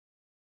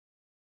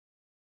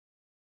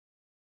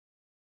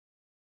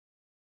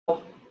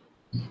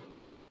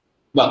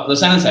Well, the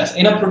sentence says,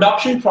 in a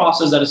production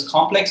process that is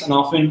complex and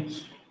often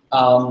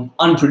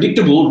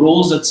unpredictable,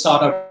 roles that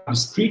start out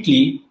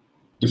discretely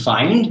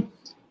defined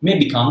may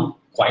become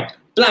quite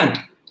blank.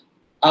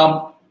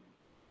 Now,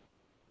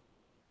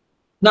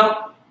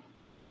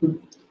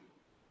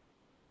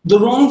 the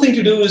wrong thing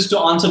to do is to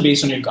answer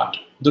based on your gut.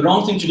 The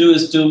wrong thing to do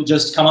is to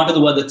just come out of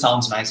the word that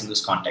sounds nice in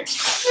this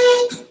context.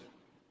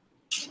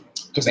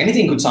 Because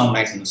anything could sound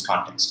nice in this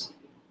context.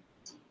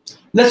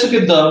 Let's look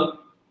at the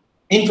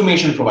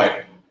information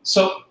provided.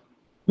 So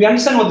we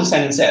understand what the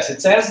sentence says.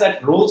 It says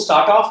that roles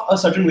start off a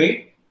certain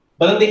way,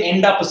 but then they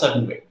end up a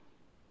certain way,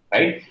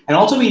 right? And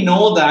also we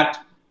know that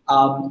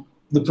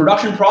the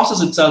production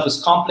process itself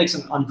is complex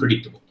and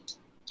unpredictable.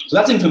 So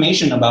that's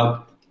information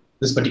about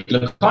this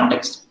particular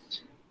context.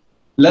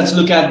 Let's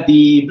look at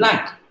the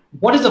blank.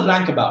 What is the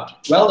blank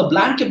about? Well, the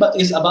blank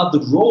is about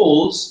the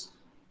roles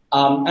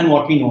and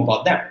what we know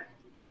about them.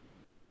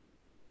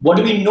 What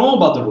do we know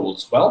about the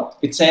roles? Well,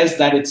 it says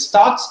that it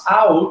starts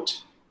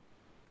out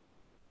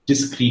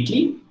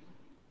discretely,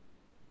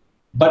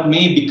 but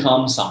may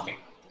become something,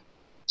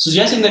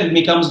 suggesting that it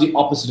becomes the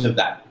opposite of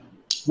that.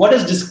 What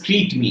does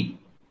discrete mean?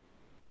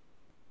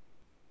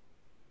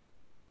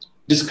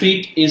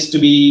 Discrete is to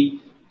be,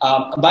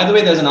 by the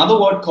way, there's another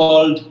word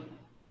called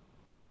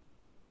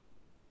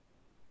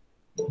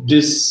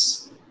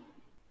discrete,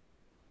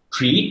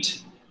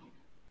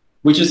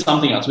 which is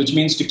something else, which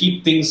means to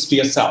keep things to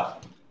yourself,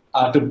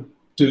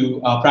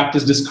 to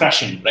practice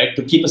discretion, right?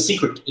 To keep a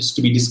secret is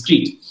to be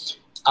discreet.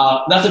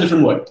 That's a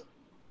different word.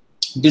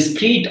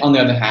 Discrete, on the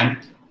other hand,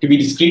 to be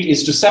discrete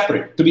is to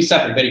separate,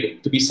 very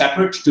good. To be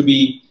separate, to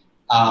be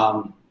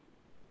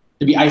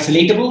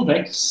isolatable,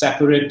 right?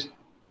 Separate,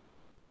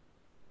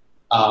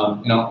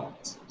 a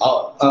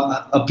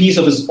piece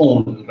of its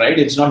own, right?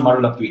 It's not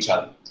muddled up to each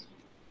other.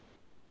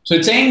 So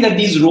it's saying that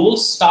these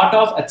roles start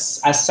off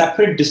as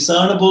separate,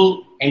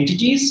 discernible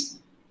entities,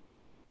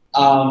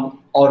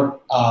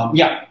 but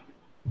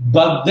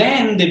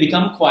then they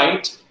become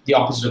quite the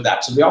opposite of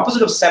that. So the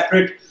opposite of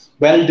separate,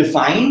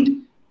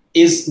 well-defined,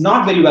 is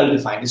not very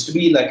well-defined. It's to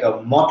be like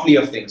a motley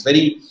of things,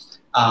 very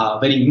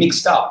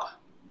mixed up,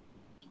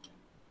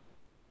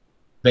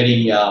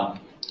 very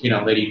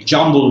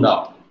jumbled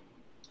up,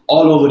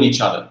 all over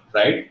each other,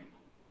 right?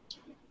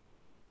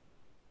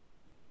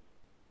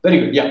 Very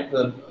good.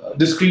 Yeah,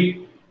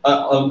 discrete,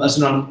 a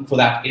synonym for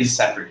that is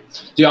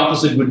separate. The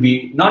opposite would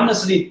be not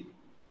necessarily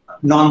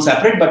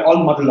non-separate, but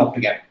all muddled up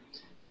together.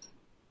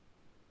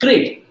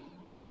 Great.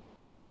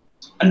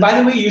 And by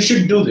the way, you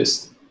should do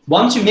this.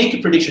 Once you make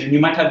a prediction, and you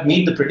might have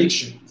made the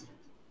prediction,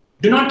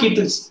 do not keep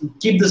this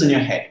in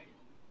your head.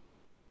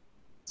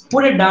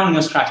 Put it down in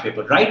your scratch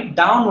paper. Write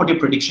down what your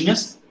prediction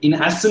is in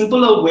as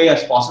simple a way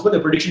as possible. The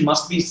prediction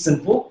must be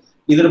simple,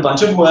 either a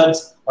bunch of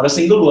words or a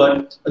single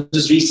word.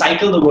 Just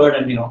recycle the word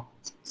and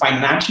find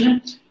an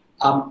action.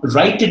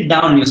 Write it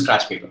down in your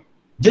scratch paper.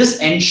 This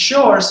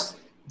ensures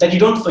that you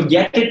don't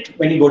forget it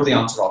when you go to the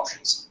answer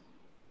options.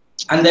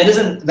 And there's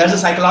a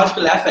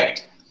psychological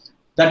effect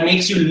that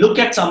makes you look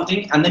at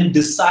something and then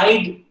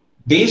decide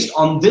based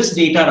on this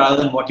data rather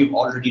than what you've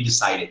already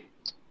decided.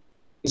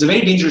 It's a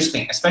very dangerous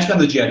thing, especially on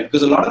the GRE,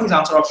 because a lot of these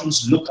answer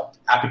options look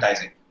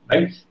appetizing,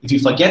 right? If you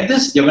forget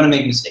this, you're going to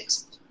make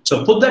mistakes.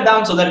 So put that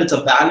down so that it's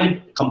a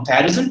valid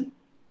comparison.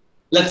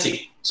 Let's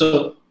see.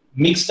 So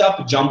mixed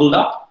up, jumbled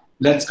up.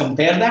 Let's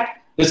compare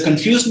that. Does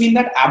confused mean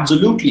that?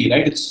 Absolutely,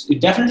 right?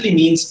 It definitely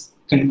means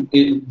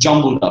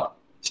jumbled up.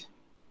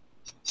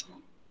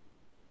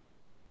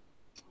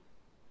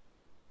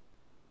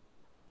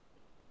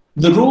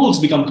 The rules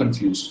become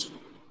confused.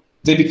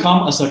 They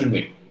become a certain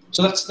way.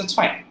 So that's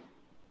fine.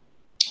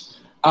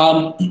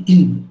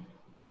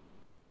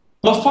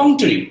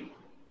 Perfunctory.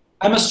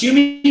 I'm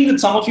assuming that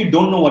some of you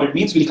don't know what it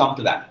means. We'll come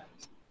to that.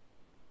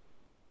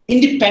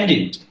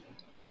 Independent.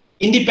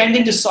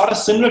 Independent is sort of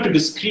similar to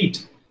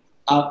discrete.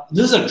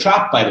 This is a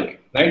trap, by the way,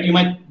 right? You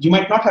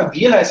might not have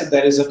realized that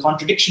there is a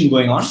contradiction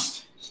going on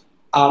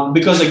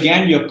because,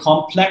 again, your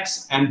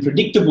complex and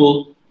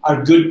predictable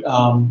are good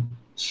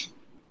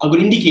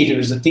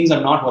indicators that things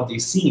are not what they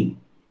seem.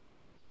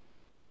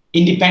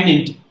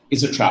 Independent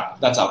is a trap.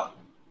 That's out.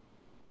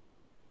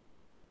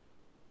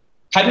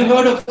 Have you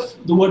heard of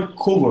the word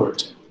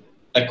covert,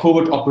 like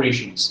covert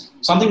operations?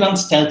 Something done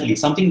stealthily,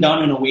 something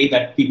done in a way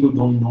that people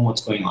don't know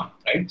what's going on,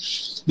 right?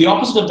 The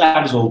opposite of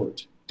that is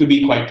overt, to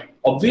be quite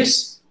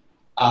obvious,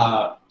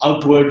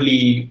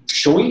 outwardly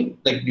showy,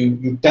 like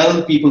you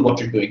tell people what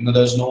you're doing.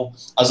 There's no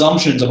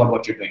assumptions about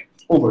what you're doing.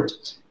 Overt.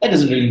 That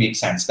doesn't really make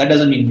sense. That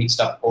doesn't mean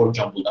mixed up or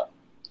jumbled up.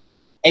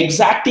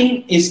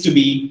 Exacting is to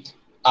be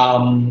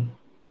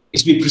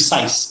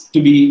precise,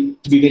 to be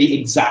very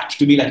exact,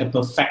 to be like a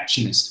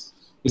perfectionist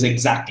is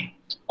exacting.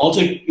 Also,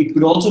 it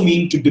could also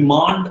mean to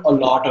demand a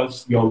lot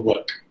of your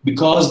work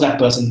because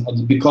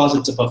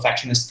it's a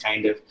perfectionist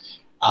kind of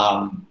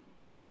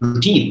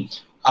routine.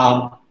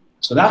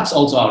 So that's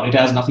also out. It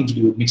has nothing to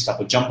do with mixed up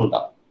or jumbled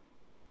up.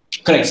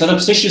 Correct.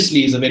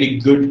 Surreptitiously is a very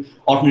good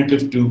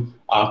alternative to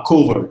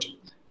covert.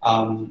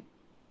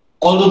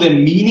 Although their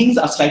meanings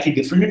are slightly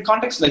different in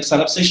context, like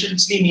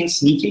surreptitiously means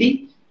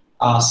sneakily,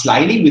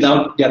 slyly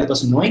without the other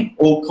person knowing,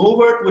 or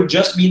covert would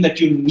just mean that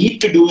you need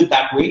to do it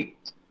that way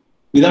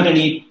without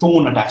any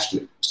tone attached to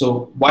it.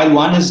 So while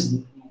one is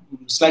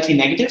slightly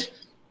negative,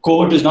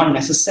 covert is not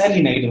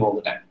necessarily negative all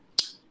the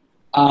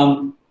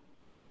time.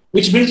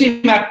 Which brings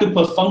me back to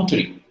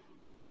perfunctory.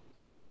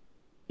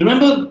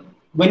 Remember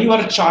when you were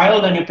a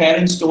child and your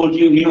parents told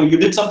you, you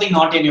did something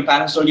naughty and your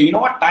parents told you, you know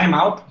what, time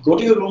out, go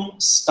to your room,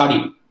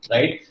 study,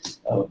 right?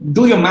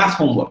 Do your math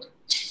homework,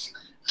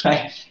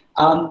 right?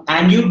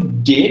 And you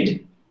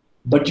did,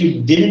 but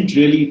you didn't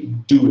really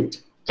do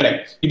it,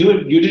 correct? You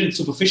did it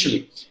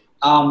superficially.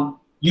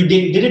 You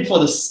did it for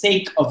the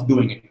sake of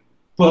doing it,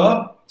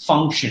 per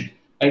function,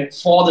 right?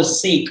 For the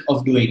sake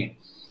of doing it.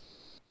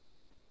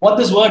 What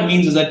this word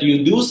means is that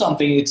you do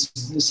something,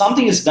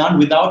 something is done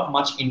without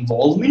much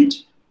involvement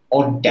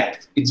or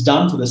depth. It's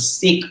done for the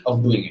sake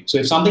of doing it. So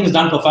if something is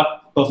done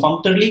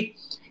perfunctorily,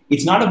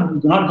 it's not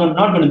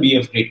going to be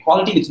of great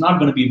quality. It's not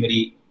going to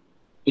be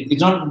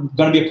it's not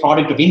going to be a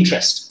product of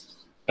interest,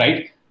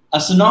 right? A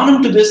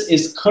synonym to this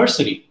is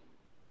cursory.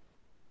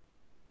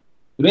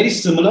 Very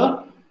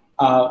similar,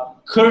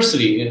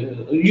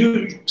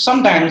 cursory,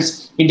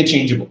 sometimes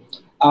interchangeable.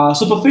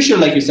 Superficial,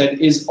 like you said,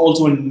 is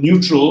also a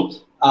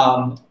neutral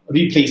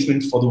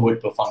replacement for the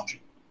word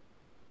perfunctory.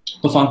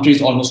 Perfunctory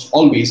is almost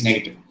always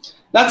negative.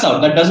 That's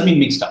out. That doesn't mean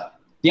mixed up.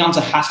 The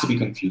answer has to be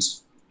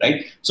confused,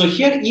 right? So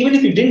here, even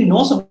if you didn't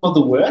know some of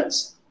the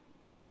words,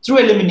 through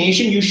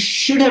elimination, you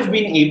should have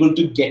been able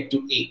to get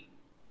to A.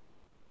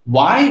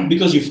 Why?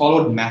 Because you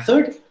followed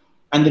method,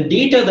 and the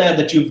data there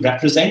that you've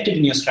represented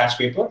in your scratch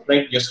paper,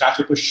 right? Your scratch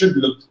paper should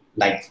look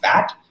like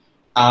that.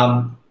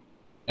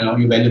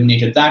 You've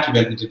eliminated that, you've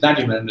eliminated that,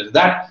 you've eliminated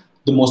that.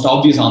 The most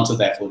obvious answer,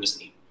 therefore, is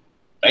A,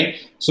 right?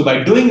 So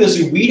by doing this,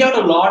 you weed out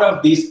a lot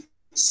of these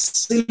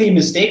silly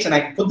mistakes, and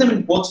I put them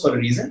in quotes for a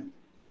reason,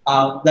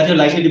 that you're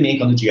likely to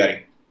make on the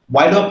GRE.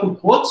 Why do I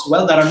put quotes?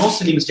 Well, there are no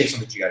silly mistakes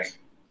on the GRE.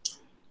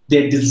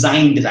 They're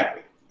designed that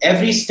way.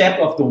 Every step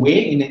of the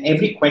way, in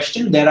every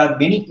question, there are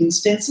many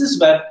instances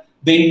where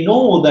they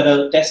know that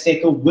a test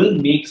taker will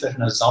make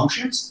certain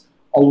assumptions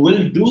or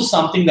will do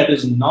something that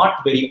is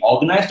not very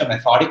organized or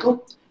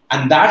methodical,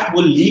 and that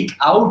will leak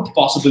out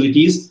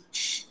possibilities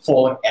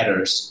for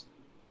errors.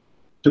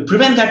 To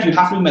prevent that, you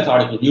have to be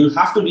methodical. You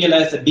have to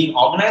realize that being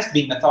organized,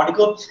 being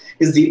methodical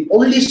is the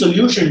only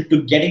solution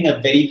to getting a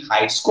very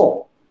high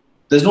score.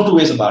 There's no two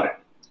ways about it,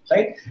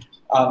 right?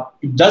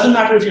 It doesn't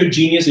matter if you're a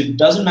genius. It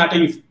doesn't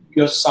matter if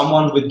you're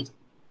someone with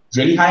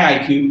really high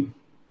IQ.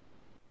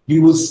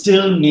 You will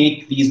still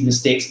make these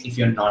mistakes if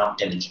you're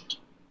not intelligent.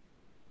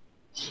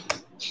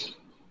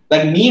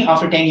 Like me,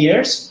 after 10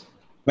 years,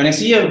 when I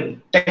see a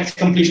text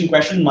completion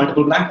question,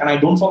 multiple blank, and I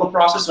don't follow the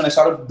process, when I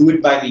sort of do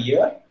it by the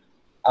year,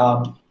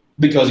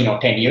 because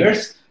 10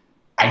 years,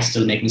 I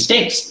still make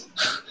mistakes.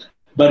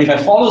 But if I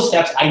follow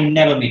steps, I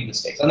never make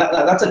mistakes. And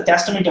that's a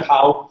testament to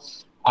how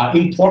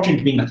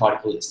important being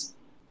methodical is.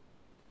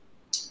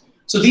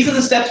 So these are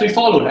the steps we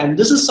followed. And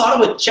this is sort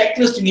of a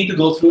checklist you need to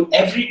go through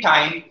every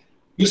time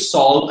you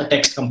solve a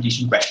text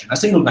completion question, a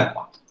single blank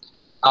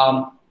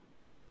one.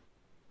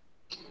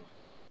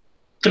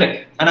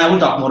 Correct. And I will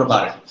talk more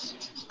about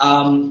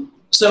it.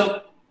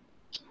 So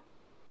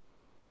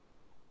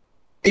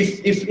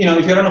if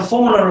you're on a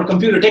phone or a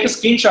computer, take a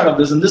screenshot of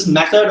this, and this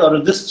method or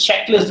this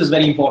checklist is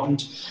very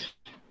important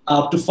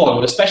to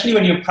follow, especially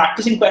when you're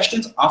practicing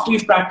questions. After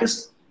you've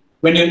practiced,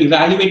 when you're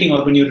evaluating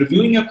or when you're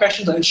reviewing your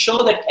questions,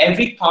 ensure that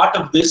every part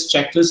of this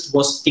checklist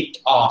was ticked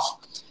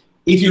off.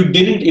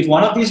 If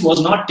one of these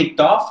was not ticked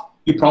off,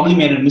 you probably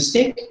made a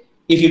mistake.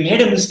 If you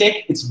made a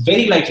mistake, it's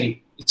very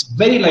likely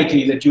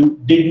that you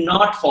did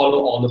not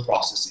follow all the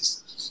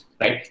processes,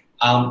 right?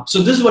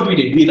 So this is what we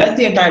did. We read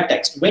the entire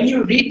text. When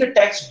you read the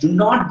text, do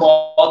not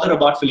bother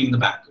about filling in the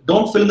blank.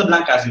 Don't fill in the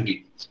blank as you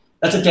read.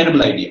 That's a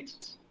terrible idea.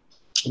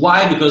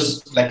 Why?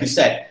 Because, like you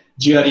said,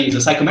 GRE is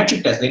a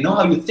psychometric test. They know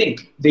how you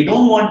think. They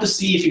don't want to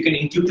see if you can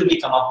intuitively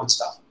come up with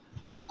stuff.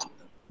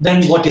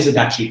 Then what is it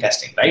actually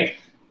testing, right?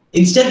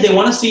 Instead, they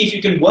want to see if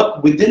you can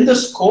work within the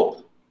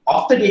scope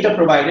of the data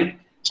provided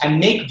and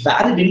make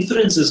valid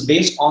inferences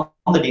based on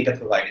the data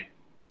provided.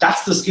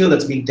 That's the skill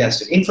that's being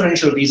tested,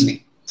 inferential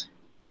reasoning.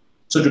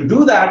 So to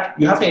do that,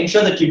 you have to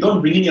ensure that you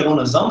don't bring in your own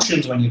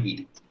assumptions when you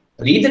read.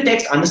 Read the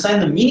text,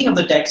 understand the meaning of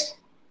the text.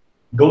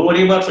 Don't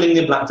worry about filling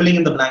in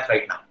the blank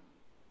right now.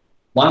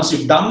 Once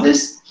you've done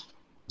this,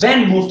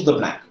 then move to the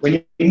blank.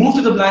 When you move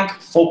to the blank,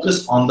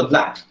 focus on the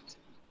blank.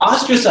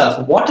 Ask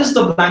yourself, what is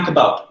the blank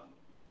about?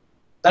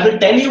 That will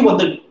tell you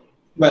that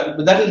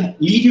will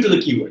lead you to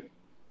the keyword.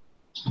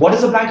 What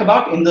is the blank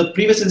about? In the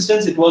previous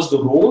instance, it was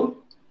the role.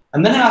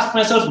 And then I asked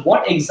myself,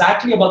 what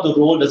exactly about the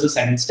role does the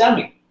sentence tell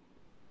me?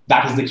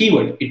 That is the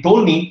keyword. It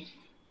told me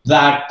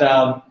that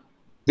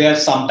they are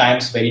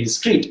sometimes very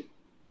discrete.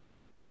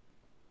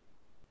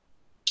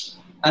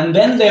 And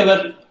then there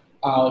were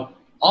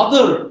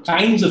other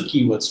kinds of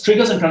keywords,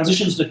 triggers and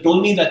transitions, that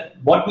told me that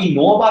what we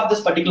know about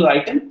this particular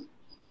item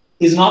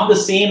is not the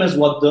same as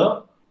what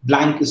the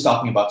blank is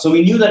talking about. So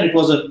we knew that it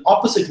was an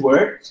opposite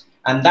word,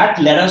 and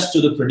that led us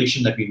to the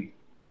prediction that we made,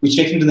 which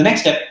takes me to the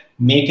next step: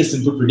 make a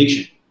simple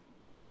prediction.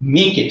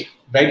 make it,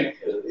 right?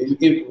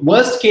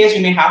 Worst case,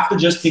 you may have to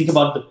just think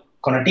about the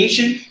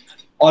connotation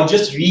or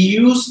just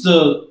reuse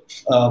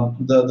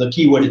the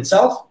keyword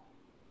itself,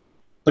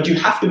 but you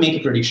have to make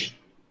a prediction.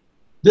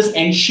 This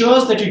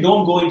ensures that you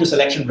don't go into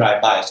selection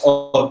bias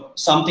or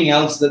something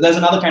else. There's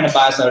another kind of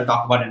bias that I'll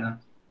talk about in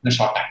a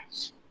short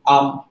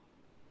time.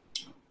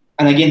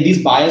 And again,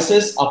 these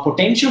biases, or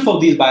potential for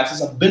these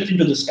biases, are built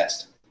into this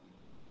test.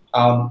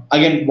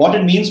 Again, what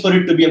it means for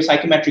it to be a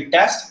psychometric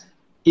test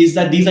is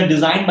that these are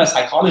designed by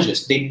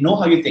psychologists. They know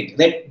how you think.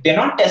 They're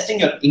not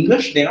testing your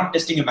English. They're not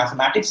testing your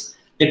mathematics.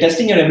 They're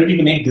testing your ability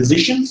to make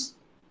decisions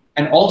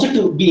and also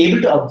to be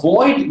able to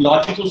avoid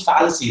logical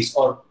fallacies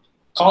or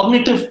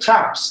cognitive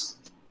traps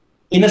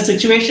in a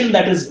situation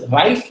that is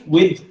rife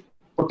with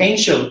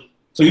potential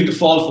for you to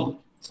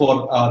fall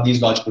for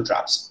these logical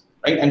traps,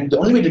 right? And the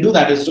only way to do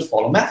that is to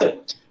follow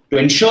method, to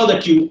ensure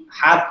that you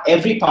have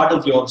every part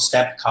of your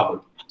step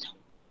covered.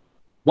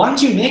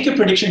 Once you make a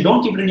prediction,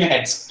 don't keep it in your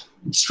heads.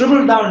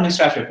 Scribble it down in your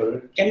scratch paper.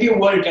 It can be a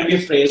word, it can be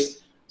a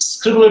phrase.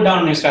 Scribble it down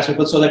in your scratch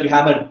paper so that you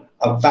have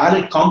a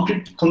valid,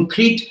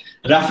 concrete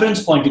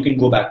reference point you can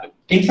go back to.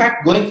 In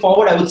fact, going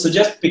forward, I would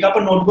suggest pick up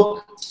a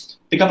notebook,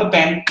 pick up a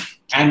pen,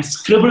 and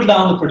scribble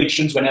down the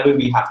predictions whenever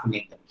we have to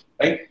make them,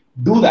 right?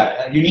 Do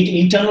that. You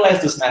need to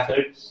internalize this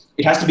method.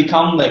 It has to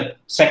become like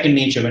second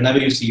nature whenever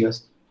you see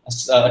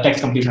a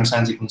text completion or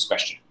science sequence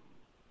question.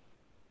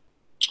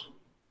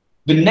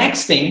 The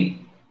next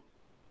thing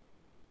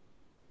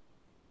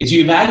is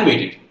you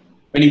evaluate it.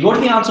 When you go to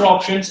the answer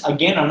options,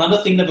 again,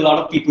 another thing that a lot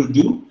of people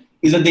do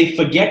is that they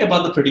forget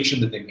about the prediction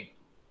that they made.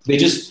 They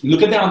just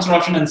look at the answer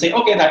option and say,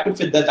 okay, that could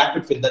fit that, that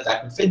could fit that,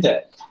 that could fit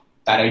that.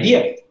 Bad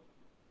idea.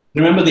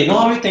 Remember, they know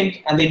how you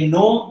think and they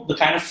know the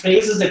kind of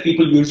phrases that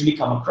people usually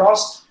come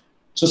across.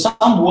 So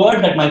some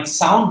word that might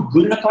sound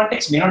good in a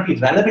context may not be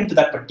relevant to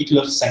that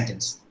particular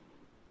sentence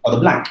or the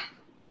blank.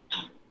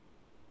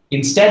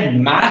 Instead,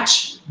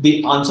 match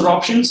the answer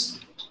options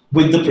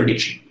with the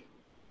prediction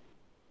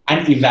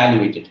and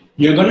evaluate it.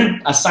 You're going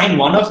to assign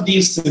one of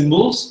these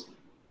symbols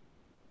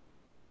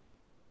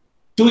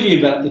to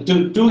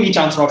each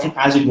answer option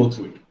as you go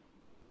through it.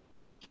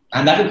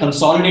 And that will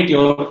consolidate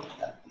your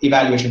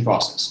evaluation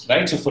process,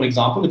 right? So for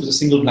example, if it's a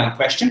single blank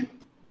question,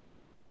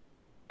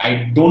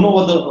 I don't know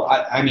what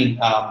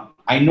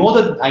I know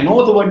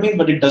what the word means,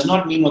 but it does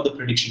not mean what the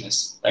prediction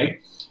is, right?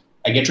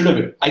 I get rid of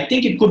it. I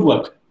think it could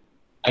work.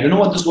 I don't know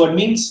what this word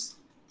means.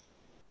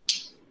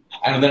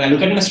 And then I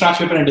look at it in a scratch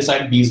paper and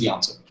decide B is the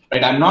answer,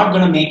 right? I'm not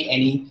going to make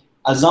any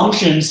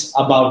assumptions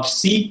about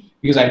C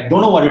because I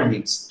don't know what it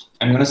means.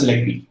 I'm going to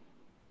select B.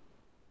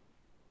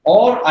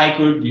 Or I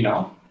could,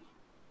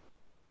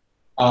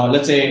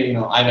 let's say,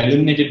 I've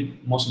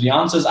eliminated most of the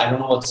answers. I don't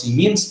know what C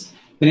means.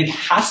 Then it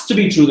has to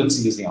be true that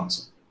C is the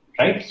answer,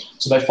 right?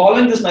 So by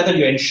following this method,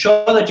 you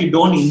ensure that you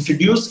don't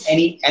introduce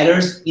any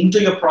errors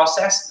into your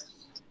process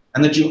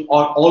and that you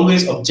are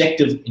always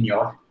objective in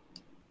your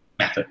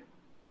method,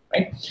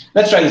 right?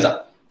 Let's try this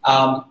out.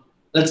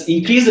 Let's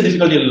increase the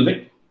difficulty a little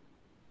bit.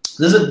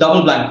 This is a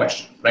double blank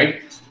question,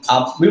 right?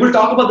 We will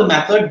talk about the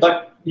method,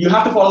 but you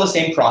have to follow the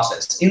same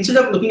process. Instead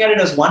of looking at it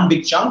as one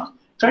big chunk,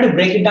 try to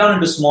break it down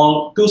into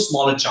two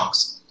smaller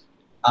chunks.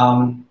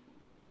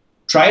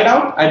 Try it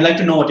out. I'd like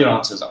to know what your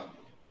answers are.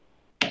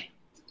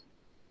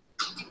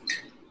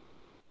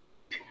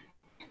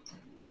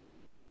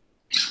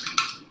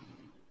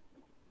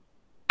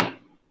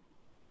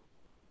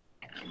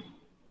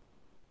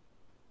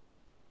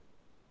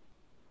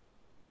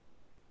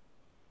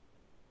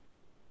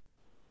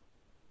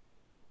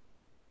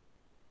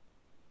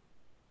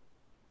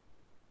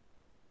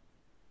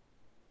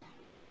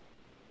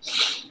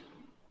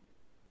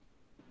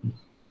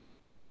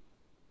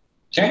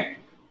 Okay.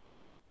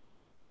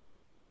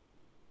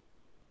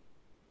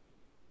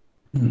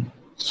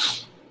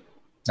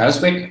 That was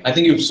quick. I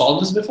think you've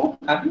solved this before,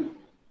 have you?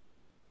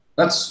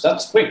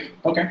 That's quick.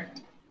 Okay.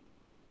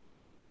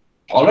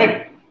 All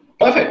right.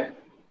 Perfect.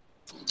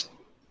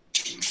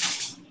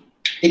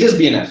 It is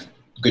BNF.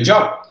 Good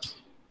job.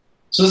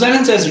 So the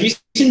sentence says,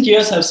 recent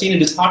years have seen a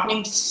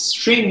disheartening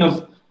string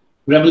of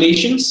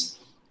revelations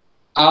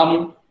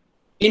in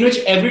which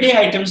everyday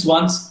items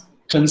once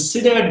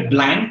considered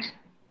blank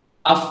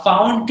are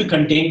found to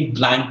contain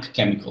blank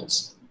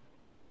chemicals.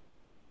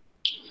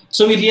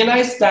 So we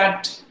realize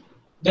that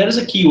there is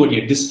a keyword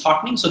here,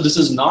 disheartening. So this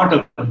is not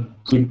a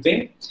good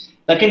thing.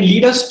 That can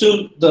lead us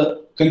to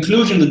the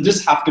conclusion that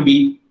this have to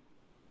be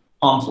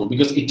harmful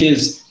because it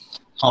is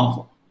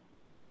harmful.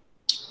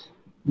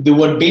 The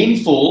word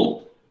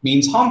baneful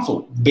means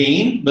harmful.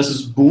 Bane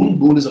versus boon.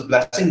 Boon is a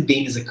blessing.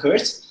 Bane is a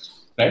curse,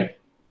 right?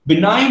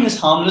 Benign is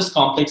harmless.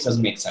 Complex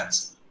doesn't make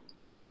sense.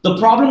 The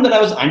problem that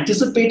I was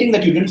anticipating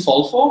that you didn't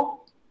fall for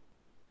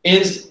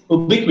is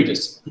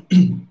ubiquitous.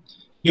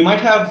 You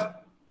might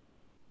have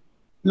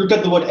looked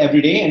at the word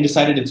everyday and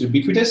decided it's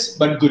ubiquitous,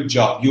 but good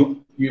job.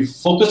 You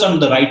focused on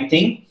the right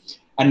thing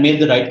and made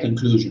the right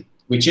conclusion,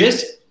 which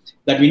is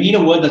that we need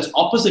a word that's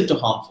opposite to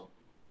harmful,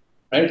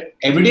 right?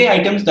 Everyday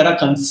items that are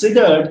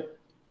considered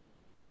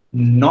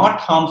not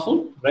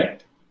harmful,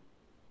 right,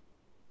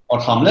 or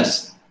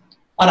harmless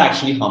are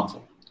actually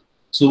harmful.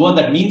 So the word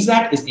that means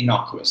that is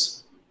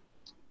innocuous.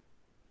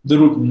 The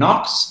root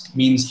nox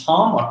means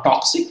harm or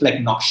toxic,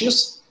 like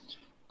noxious.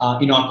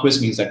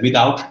 Innocuous means that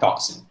without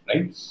toxin,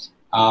 right?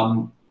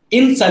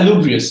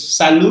 Insalubrious,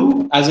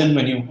 salu, as in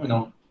when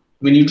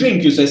you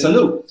drink, you say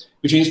salu,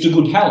 which means to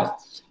good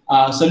health.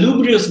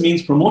 Salubrious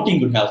means promoting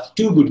good health,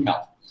 to good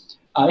health.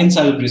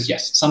 Insalubrious,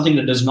 yes, something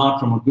that does not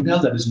promote good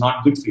health, that is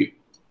not good for you.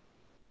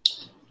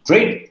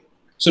 Great.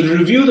 So to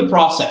review the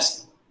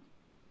process,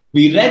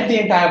 we read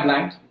the entire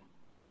blank.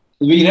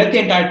 We read the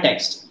entire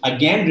text.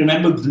 Again,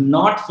 remember, do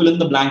not fill in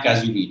the blank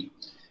as you read.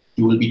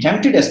 You will be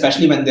tempted,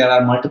 especially when there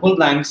are multiple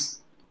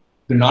blanks.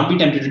 Do not be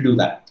tempted to do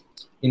that.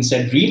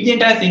 Instead, read the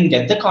entire thing,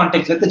 get the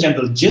context, get the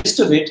general gist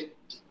of it,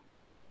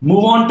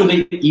 move on to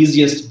the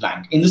easiest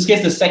blank. In this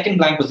case, the second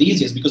blank was the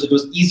easiest because it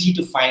was easy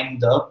to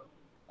find the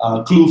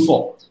clue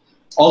for.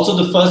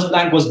 Also, the first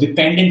blank was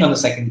dependent on the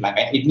second blank.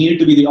 It needed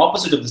to be the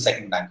opposite of the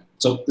second blank.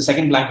 So the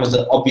second blank was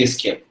the obvious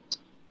scale.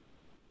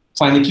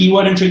 Find the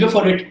keyword and trigger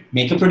for it,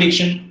 make a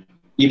prediction,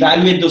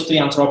 evaluate those three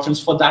answer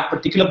options for that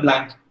particular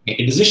blank, make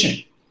a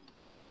decision.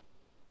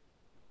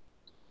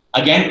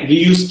 Again,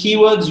 reuse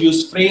keywords,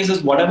 use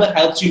phrases, whatever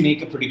helps you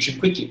make a prediction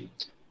quickly.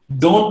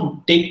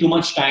 Don't take too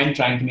much time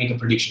trying to make a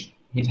prediction.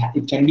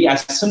 It can be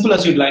as simple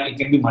as you'd like. It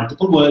can be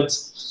multiple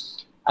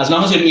words. As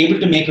long as you're able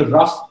to make a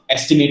rough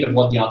estimate of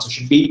what the answer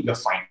should be, you're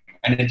fine.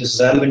 And it is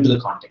relevant to the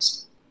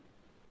context.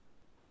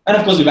 And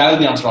of course,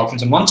 evaluate the answer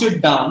options. And once you're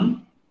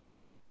done,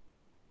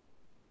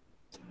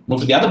 move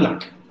to the other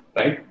blank,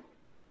 right?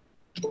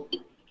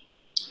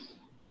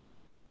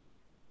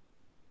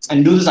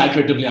 And do this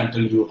iteratively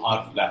until you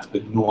are left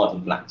with no other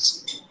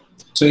blanks.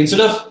 So instead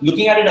of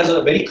looking at it as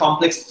a very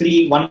complex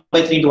 1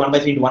 by 3 to 1 by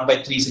 3 to 1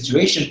 by 3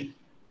 situation,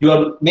 you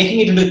are making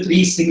it into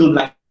 3 single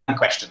blank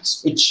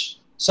questions, which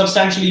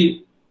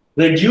substantially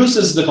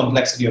reduces the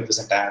complexity of this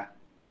entire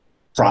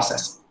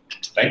process,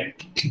 right?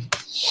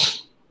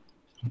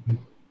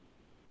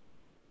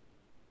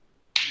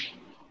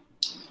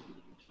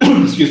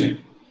 Excuse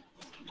me.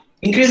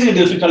 Increasing the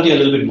difficulty a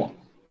little bit more.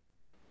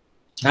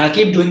 And I'll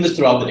keep doing this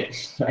throughout the day,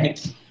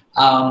 right?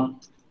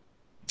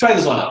 Try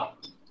this one out.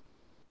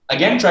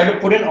 Again, try to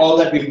put in all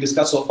that we've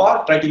discussed so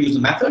far. Try to use the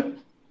method.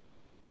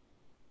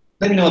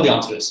 Let me know what the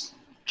answer is.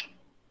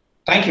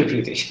 Thank you,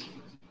 Preeti.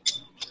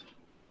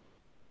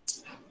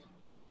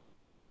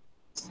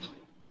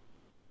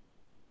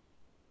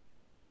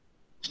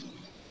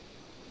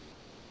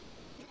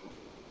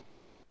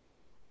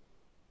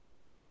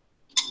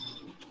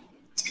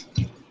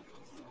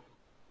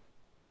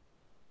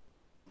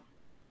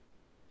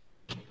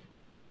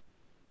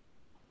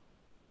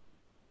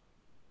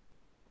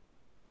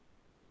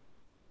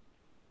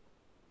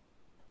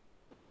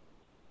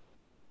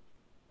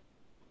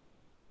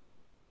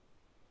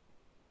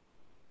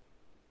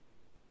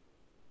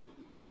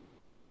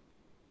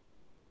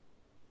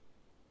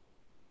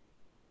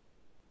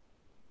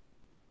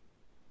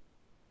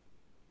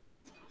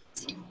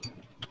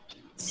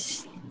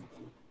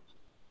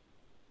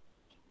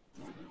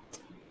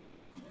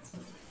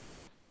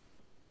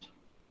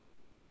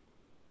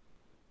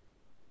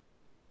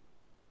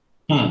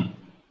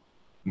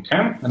 Okay,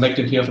 I'd like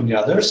to hear from the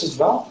others as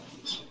well.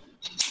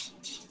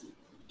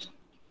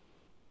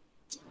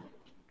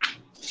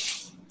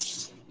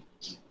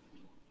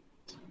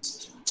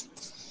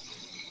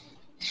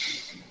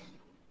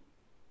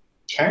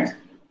 Okay.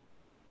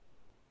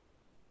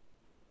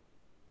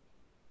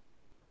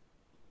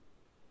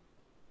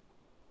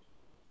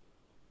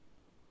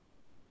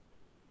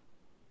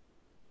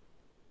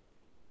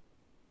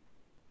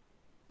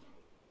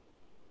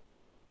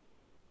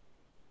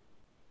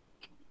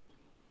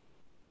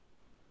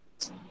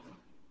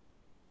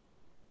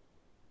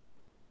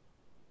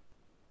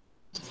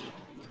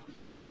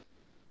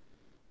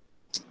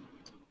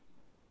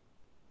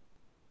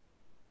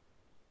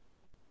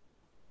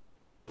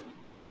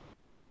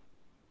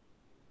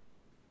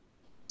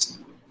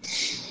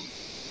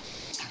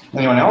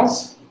 Anyone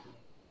else?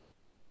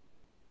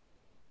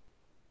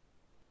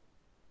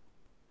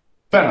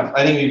 Fair enough.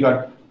 I think we've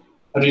got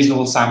a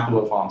reasonable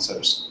sample of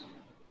answers.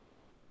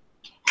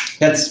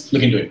 Let's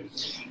look into it.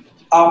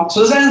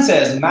 So the sentence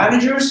says,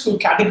 managers who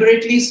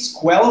categorically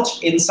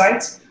squelch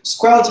insights,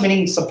 squelch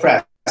meaning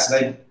suppress,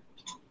 like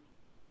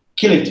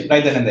kill it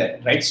right then and there,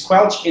 right?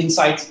 Squelch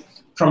insights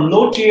from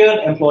low-tier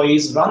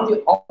employees run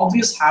the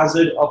obvious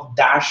hazard of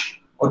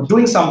dash or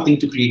doing something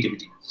to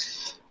creativity.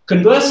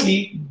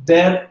 Conversely,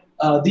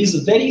 these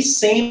very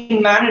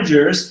same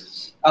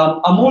managers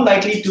are more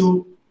likely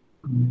to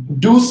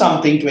do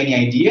something to any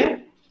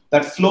idea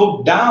that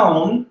flow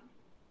down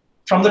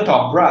from the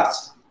top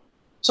brass.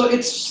 So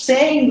it's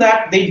saying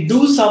that they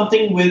do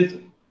something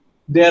with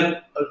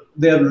their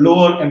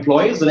lower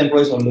employees, the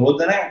employees who are lower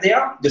than they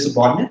are, their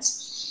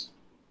subordinates,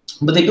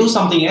 but they do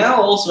something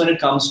else when it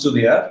comes to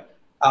their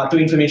to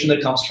information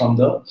that comes from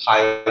the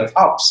higher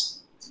ups.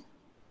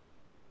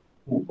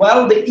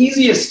 Well, the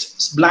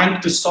easiest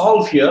blank to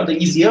solve here, the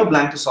easier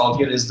blank to solve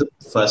here is the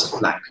first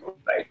blank,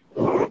 right?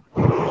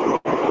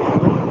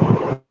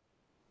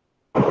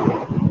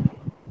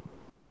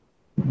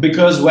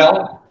 Because,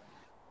 well,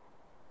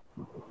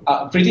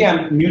 Preeti,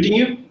 I'm muting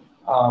you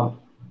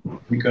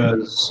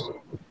because,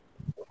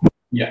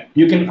 yeah,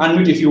 you can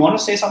unmute if you want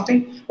to say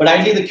something, but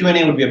ideally the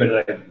Q&A would be a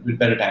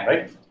better time,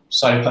 right?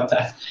 Sorry about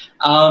that.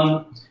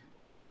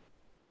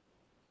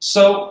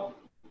 So,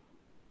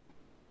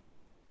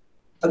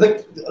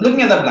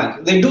 looking at that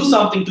blank, they do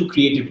something to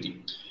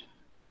creativity.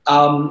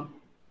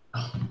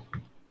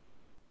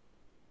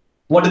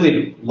 What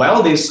do?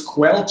 Well, they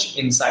squelch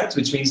insights,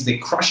 which means they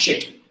crush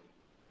it,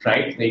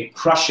 right? They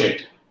crush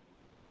it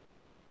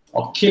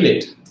or kill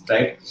it,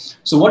 right?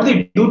 So what do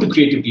they do to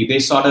creativity? They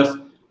sort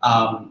of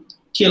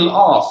kill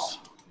off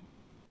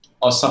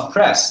or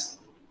suppress.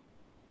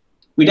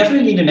 We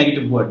definitely need a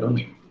negative word, don't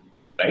we?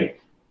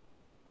 Right?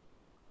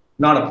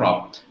 Not a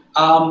problem.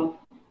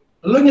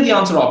 Looking at the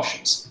answer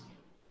options.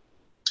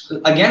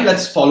 Again,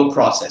 let's follow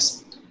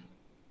process.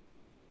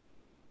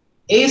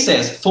 A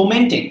says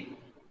fomenting.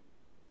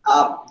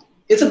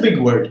 It's a big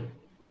word.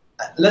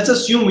 Let's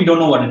assume we don't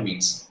know what it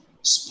means.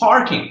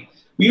 Sparking.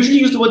 We usually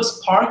use the word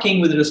sparking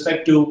with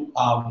respect to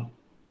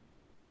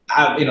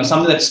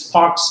something that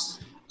sparks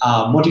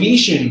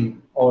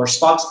motivation or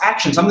sparks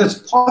action, something that's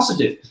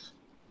positive.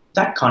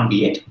 That can't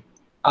be it,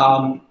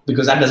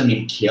 because that doesn't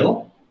mean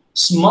kill.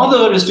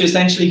 Smother is to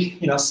essentially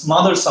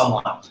smother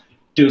someone,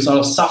 to sort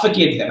of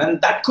suffocate them, and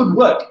that could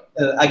work.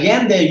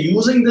 Again, they're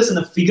using this in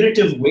a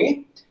figurative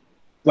way,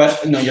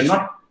 but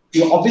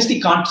you obviously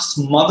can't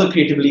smother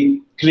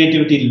creativity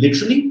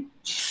literally,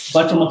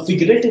 but from a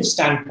figurative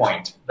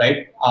standpoint,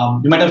 right?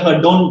 You might have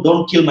heard,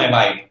 don't kill my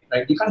vibe,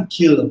 right? You can't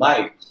kill the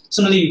vibe.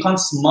 Similarly, you can't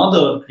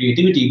smother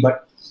creativity,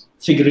 but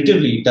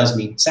figuratively it does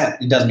make sense.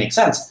 It does make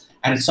sense,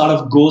 and it sort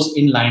of goes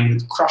in line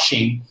with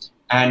crushing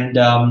and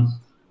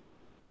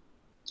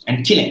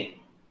killing,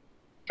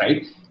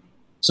 right?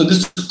 So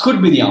this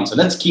could be the answer.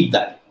 Let's keep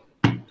that.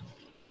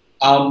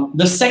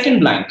 The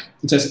second blank,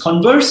 it says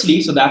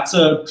conversely, so that's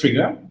a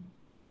trigger.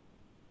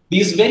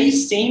 These very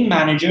same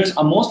managers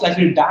are most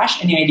likely to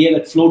dash any idea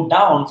that flowed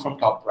down from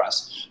top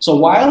brass. So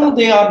while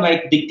they are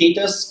like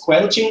dictators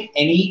squelching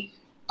any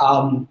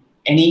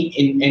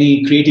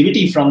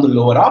creativity from the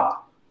lower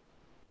up,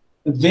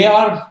 they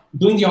are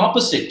doing the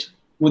opposite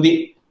with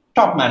the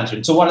top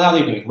management. So what are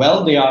they doing?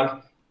 Well, they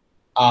are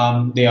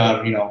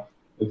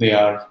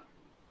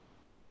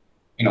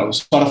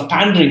sort of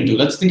pandering to.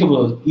 Let's think of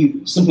a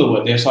simpler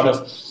word. They're sort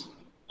of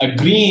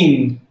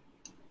agreeing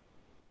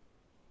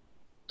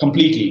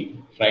completely,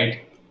 right?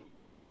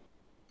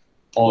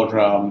 Or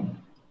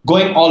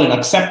going all in,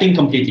 accepting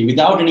completely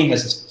without any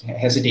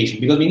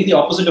hesitation, because we need the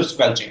opposite of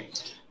squelching.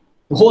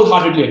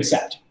 Wholeheartedly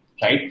accept,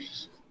 right?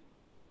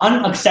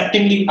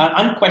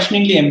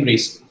 Unquestioningly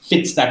embrace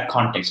fits that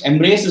context.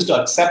 Embrace is to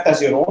accept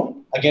as your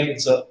own. Again,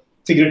 it's a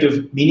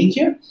figurative meaning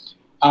here.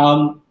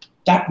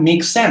 That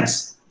makes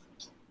sense.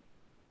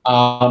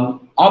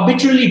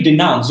 Arbitrarily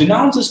denounce.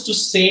 Denounce is to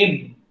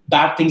say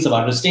bad things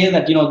about it. To say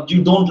that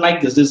you don't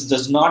like this. This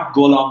does not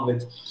go along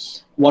with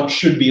what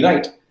should be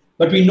right.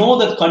 But we know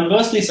that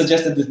conversely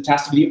suggests that it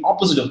has to be the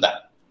opposite of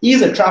that. E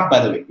is a trap, by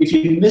the way. If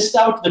you missed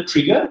out the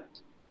trigger,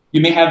 you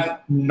may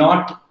have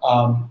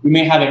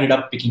ended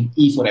up picking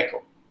E for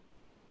echo.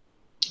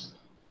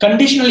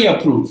 Conditionally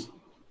approve.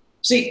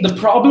 See, the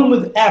problem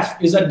with F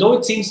is that though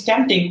it seems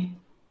tempting,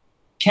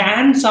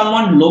 can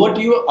someone lower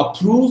to you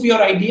approve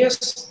your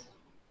ideas?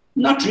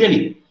 Not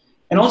really.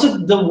 And also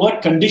the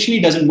word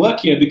conditionally doesn't work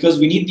here because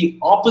we need the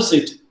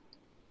opposite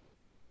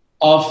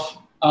of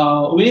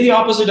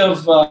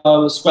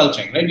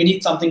squelching, right? We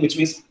need something which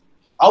means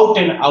out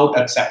and out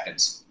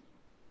acceptance.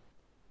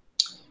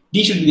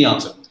 D should be the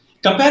answer.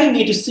 Comparing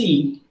A to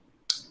C,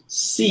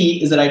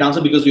 C is the right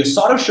answer because we're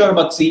sort of sure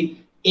about C.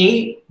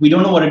 A, we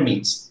don't know what it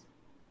means,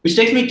 which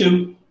takes me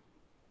to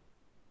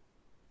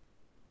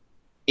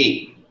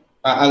A.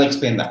 I'll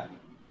explain that.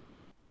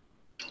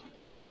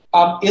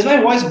 Is my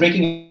voice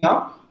breaking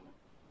up?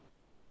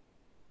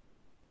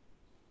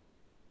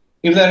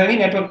 If there are any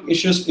network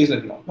issues, please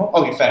let me know. No?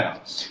 Okay, fair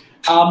enough.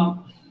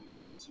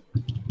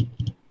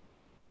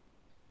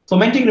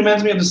 Fomenting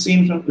reminds me of the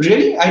scene from...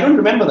 Really? I don't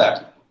remember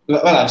that.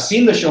 Well, I've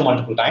seen the show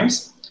multiple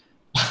times,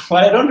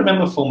 but I don't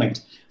remember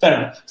foment. Fair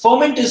enough.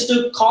 Foment is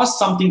to cause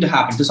something to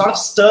happen, to sort of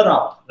stir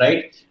up,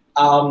 right?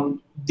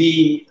 Something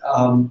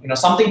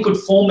could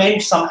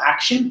foment some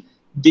action.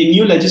 The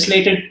new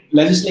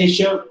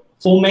legislature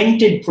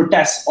fomented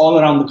protests all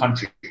around the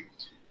country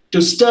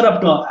to stir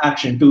up to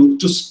action,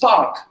 to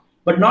spark,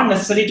 but not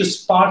necessarily to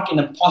spark in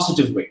a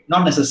positive way,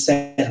 not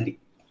necessarily,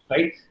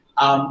 right?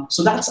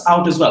 So that's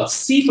out as well.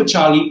 C for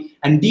Charlie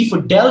and D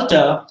for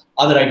Delta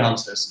are the right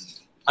answers.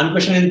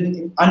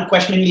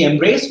 Unquestioningly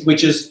embrace,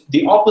 which is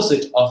the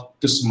opposite of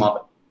to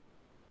smother.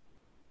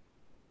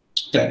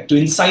 Correct. To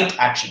incite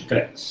action.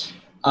 Correct.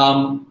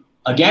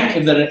 Again,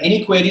 if there are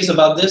any queries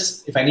about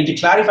this, if I need to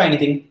clarify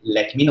anything,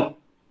 let me know.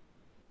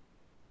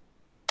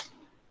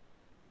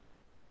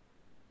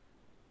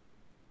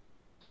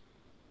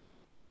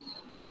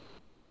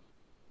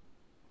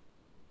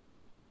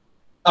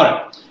 All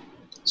right.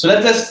 So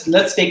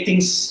let's take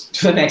things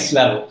to the next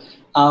level.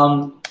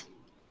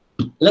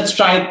 let's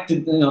try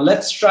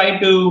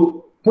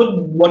to put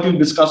what we've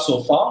discussed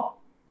so far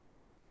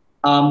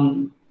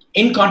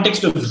in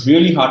context of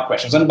really hard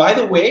questions. And by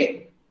the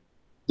way,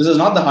 this is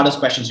not the hardest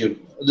questions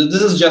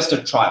this is just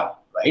a trial,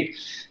 right?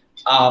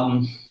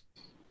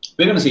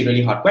 We're going to see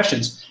really hard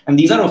questions. And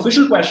these are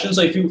official questions,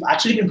 so if you've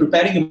actually been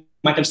preparing, you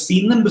might have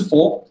seen them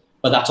before,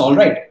 but that's all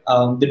right.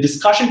 The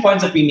discussion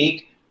points that we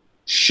make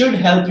should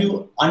help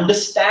you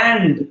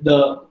understand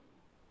the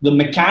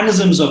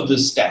mechanisms of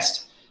this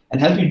test and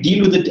help you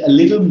deal with it a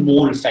little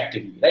more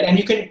effectively, right? And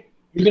you can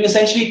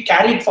essentially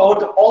carry it forward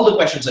to all the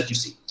questions that you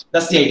see.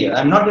 That's the idea.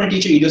 I'm not going to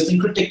teach you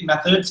idiosyncratic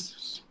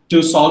methods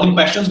to solving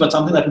questions, but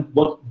something that would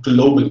work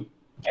globally.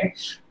 Okay?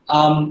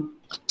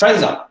 Try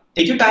this out.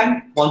 Take your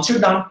time. Once you're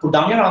done, put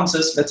down your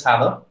answers. Let's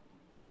have a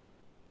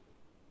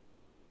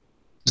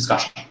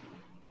discussion.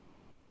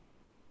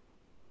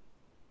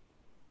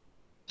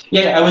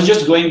 Yeah, I was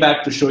just going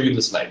back to show you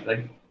the slide,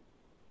 right?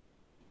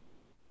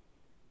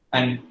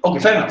 And okay,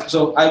 fair enough.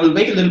 So I will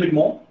wait a little bit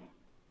more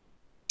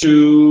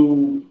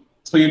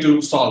for you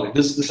to solve it.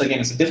 This again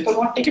is a difficult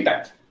one. Take your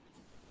time.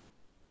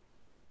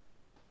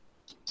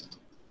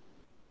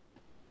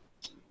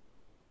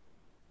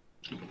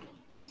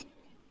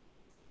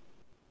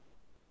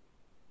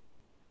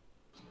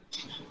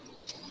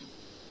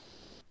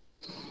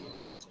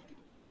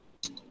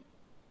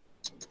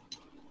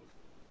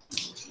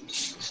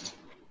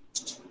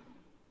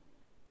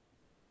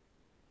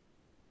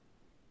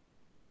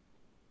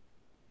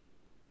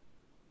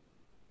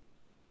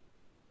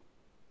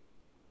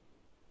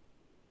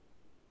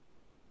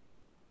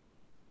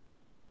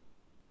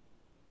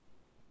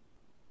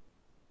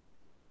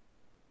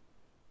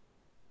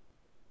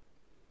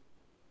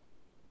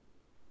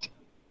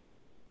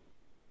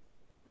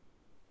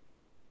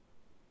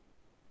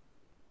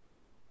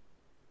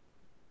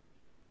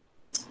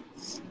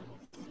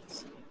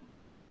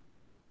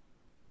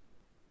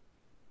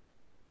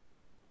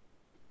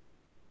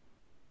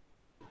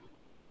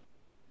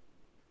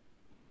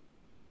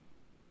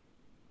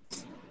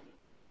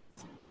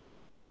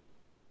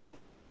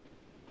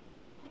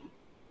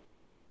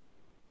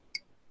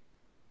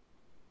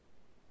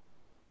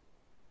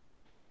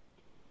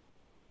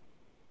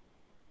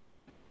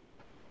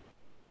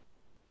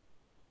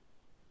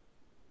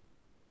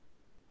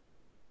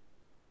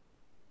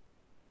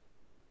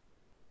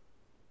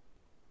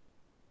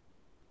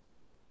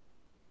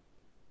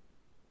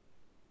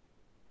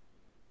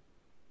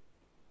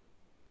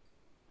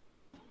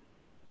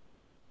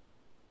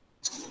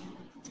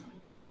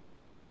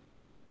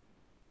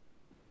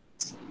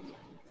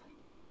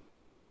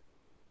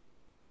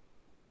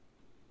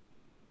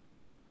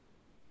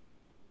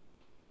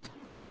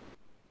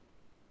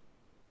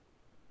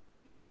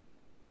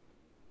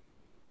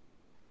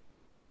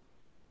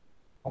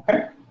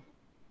 Okay.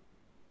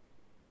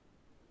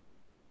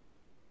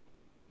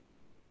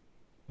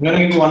 I'm going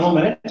to give you one more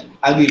minute.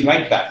 I'll be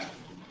right back.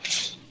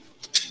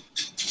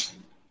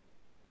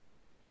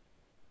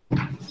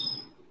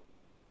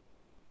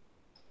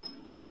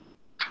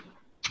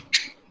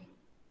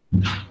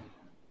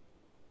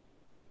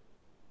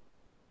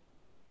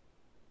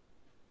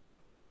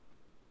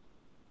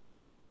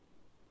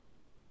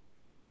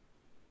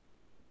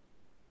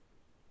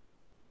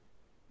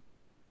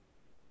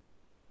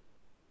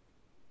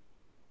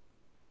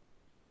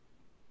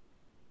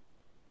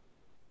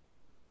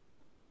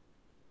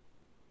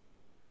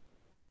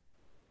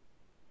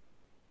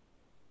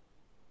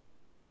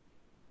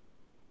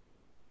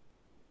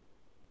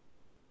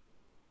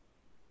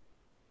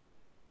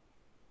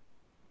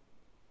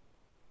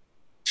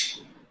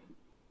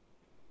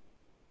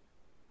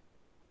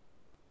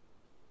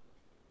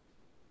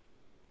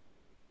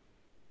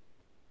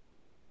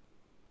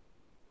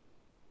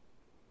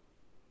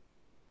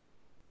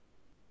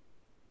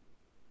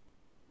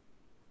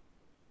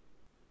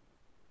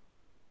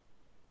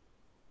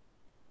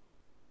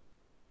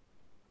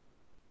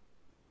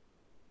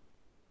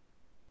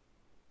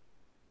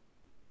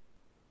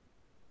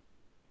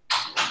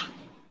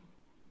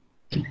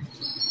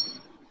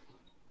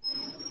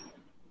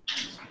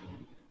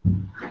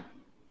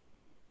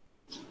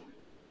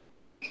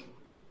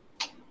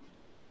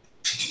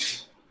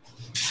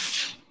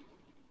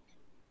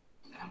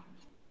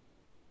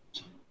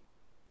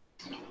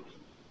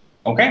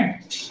 Okay,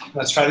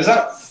 let's try this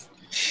out.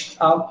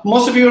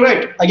 Most of you are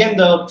right. Again,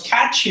 the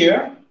catch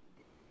here,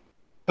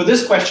 for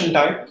this question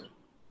type,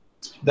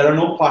 there are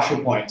no partial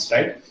points,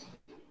 right?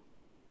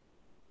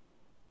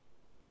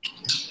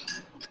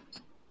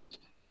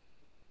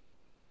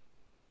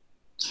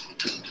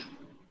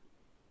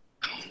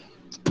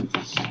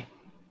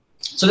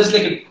 So let's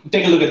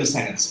take a look at the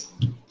sentence.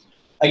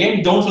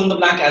 Again, don't fill in the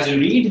blank as you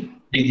read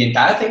the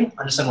entire thing,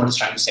 understand what it's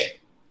trying to say.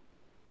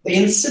 The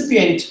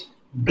incipient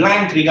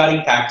blank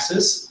regarding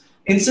taxes.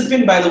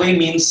 Incipient, by the way,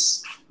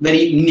 means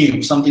very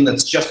new, something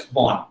that's just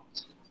born.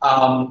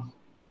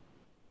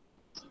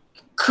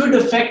 Could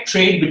affect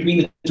trade between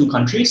the two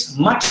countries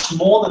much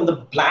more than the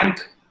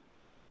blank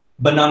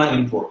banana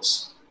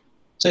imports.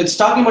 So it's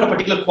talking about a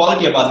particular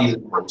quality about these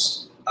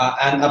imports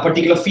and a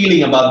particular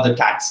feeling about the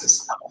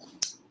taxes.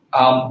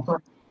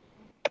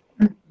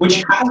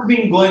 which has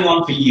been going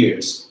on for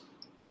years.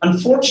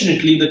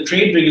 Unfortunately, the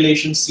trade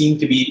regulations seem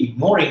to be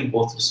ignoring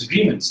both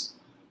disagreements.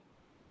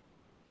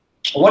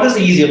 What is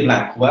the easier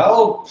blank?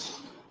 Well,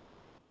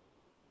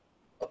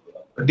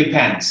 it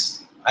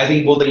depends. I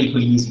think both are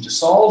equally easy to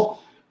solve.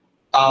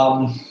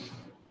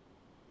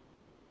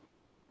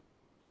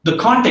 The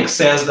context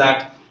says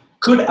that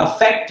could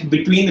affect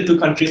between the two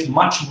countries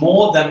much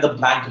more than the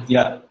blank of the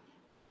other,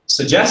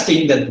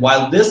 suggesting that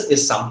while this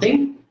is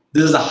something,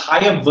 this is a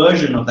higher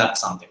version of that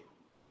something,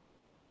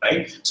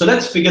 right? So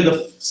let's figure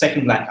the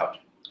second blank out.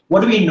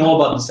 What do we know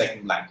about the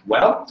second blank?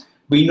 Well,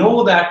 we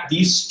know that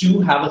these two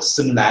have a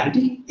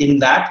similarity in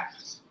that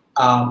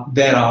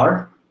there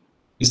are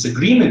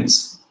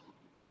disagreements.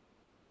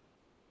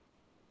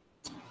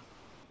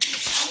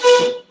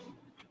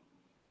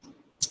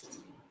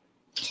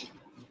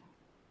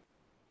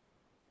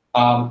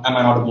 Am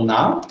I audible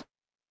now?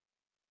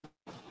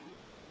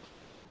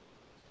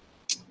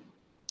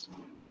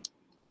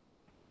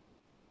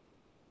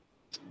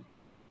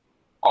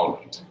 All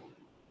right.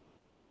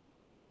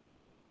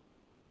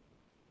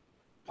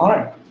 All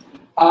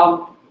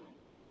right.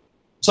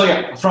 So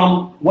yeah,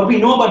 from what we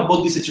know about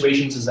both these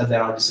situations is that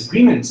there are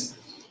disagreements.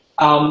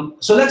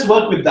 So let's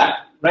work with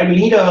that, right? We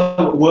need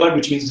a word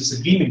which means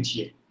disagreement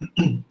here.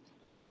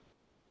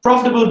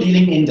 Profitable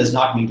dealing in does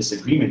not mean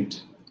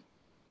disagreement.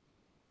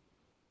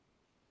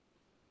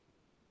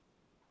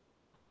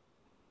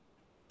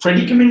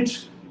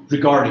 Predicament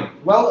regarding.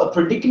 Well, a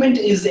predicament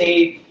is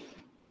a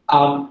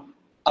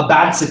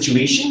bad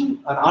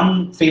situation, an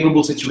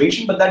unfavorable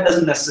situation, but that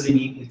doesn't necessarily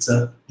mean it's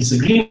a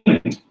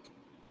disagreement.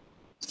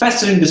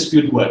 Festering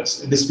dispute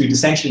works. A dispute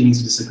essentially means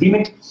a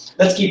disagreement.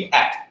 Let's keep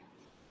F.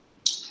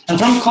 And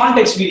from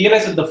context, we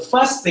realize that the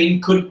first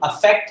thing could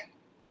affect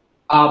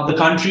the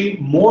country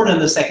more than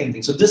the second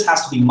thing. So this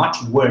has to be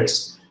much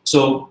worse.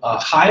 So a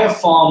higher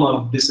form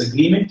of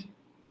disagreement,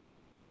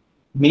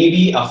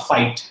 maybe a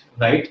fight,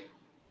 right?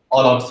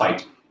 All-out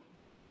fight.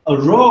 A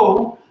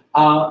row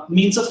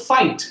means a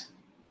fight.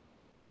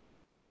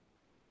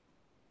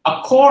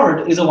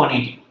 Accord is a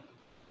 180.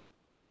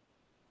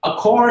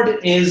 Accord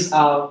is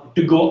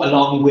to go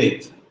along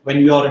with.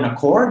 When you are in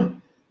accord,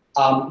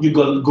 you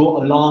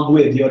go along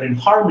with, you're in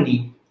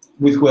harmony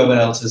with whoever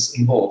else is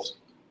involved.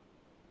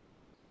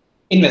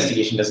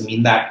 Investigation doesn't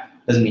mean that,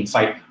 doesn't mean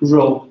fight.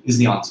 Row is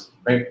the answer,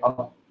 right?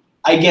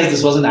 I guess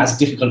this wasn't as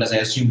difficult as I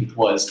assumed it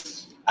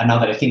was, and now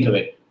that I think of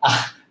it.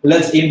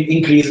 Let's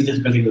increase the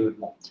difficulty a little bit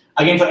more.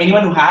 Again, for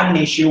anyone who had an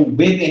issue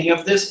with any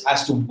of this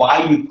as to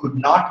why you could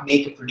not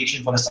make a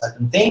prediction for a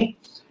certain thing,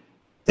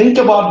 think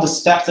about the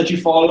steps that you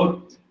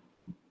followed.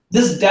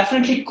 This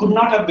definitely could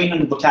not have been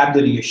a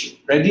vocabulary issue,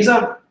 right? These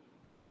are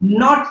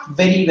not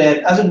very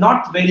rare, as in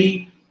not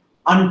very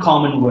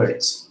uncommon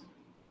words.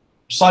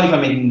 Sorry if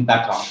I'm making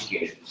that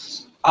complicated.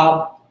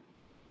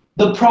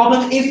 The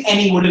problem, if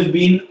any, would have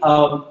been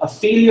a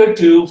failure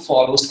to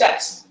follow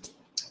steps.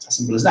 It's as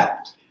simple as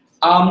that.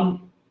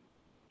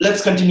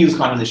 Let's continue this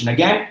conversation.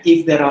 Again,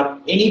 if there are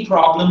any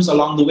problems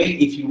along the way,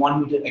 if you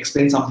want me to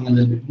explain something a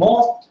little bit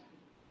more,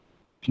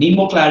 if you need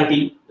more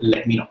clarity,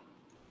 let me know.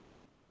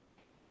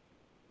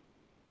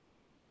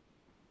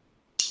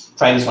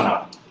 Try this one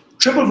out.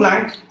 Triple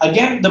blank,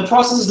 again, the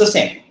process is the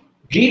same.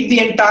 Read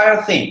the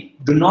entire thing.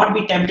 Do not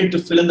be tempted to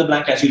fill in the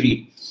blank as you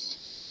read.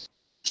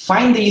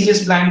 Find the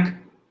easiest blank,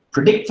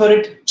 predict for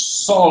it,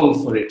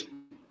 solve for it.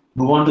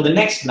 Move on to the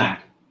next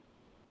blank,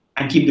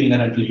 and keep doing that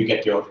until you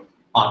get your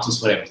answers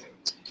for everything.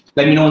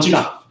 Let me know once you're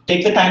done.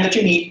 Take the time that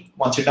you need.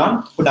 Once you're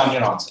done, put down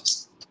your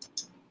answers.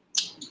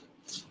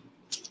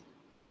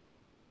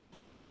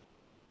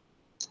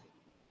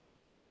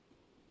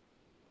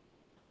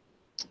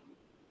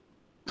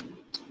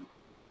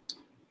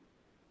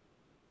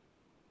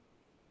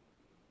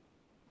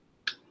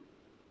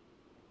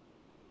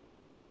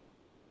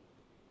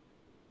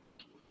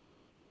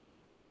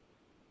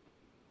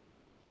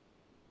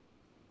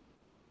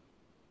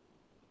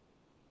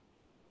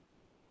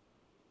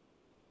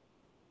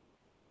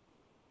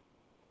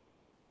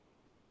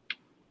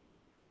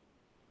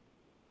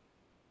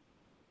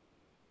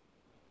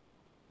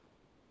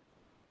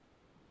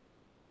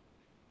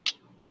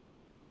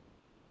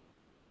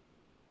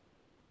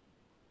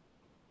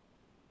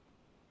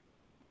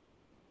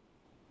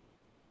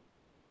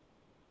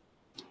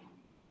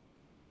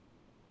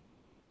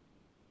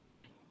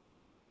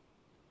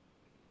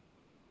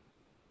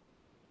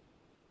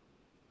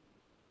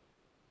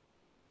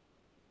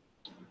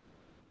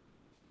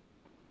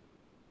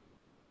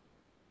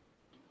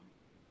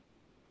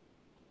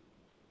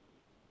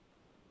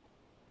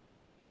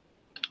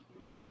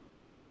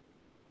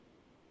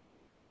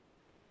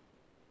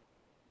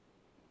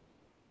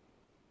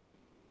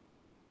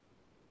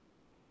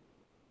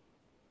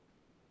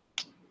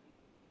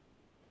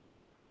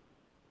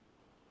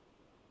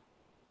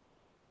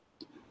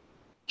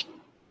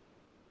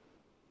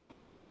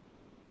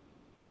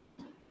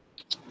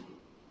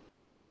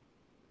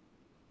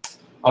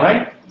 All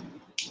right?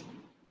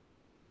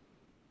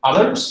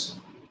 Others?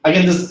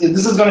 Again, this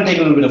is going to take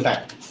a little bit of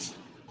time.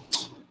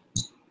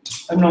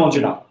 Let me know once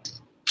you're done.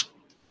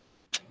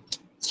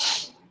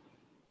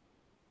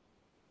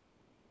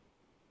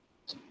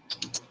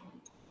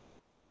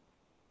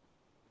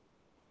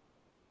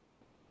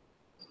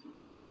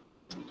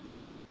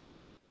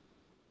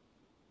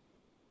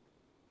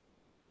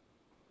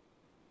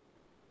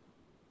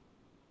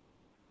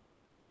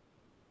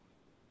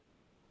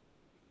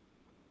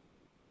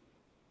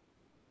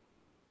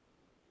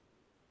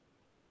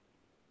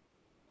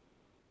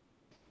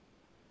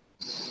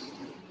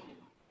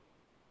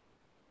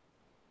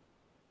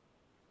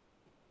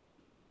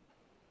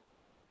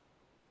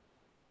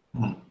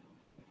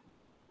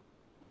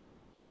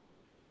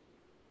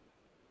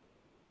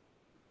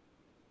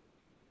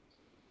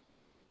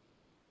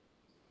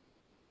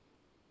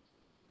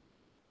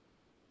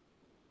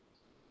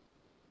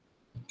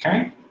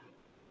 Okay.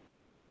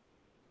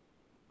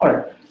 All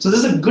right. So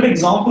this is a good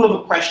example of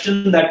a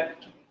question that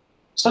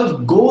sort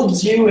of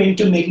goads you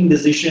into making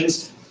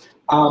decisions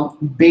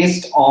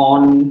based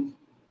on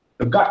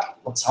your gut,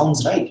 what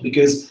sounds right,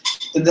 because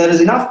there is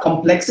enough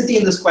complexity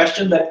in this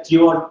question that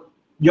your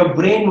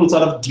brain will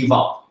sort of give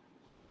up.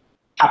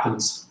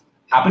 Happened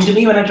to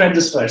me when I tried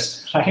this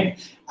first, right?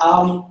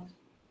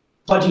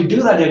 But you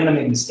do that, you're going to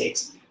make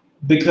mistakes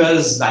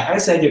because, like I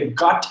said, your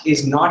gut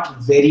is not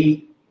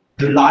very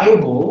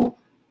reliable,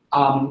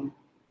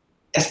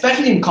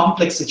 especially in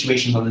complex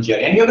situations on the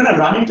GRE, and you're going to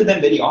run into them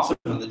very often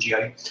on the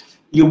GRE.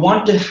 You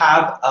want to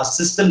have a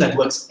system that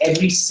works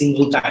every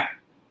single time.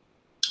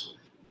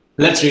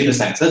 Let's read the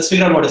sentence. Let's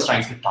figure out what it's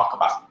trying to talk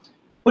about.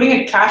 Putting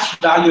a cash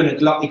value in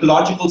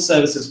ecological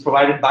services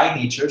provided by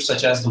nature,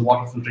 such as the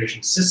water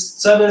filtration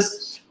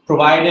service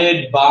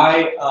provided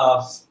by,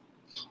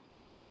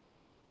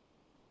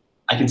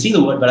 I can see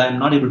the word, but I'm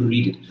not able to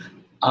read it,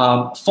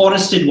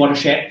 forested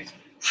watershed,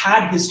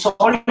 had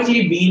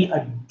historically been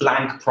a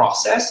blank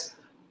process.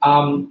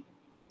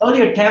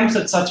 Early attempts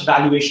at such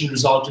valuation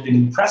resulted in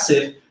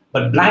impressive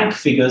but blank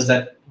figures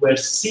that were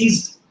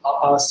seized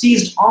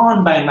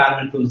on by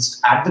environmental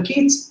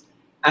advocates.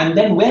 And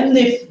then when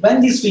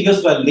these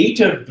figures were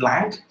later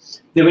blank,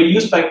 they were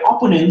used by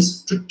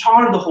opponents to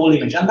tar the whole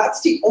image. And that's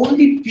the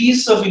only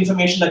piece of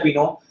information that we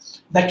know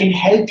that can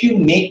help you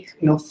make,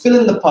 fill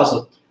in the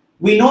puzzle.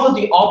 We know that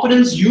the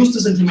opponents used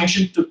this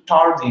information to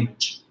tar the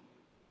image.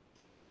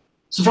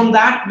 So from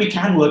that, we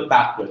can work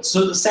backwards.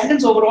 So the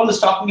sentence overall is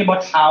talking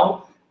about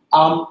how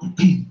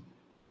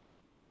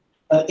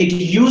it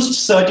used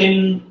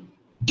certain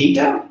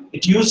data,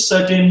 it used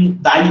certain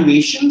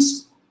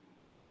valuations,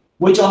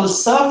 which on the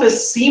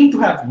surface seem to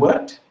have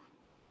worked,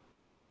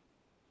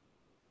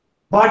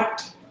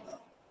 but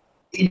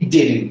it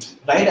didn't,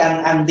 right?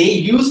 And they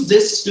used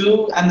this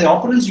to, and the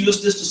opponents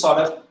used this to sort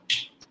of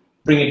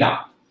bring it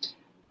down.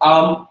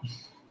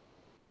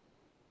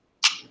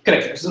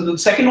 Correct. So the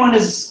second one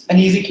is an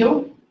easy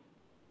kill.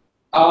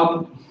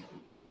 The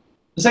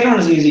second one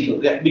is an easy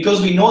kill, yeah,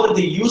 because we know that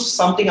they used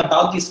something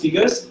about these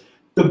figures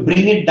to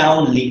bring it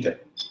down later.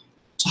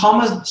 So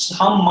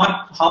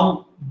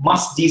how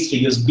must these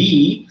figures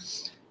be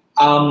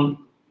for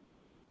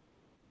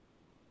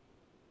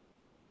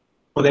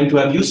them to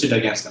have used it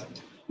against them?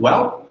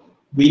 Well,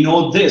 we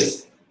know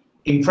this,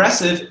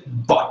 impressive,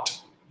 but,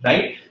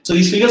 right? So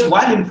these figures,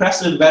 while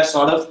impressive, were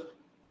sort of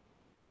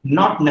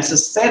not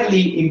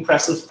necessarily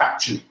impressive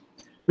factually,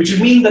 which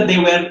would mean that they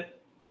were,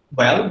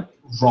 well,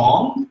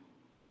 wrong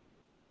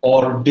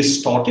or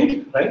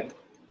distorted, right?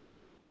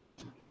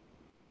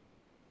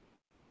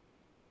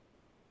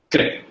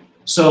 Correct.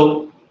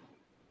 So,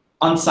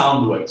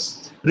 unsound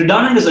words.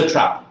 Redundant is a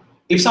trap.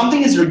 If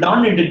something is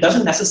redundant, it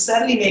doesn't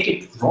necessarily make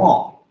it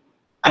wrong.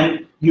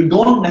 And you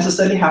don't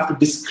necessarily have to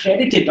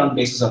discredit it on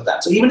basis of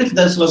that. So even if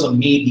this was a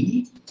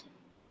maybe,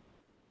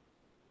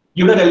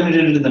 you would have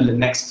eliminated it in the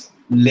next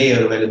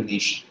layer of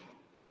elimination.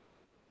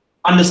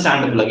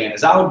 Understandable again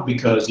is out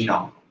because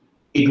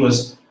it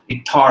was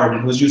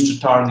used to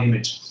tar the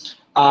image.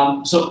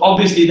 So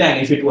obviously then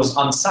if it was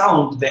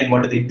unsound, then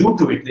what did they do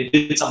to it? They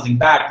did something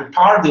bad to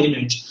tar the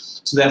image.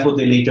 So therefore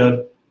they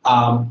later,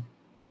 and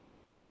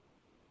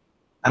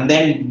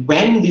then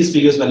when these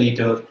figures were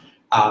later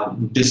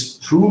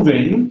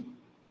disproven,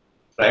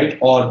 right?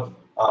 Or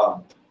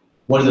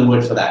what is the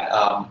word for that?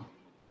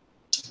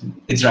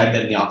 It's right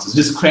there in the answers.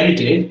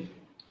 Discredited,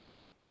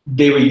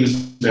 they were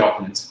used by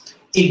opponents.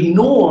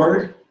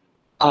 Ignored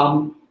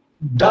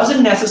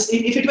doesn't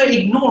necessarily, if it were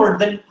ignored,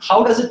 then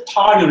how does it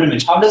tar your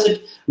image? How does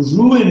it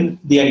ruin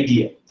the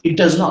idea? It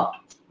does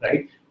not,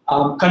 right?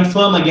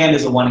 Confirm again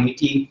is a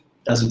 180,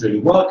 doesn't really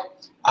work.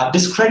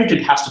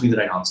 Discredited has to be the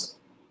right answer.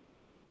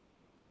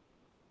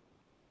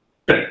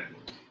 Correct.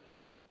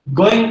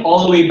 Going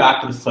all the way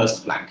back to the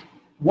first blank.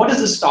 What is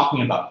this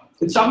talking about?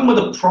 It's talking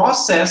about the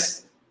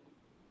process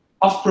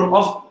of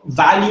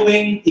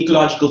valuing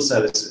ecological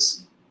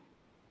services.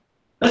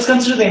 Let's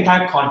consider the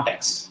entire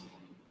context.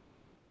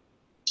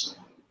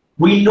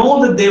 We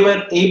know that they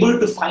were able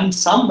to find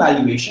some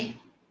valuation,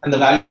 and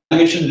the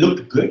valuation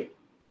looked good,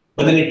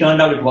 but then it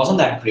turned out it wasn't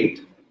that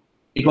great.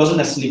 It wasn't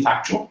necessarily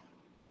factual.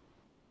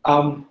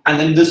 And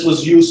then this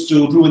was used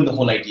to ruin the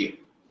whole idea.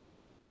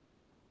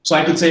 So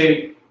I could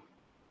say,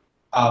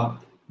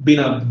 been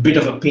a bit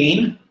of a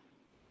pain,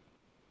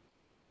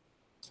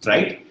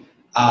 right?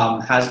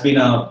 Has been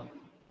a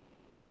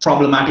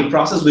problematic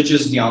process, which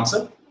is the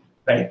answer,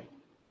 right?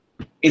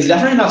 It's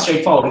definitely not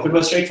straightforward. If it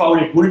was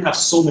straightforward, it wouldn't have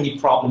so many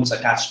problems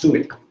attached to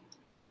it.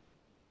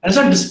 And it's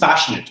not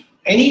dispassionate.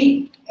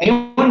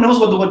 Anyone knows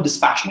what the word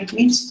dispassionate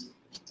means?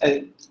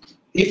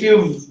 If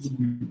you're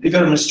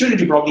a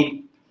student,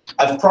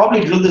 I've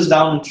probably drilled this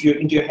down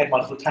into your head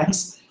multiple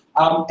times.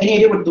 Any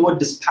idea what the word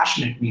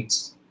dispassionate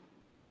means?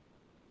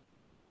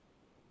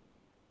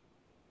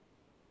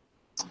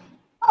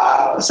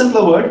 A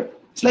simpler word.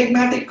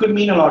 Phlegmatic could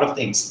mean a lot of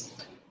things.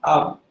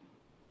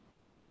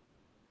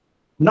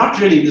 Not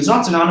really. It's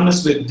not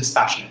synonymous with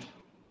dispassionate.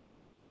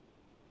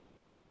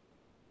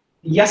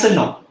 Yes and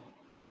no.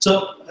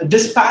 So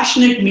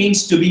dispassionate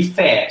means to be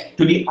fair,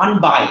 to be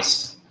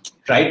unbiased,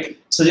 right?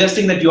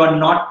 Suggesting that you are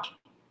not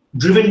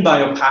driven by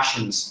your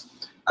passions.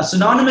 A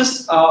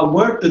synonymous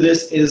word to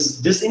this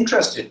is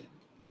disinterested.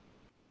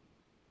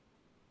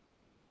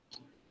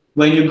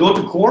 When you go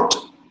to court,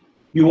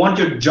 you want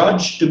your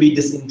judge to be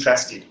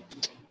disinterested.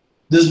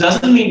 This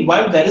doesn't mean,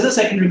 while there is a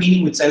secondary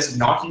meaning which says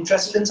not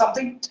interested in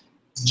something,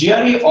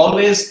 GRE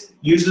always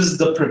uses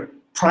the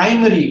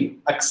primary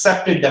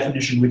accepted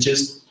definition, which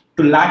is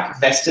to lack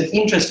vested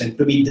interest in,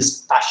 to be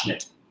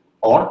dispassionate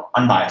or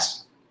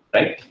unbiased,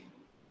 right?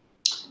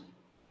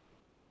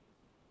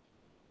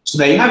 So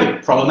there you have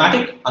it,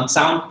 problematic,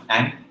 unsound,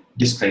 and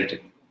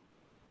discredited.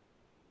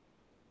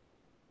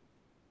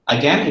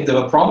 Again, if there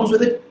were problems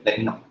with it, let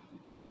me know.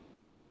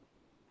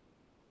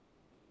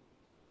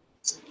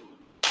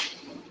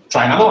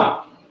 Try another one.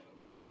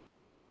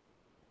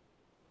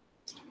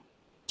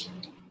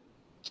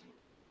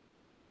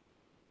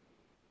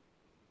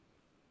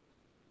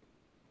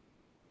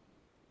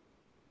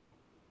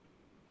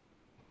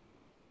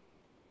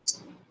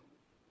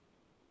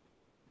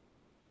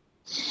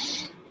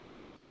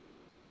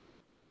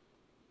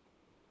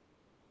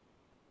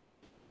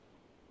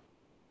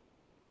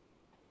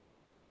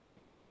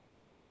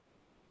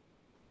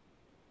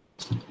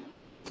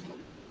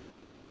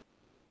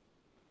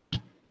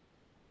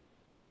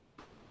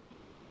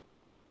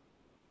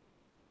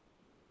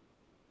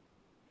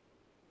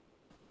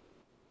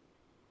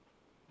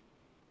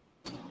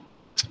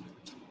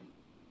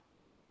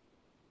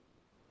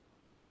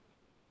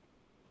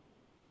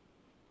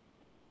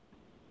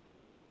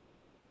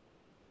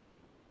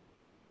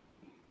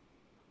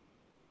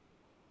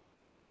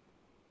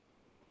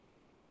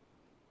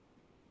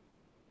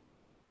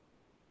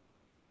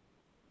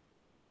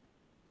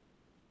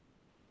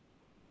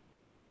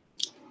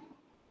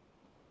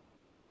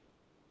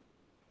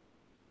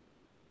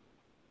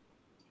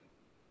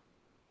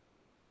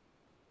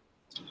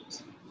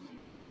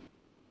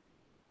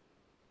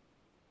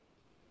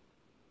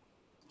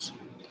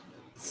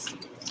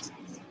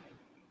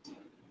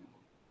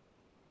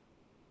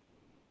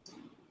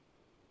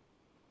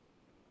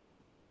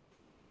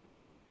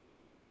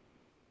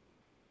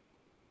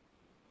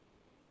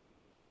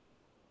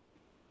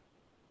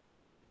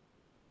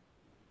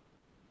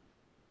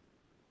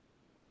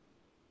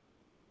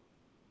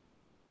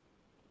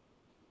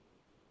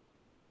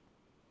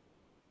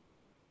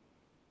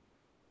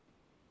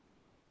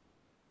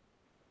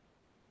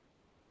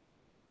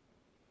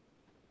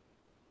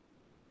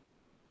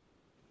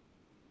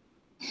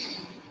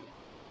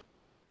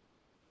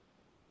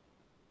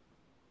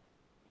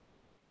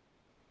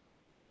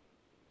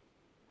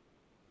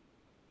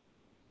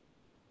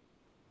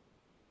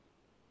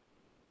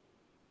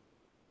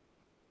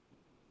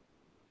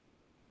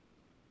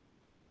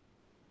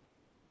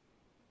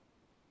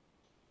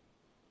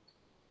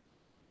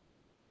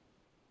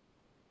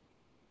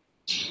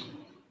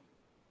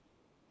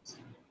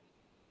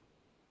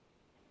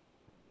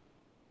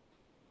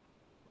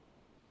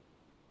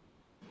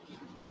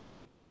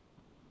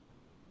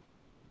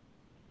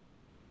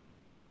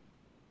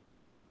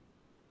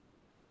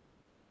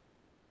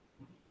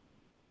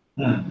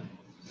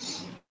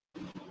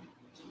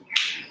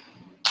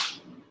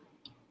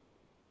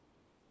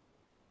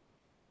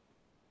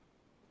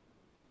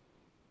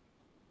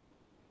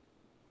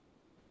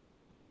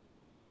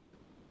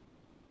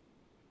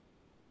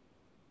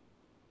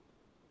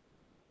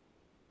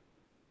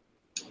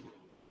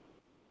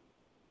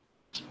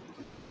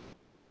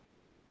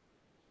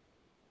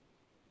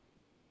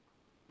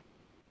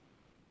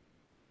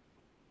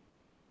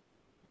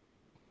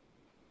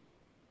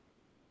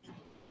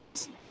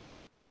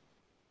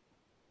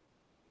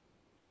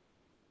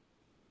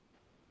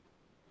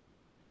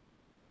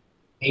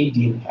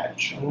 ADL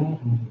hatch.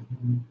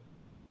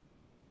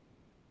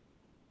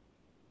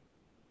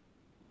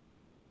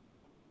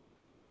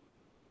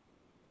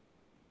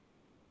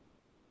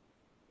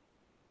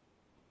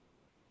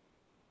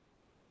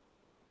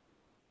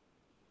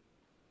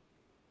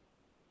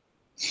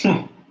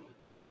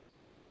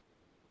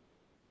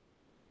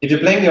 If you're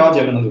playing the odds,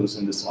 you're going to lose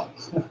in this one.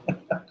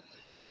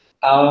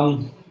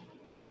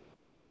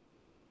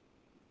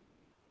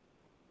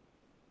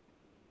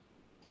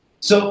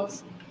 So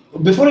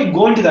before I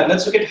go into that,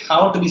 let's look at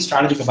how to be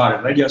strategic about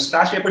it, right? Your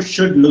scratch paper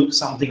should look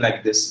something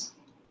like this.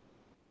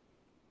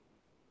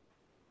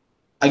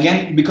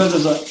 Again,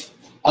 because there's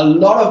a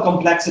lot of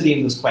complexity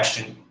in this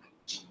question.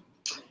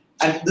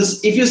 And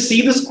this, if you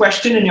see this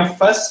question in your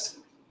first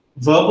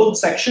verbal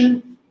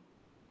section,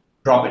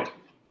 drop it.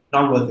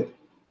 Not worth it.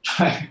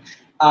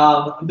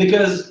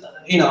 Because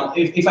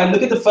if I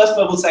look at the first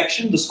verbal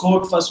section, the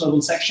scored first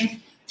verbal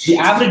section, the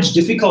average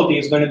difficulty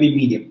is going to be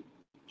medium,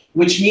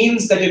 which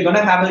means that you're going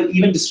to have an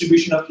even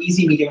distribution of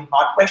easy, medium, and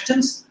hard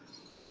questions.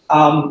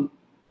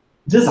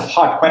 This is a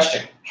hard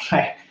question,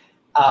 right?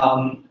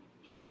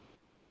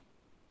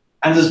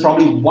 And this is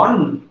probably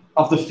one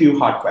of the few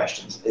hard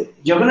questions.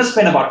 You're going to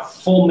spend about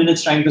 4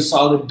 minutes trying to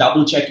solve it,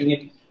 double checking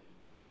it.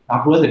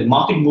 Not worth it.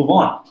 Mark it, move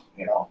on.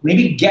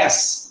 Maybe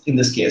guess in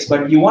this case,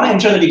 but you want to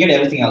ensure that you get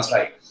everything else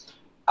right.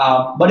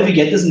 But if you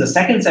get this in the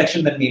second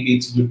section, then maybe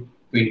it's good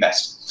to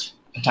invest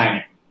time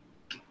in.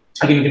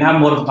 Again, we can have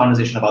more of a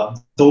conversation about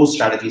those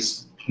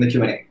strategies in the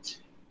Q&A.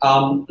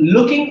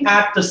 Looking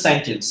at the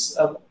sentence,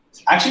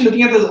 actually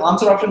looking at the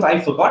answer options, I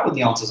forgot what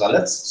the answers are.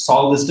 Let's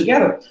solve this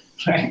together,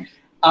 right?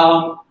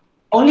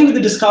 Only with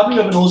the discovery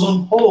of an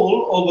ozone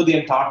hole over the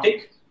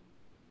Antarctic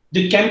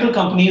did chemical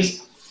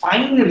companies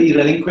finally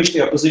relinquish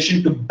their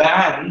position to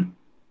ban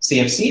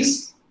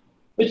CFCs,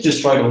 which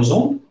destroyed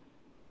ozone.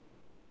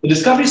 The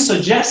discovery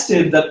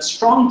suggested that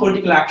strong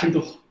political action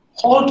to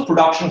halt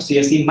production of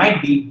CFC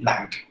might be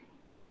blank.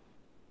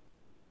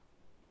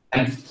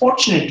 And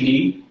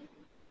fortunately,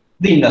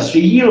 the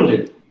industry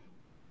yielded.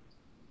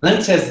 Then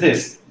it says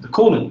this, the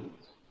colon.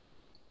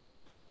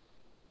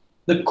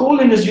 The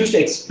colon is used to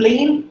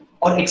explain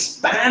or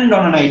expand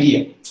on an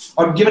idea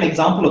or give an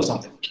example of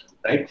something,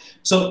 right?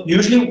 So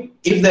usually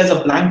if there's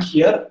a blank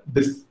here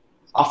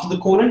after the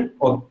colon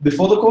or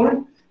before the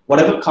colon,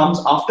 whatever comes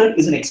after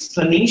is an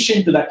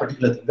explanation to that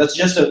particular thing. That's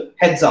just a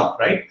heads up,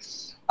 right?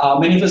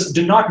 Many of us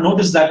do not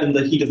notice that in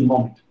the heat of the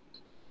moment.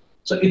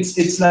 So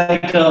it's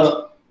like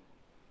a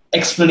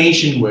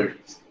explanation word.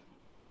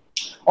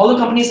 Although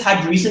companies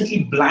had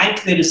recently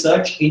blanked their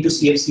research into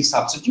CFC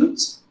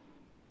substitutes,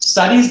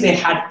 studies they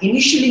had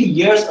initially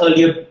years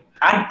earlier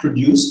had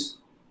produced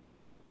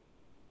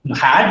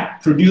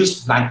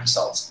blank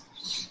results.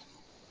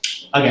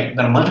 Again,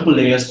 there are multiple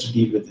layers to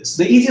deal with this.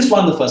 The easiest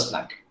one, the first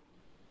blank.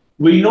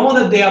 We know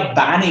that they are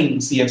banning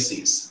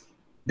CFCs.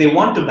 They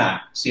want to ban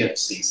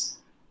CFCs.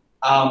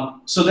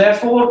 So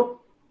therefore,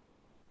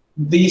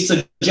 the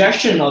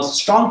suggestion of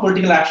strong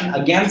political action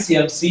against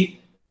CFC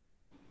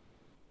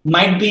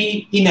might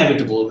be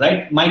inevitable,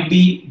 right? Might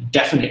be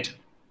definite.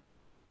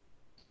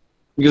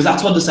 Because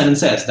that's what the sentence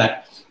says,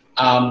 that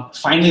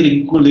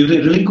finally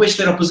relinquish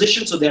their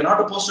opposition, so they're not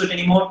opposed to it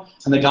anymore,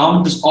 and the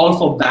government is all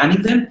for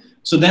banning them.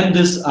 So then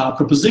this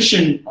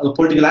proposition, the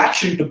political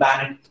action to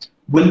ban it,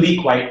 will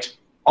be quite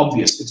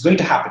obvious. It's going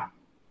to happen.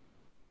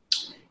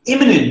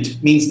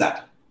 Imminent means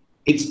that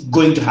it's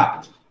going to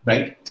happen,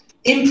 right?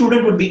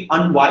 Imprudent would be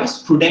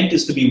unwise. Prudent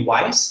is to be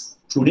wise.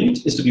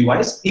 Prudent is to be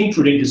wise.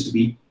 Imprudent is to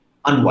be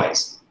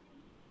unwise.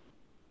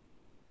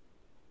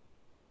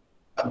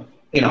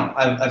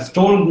 I've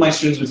told my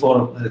students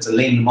before, it's a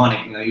lame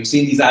mnemonic. You've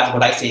seen these ads,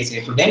 what I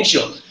say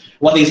prudential.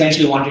 What they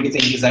essentially want you to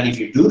think is that if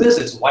you do this,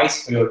 it's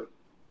wise for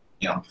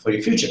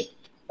your future.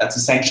 That's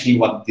essentially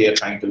what they're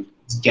trying to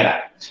get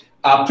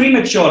at.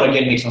 Premature,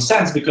 again, makes no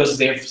sense because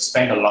they've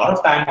spent a lot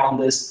of time on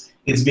this.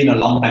 It's been a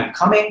long time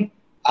coming,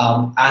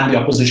 and the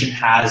opposition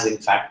has, in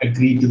fact,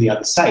 agreed to the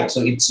other side.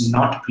 So it's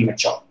not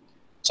premature.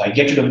 So I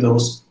get rid of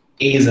those.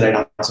 A is the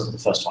right answer for the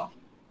first one.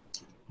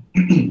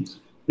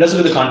 Let's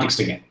look at the context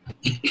again.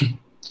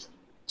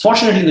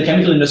 Fortunately, the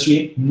chemical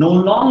industry no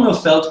longer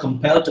felt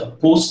compelled to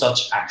oppose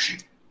such action.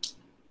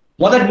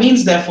 What that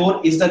means,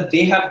 therefore, is that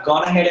they have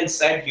gone ahead and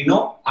said,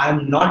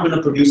 I'm not going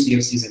to produce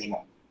CFCs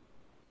anymore.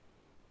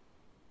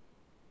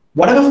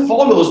 Whatever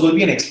follows will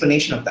be an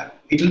explanation of that.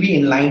 It will be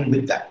in line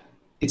with that.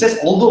 It says,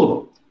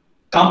 although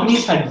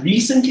companies had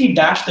recently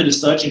dashed the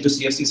research into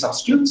CFC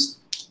substitutes,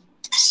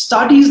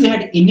 studies they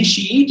had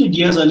initiated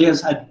years earlier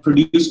had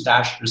produced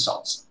dashed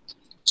results.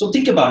 So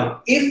think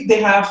about it. If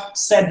they have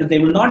said that they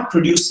will not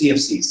produce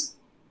CFCs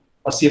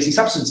or CFC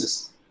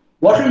substances,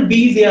 what will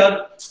be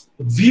their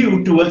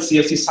view towards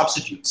CFC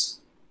substitutes?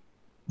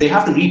 They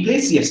have to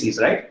replace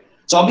CFCs, right?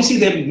 So obviously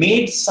they've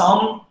made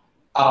some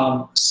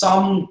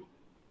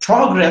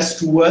progress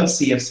towards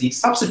CFC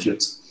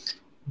substitutes.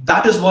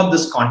 That is what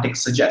this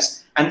context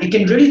suggests. And it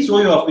can really throw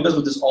you off because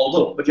of this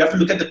although, but you have to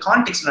look at the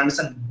context and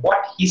understand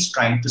what he's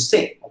trying to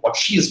say or what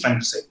she is trying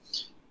to say.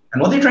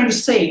 And what they're trying to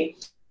say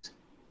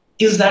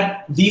is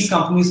that these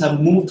companies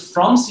have moved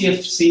from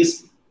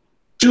CFCs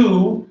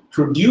to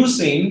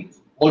producing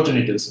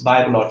alternatives,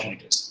 viable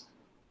alternatives.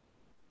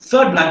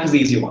 Third blank is the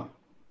easy one.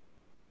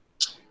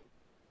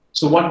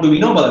 So what do we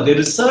know about it? The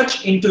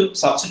research into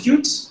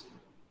substitutes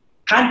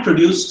had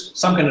produced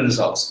some kind of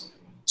results.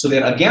 So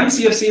they're against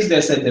CFCs. They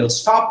said they'll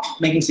stop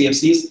making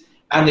CFCs.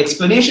 And the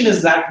explanation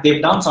is that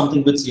they've done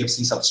something with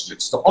CFC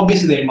substitutes. So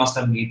obviously they must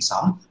have made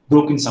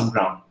broken some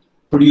ground,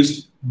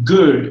 produced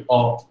good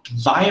or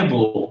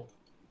viable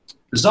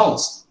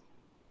results.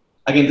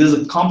 Again, this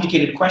is a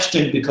complicated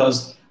question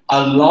because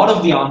a lot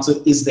of the answer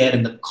is there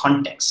in the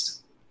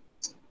context.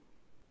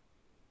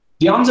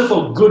 The answer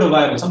for good or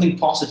viable, something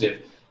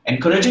positive.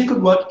 Encouraging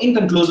could work.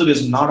 Inconclusive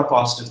is not a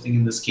positive thing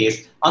in this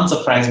case.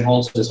 Unsurprising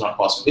also is not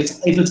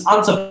positive. If it's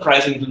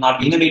unsurprising, it will not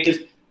be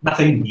innovative.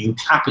 Nothing new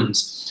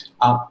happens.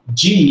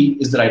 G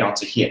is the right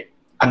answer here.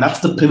 And that's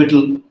the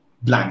pivotal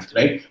blank,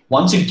 right?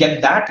 Once you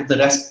get that, the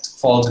rest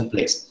falls in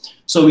place.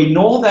 So we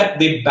know that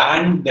they're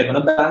going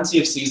to ban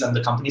CFCs and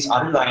the companies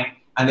are in line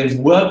and they've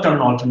worked on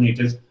an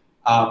alternative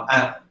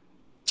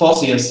for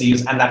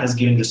CFCs and that has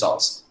given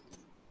results.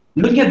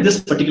 Looking at this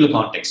particular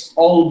context,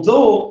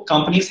 although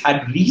companies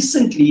had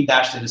recently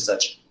dashed the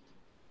research,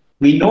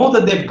 we know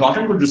that they've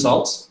gotten good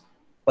results,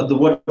 but the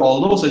word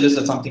although suggests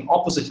that something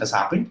opposite has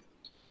happened.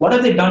 What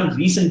have they done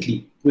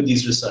recently with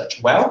these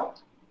research? Well,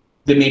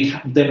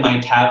 they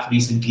might have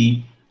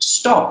recently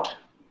stopped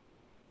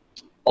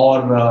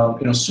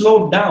or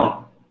slowed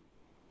down.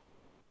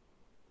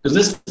 Because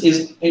this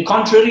is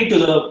contrary to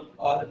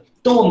the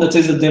tone that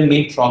says that they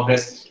made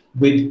progress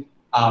with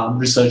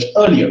research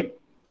earlier.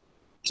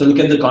 So look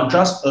at the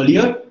contrast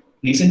earlier,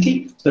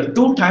 recently. There are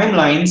two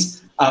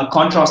timelines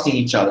contrasting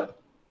each other.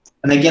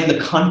 And again, the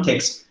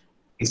context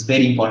is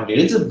very important.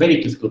 It's a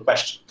very difficult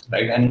question,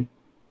 right? And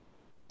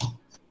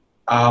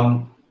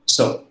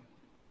so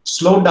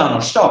slow down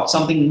or stop,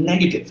 something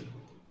negative.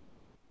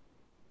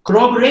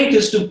 Corroborate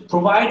is to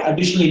provide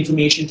additional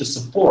information to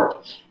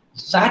support.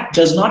 That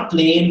does not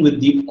play in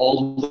with the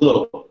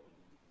although.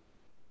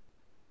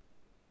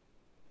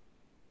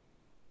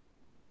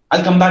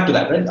 I'll come back to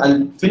that, right?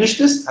 I'll finish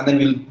this and then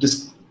we'll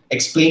just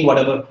explain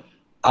whatever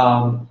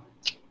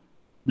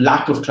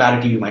lack of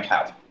clarity you might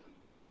have.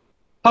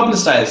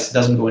 Publicize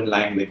doesn't go in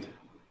line with,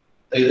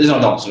 it's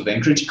not the opposite of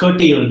encourage.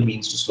 Curtail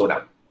means to slow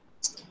down.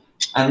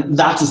 And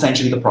that's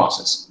essentially the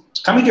process.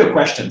 Coming to your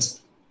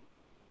questions.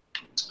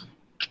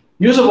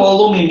 Use of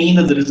although may mean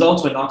that the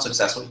results were not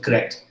successful,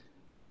 correct.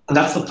 And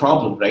that's the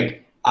problem,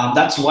 right?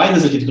 That's why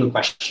there's a difficult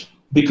question,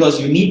 because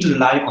you need to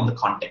rely on the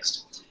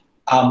context.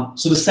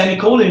 So the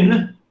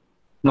semicolon,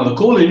 no, the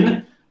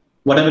colon,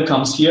 whatever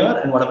comes here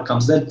and whatever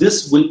comes there,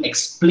 this will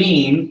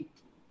explain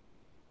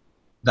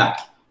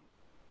that.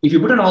 If you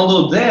put an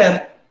although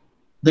there,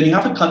 then you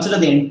have to consider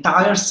the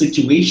entire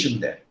situation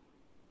there,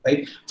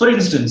 right? For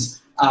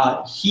instance,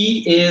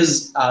 he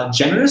is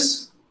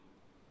generous.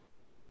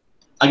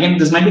 Again,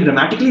 this might be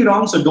grammatically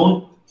wrong, so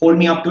don't hold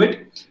me up to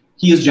it.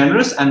 He is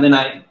generous, and then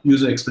I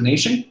use an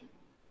explanation.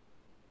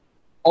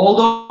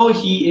 Although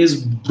he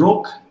is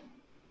broke,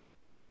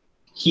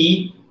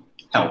 he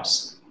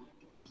helps.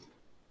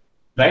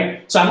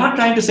 Right? So I'm not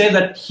trying to say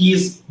that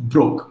he's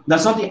broke.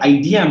 That's not the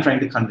idea I'm trying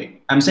to convey.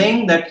 I'm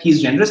saying that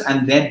he's generous,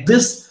 and that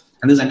this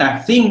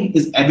entire thing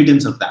is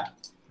evidence of that.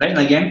 Right? And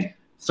again,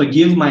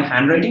 forgive my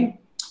handwriting.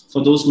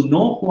 For those who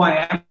know who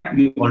I am,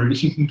 you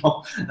already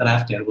know that I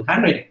have terrible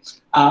handwriting.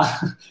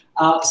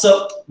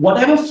 So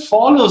whatever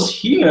follows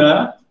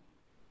here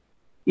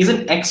is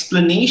an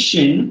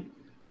explanation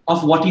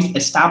of what is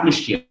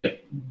established here,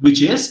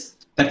 which is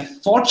that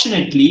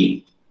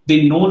fortunately,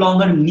 they no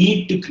longer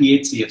need to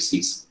create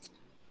CFCs.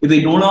 If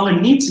they no longer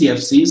need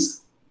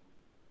CFCs,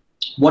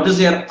 what is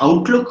their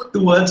outlook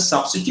towards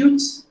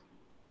substitutes?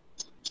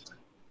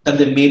 That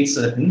they made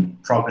certain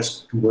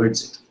progress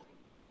towards it.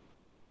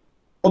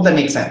 Hope that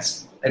makes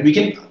sense. And we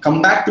can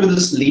come back to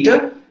this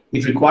later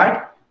if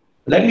required.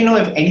 Let me know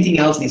if anything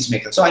else needs to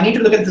make sense. So I need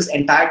to look at this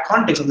entire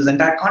context, and this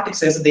entire context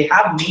says that they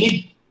have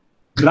made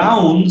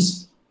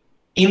grounds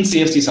in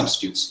CFC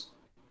substitutes.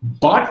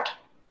 But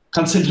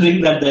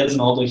considering that there is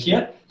an although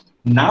here,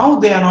 now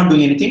they are not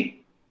doing anything,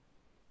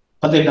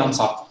 but they've done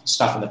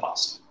stuff in the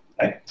past,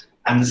 right?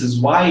 And this is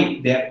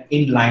why they're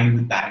in line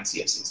with banning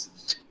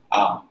CFCs.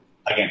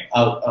 Again,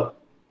 a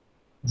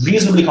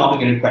reasonably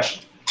complicated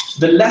question.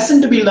 The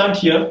lesson to be learned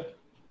here.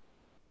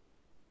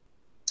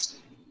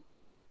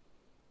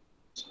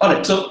 All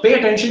right, so pay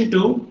attention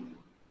to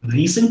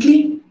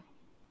recently,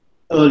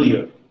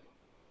 earlier.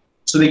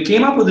 So they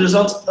came up with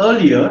results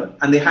earlier,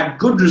 and they had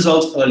good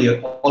results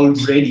earlier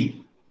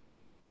already.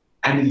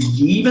 And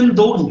even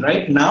though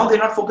right now they're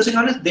not focusing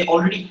on it, they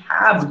already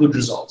have good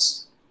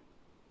results.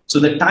 So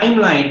the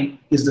timeline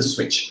is the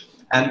switch.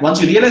 And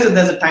once you realize that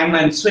there's a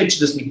timeline switch,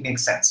 this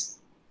makes sense.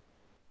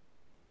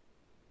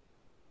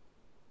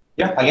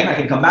 Yeah, again, I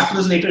can come back to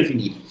this later if you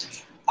need.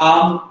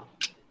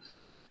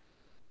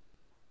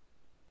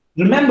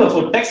 Remember,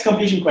 for text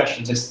completion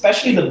questions,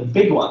 especially the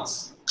big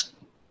ones,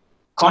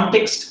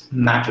 context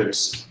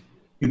matters.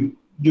 You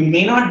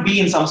may not be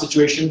in some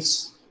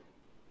situations,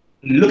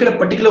 look at a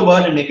particular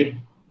word and make a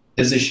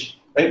decision,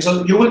 right?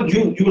 So you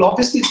will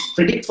obviously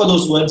predict for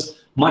those words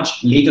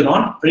much later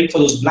on, predict for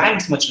those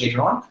blanks much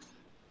later on.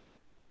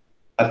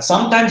 But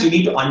sometimes you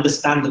need to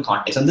understand the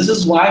context. And this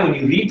is why when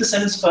you read the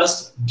sentence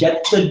first,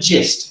 get the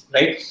gist,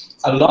 right?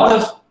 A lot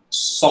of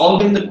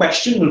solving the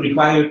question will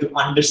require you to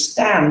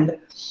understand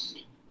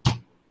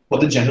what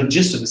the general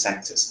gist of the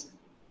sentence is.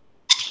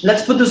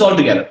 Let's put this all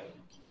together.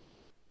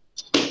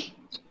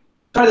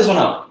 Try this one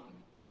out.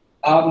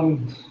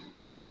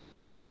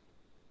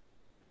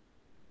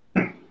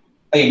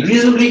 Again,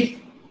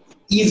 reasonably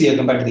easier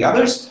compared to the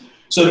others.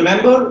 So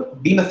remember,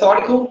 be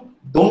methodical,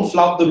 don't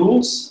flout the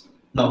rules.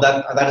 No,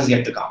 that is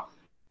yet to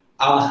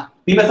come.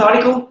 Be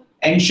methodical,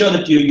 ensure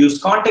that you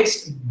use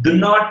context, do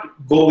not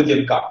go with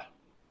your gut,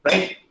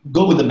 right?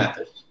 Go with the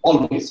method,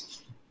 always.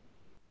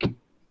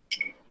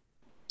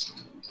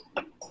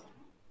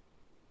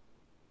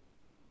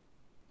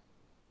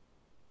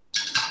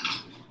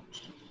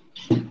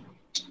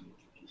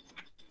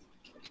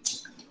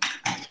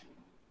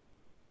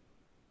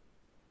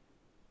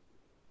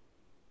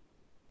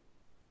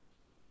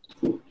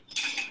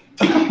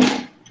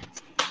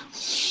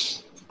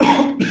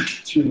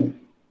 Excuse me.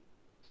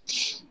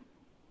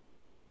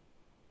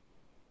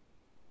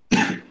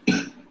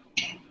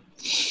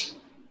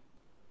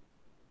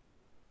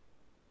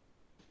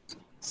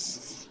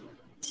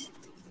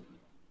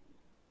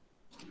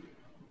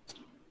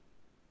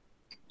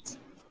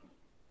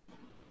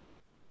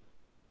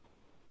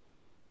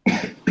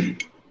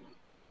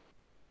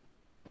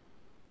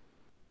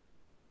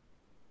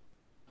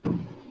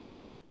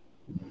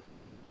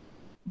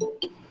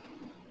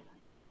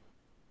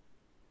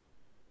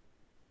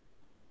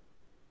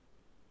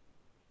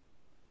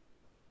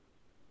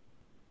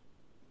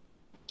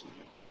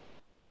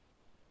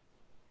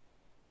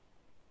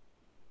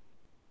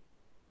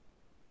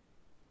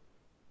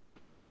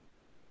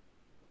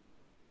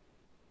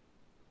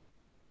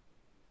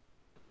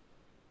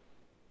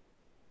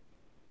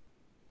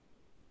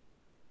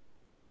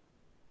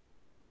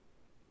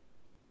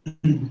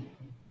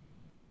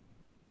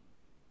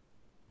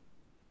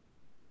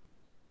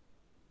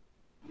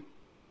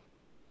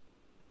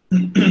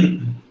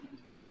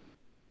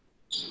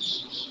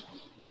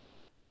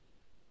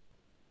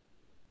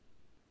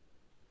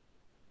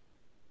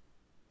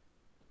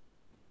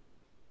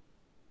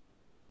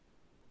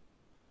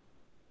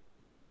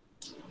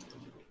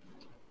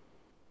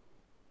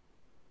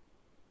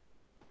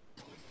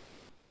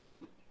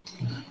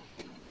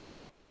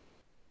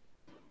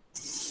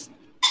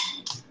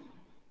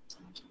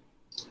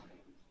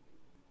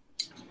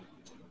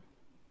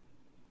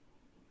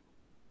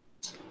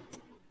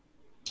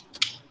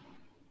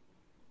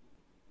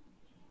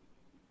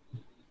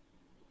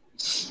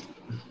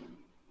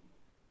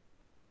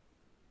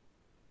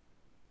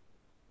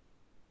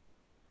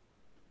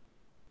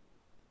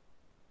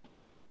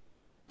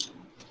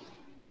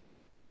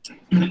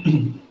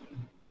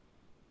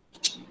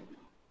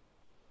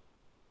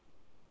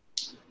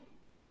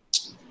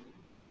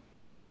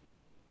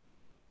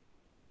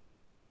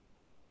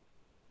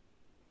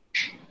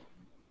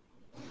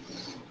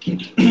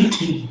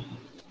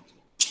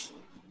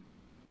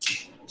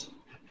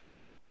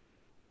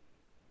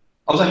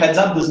 Also, heads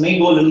up, this may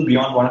go a little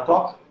beyond 1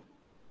 o'clock.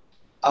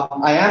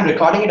 I am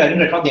recording it. I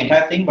didn't record the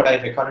entire thing, but I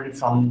recorded it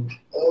from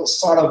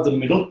sort of the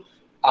middle.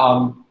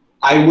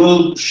 I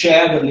will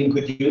share the link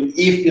with you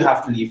if you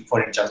have to leave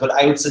for any chance. But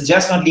I would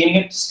suggest not leaving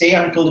it. Stay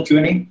until the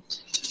Q&A,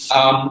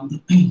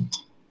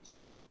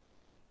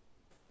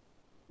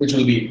 which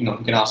will be, you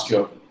can ask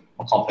your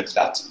more complex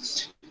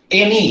doubts.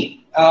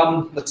 A&E,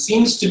 that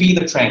seems to be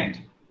the trend.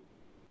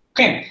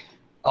 Okay.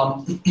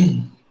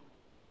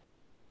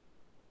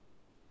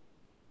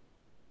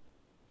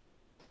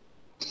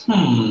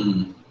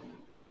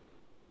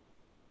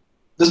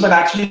 This might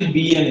actually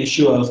be an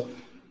issue of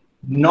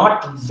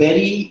not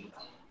very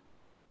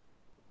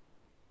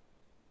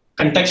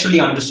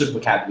contextually understood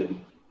vocabulary.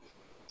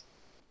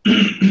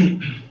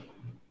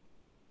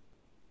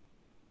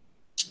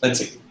 Let's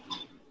see.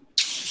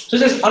 So it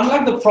says,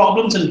 unlike the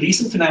problems in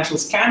recent financial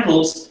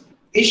scandals,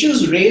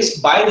 issues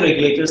raised by the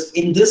regulators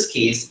in this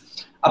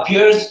case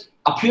appear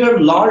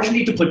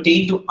largely to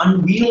pertain to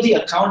unwieldy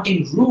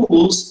accounting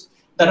rules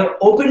that are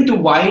open to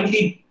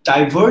widely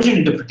divergent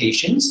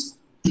interpretations.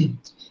 And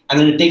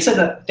then it takes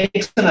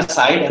an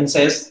aside and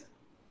says,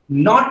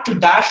 not to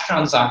dash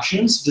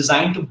transactions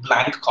designed to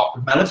blank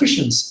corporate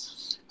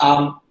maleficence.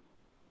 So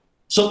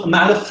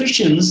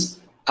maleficence,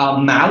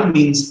 mal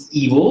means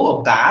evil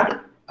or bad.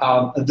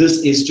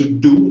 This is to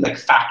do, like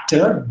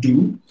factor,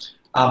 do.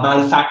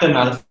 Malefactor,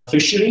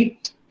 maleficiary.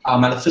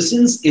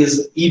 Maleficence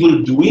is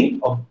evil doing,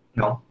 or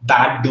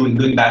bad doing,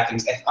 doing bad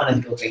things,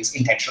 unethical things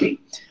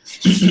intentionally.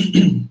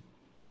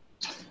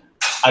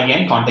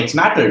 Again, context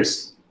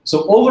matters.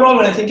 So overall,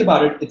 when I think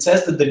about it, it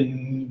says that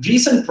the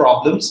recent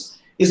problems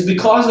is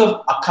because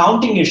of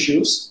accounting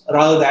issues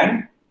rather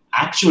than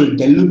actual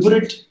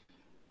deliberate,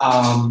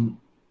 what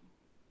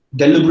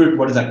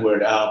is that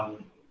word?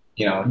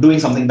 Doing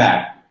something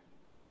bad.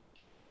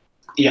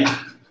 Yeah.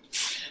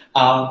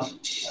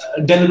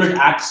 Deliberate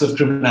acts of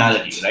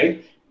criminality,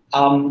 right?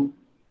 And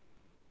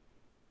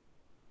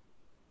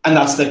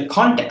that's the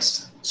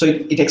context. So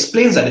it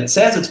explains that. It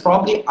says it's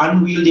probably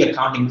unwieldy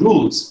accounting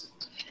rules.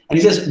 And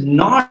it says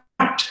not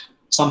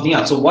something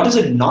else. So what is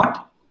it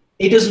not?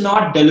 It is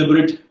not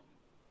deliberate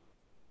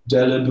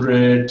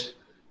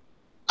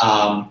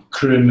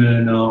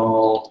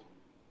criminal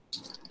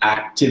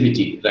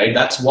activity, right?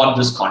 That's what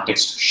this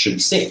context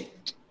should say.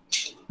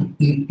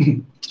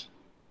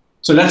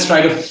 So let's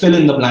try to fill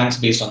in the blanks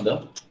based on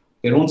their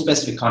own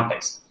specific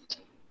context.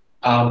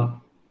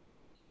 So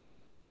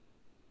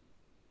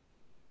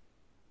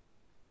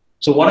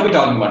what are we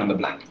talking about in the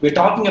blank? We're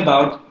talking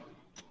about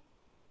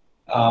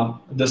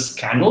the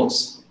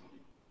scandals.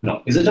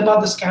 No, is it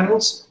about the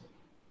scandals?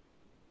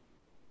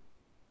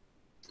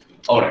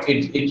 All right,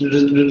 it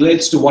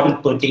relates to what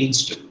it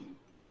pertains to.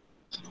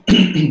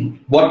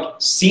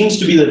 What seems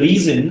to be the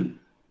reason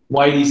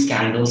why these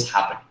scandals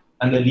happen.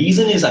 And the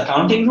reason is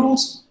accounting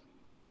rules,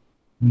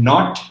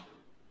 not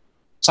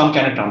some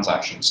kind of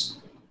transactions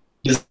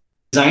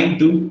designed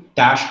to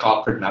dash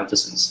corporate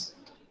maleficence.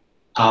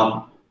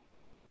 So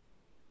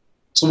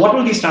what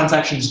will these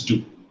transactions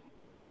do?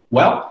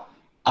 Well,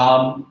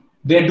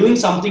 they're doing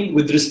something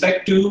with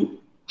respect to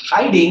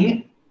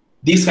hiding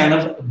these kind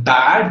of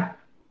bad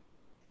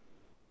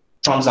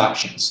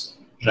transactions,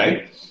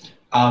 right?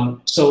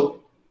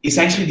 So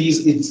essentially,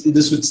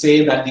 this would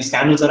say that these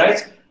scandals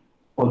arise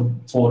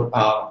for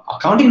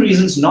accounting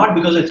reasons, not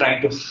because they're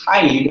trying to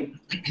hide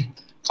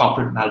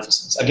corporate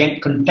maleficence. Again,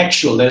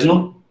 contextual. There's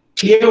no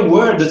clear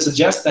word that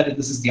suggests that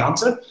this is the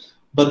answer,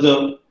 but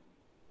the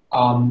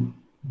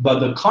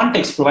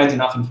context provides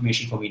enough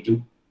information for me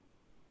to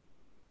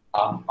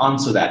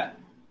answer that.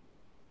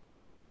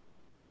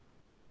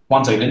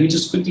 One second, let me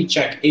just quickly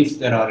check if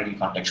there are any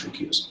contextual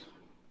cues.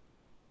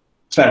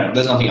 Fair enough,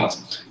 there's nothing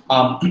else.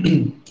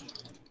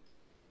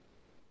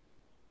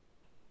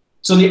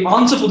 So the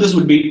answer for this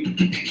would be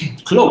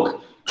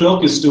cloak.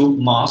 Cloak is to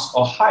mask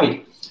or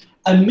hide.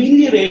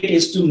 Ameliorate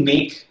is to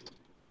make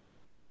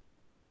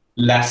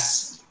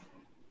less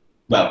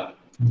well,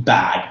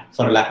 bad,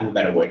 for a lack of a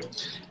better word.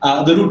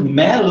 The root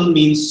mel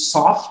means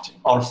soft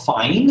or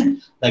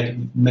fine, like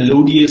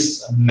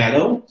melodious,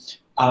 mellow.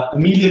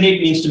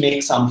 Ameliorate means to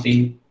make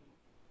something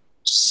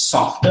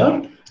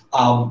softer.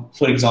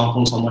 For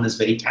example, someone is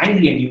very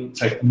angry and you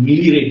try to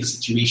ameliorate the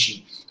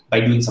situation by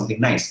doing something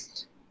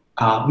nice.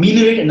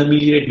 Ameliorate and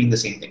ameliorate mean the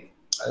same thing.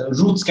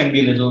 Roots can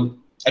be a little,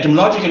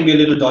 etymology can be a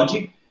little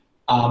dodgy.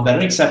 There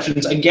are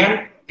exceptions.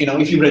 Again,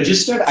 if you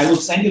registered, I will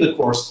send you the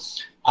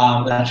course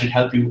that should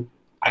help you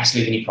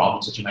isolate any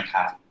problems that you might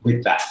have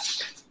with that.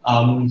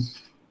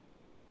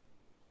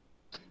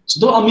 So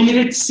though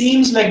ameliorate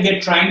seems like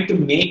they're trying to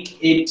make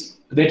it,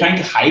 they're trying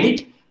to hide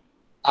it,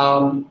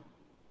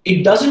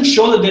 it doesn't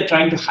show that they're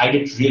trying to hide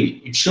it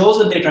really. It shows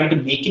that they're trying to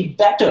make it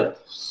better,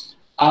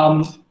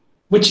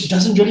 which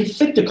doesn't really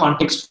fit the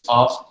context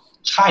of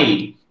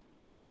hide.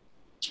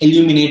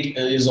 Illuminate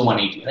is a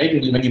 180, right?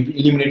 When you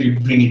illuminate, you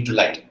bring it to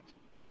light.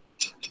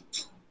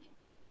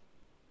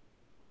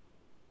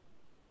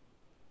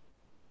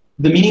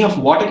 The meaning of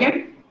what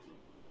again?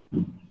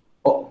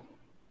 Oh.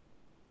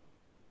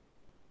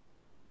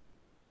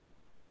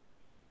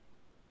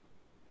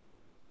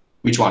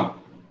 Which one?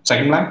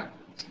 Second blank?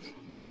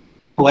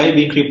 Why are you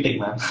being cryptic,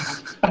 man?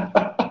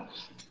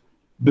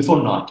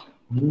 Before not.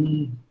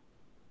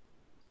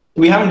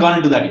 We haven't gone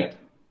into that yet.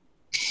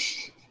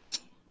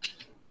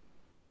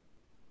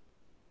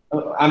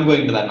 I'm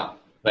going to that now,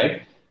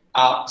 right?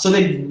 So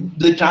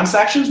the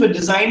transactions were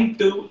designed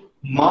to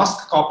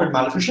mask corporate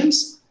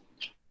malfeasance.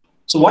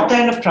 So what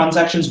kind of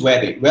transactions were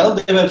they? Well,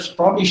 they were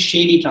probably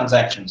shady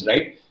transactions,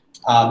 right?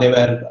 They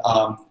were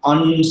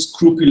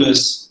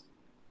unscrupulous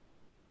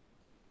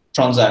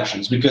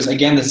transactions because,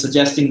 again, they're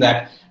suggesting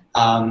that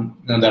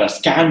there are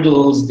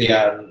scandals, they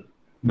are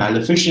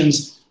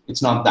maleficence.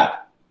 It's not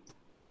that.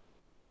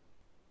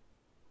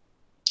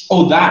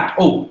 Oh, that.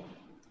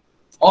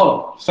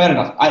 Oh, fair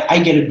enough. I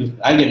get it.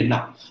 I get it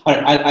now. All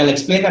right, I'll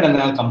explain that and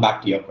then I'll come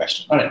back to your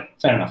question. All right,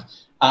 fair enough.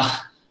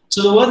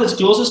 So the word that's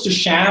closest to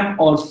sham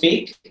or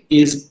fake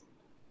is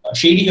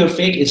shady or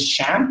fake is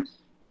sham.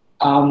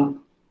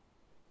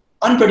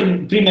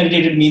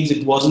 Unpremeditated means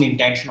it wasn't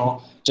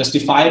intentional.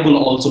 Justifiable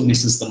also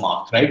misses the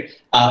mark, right?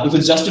 If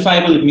it's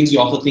justifiable, it means the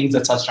author thinks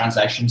that such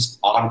transactions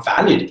are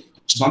valid,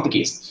 which is not the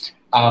case.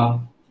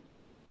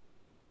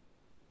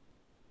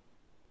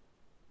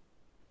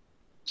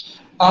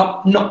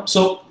 No,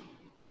 so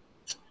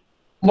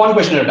one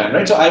question at a time,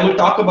 right? So I will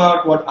talk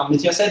about what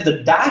Amitya said. The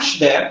dash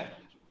there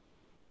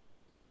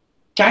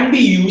can be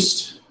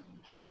used,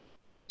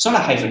 it's not a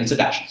hyphen, it's a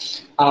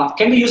dash.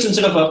 Can be used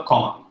instead of a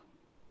comma,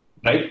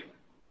 right?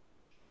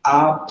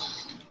 I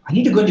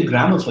need to go into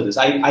grammar for this.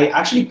 I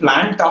actually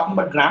planned talking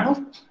about grammar,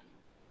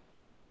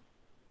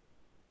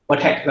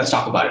 but heck, let's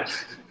talk about it.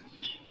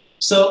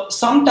 So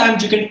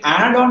sometimes you can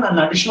add on an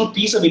additional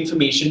piece of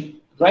information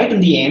right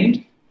in the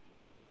end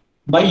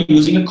by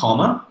using a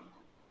comma.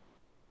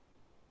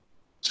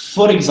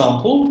 For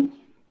example,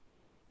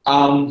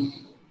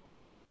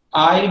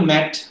 I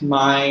met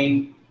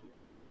my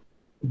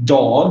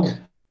dog.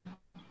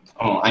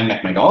 I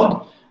met my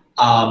dog.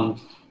 I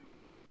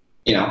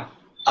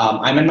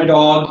met my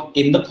dog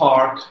in the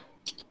park,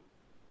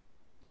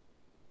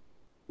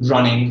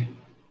 running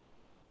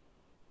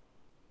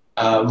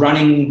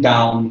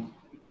down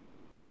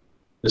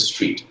the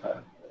street.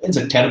 It's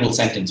a terrible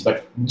sentence,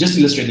 but just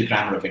illustrate the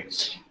grammar of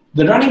it.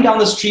 The running down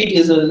the street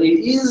is a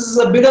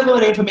bit of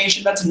an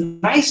information that's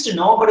nice to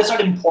know, but it's not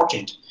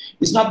important.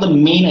 It's not the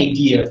main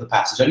idea of the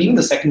passage, or even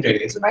the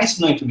secondary. It's nice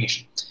to know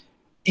information.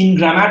 In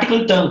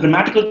grammatical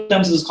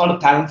terms, it's called a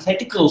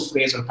parenthetical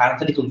phrase or a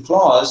parenthetical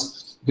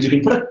clause, because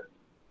you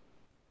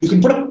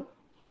can put a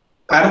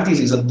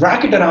parenthesis, a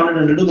bracket around it,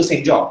 and it'll do the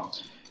same job.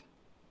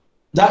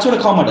 That's what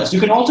a comma does. You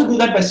can also do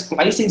that by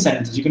splicing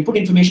sentences. You can put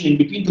information in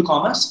between two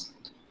commas,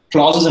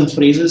 clauses and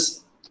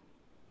phrases,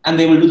 and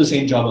they will do the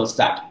same job as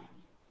that.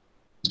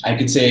 I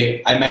could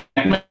say, I met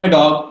my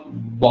dog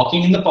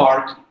walking in the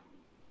park,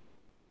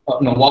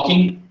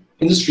 walking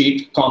in the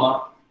street,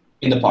 comma,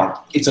 in the park.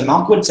 It's an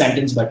awkward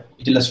sentence, but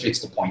it illustrates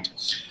the point.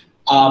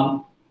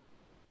 Coming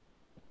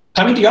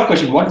to your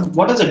question,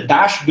 what does a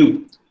dash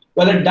do?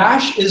 Well, a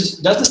dash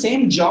does the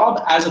same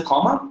job as a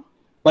comma,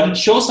 but it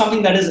shows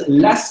something that is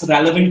less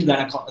relevant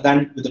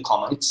than with a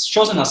comma. It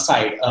shows an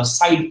aside, a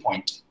side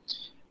point.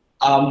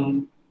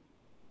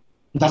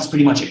 That's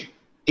pretty much it.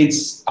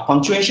 It's a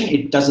punctuation.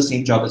 It does the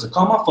same job as a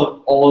comma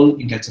for all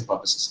intents and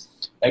purposes,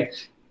 right?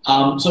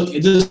 So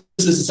this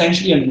is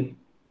essentially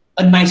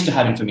a nice to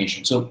have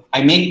information. So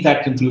I make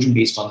that conclusion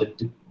based on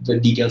the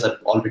details that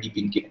have already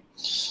been given.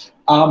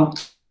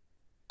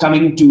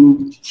 Coming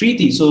to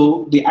Preeti,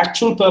 so the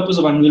actual purpose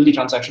of unwieldy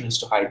transaction is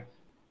to hide.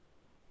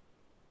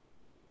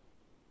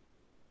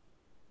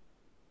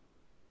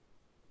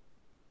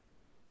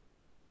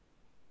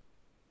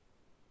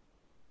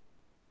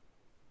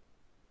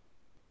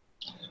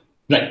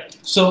 Right.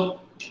 So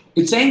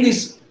it's saying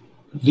these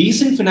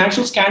recent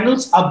financial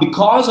scandals are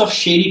because of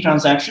shady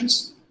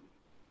transactions.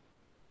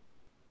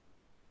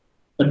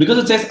 But because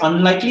it says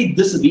unlikely,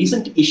 this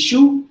recent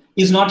issue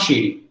is not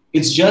shady.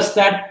 It's just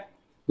that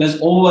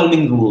There's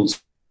overwhelming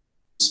rules,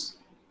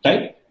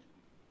 right?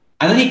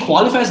 And then he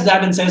qualifies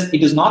that and says,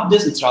 it is not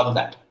this, it's rather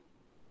that.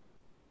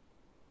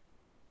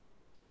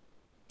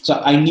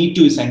 So I need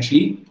to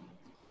essentially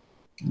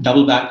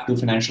double back to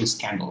financial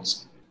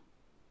scandals.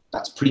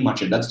 That's pretty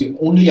much it. That's the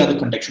only other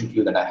contextual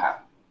clue that I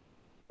have.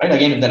 Right?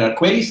 Again, if there are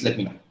queries, let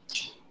me know.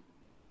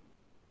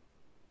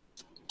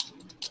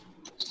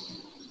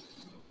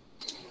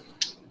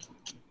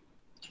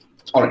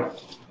 All right.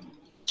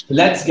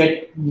 Let's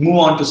move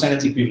on to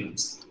sentence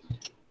equivalence.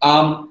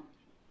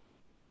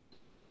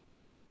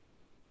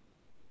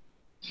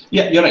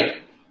 Yeah, you're right.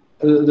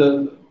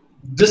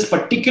 This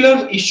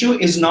particular issue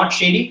is not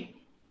shady,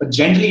 but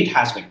generally it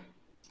has been.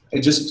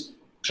 It's just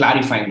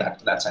clarifying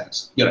that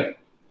sentence. You're right.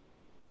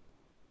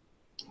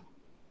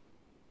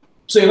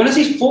 So you're going to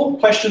see 4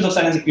 questions of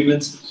sentence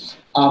equivalence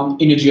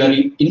in your GRE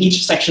in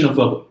each section of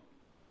verbal.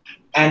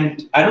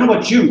 And I don't know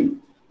about you,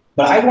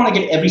 but I want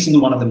to get every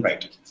single one of them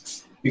right.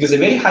 Because they're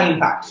very high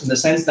impact in the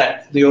sense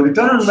that your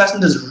return on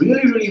investment is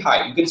really, really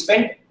high. You can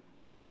spend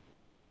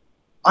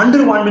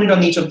under 1 minute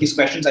on each of these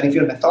questions. And if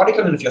you're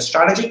methodical and if you're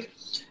strategic,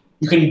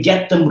 you can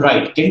get them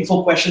right. Getting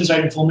 4 questions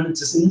right in 4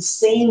 minutes is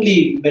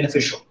insanely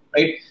beneficial,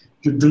 right?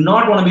 You do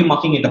not want to be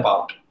mucking it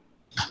about,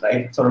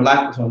 right? For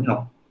lack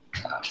of,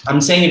 I'm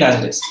saying it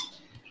as it is.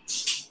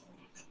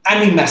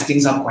 And we mess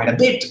things up quite a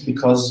bit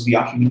because we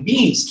are human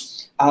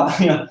beings.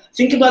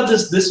 Think about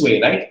this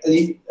way, right?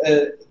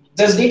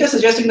 There's data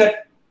suggesting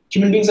that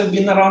human beings have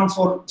been around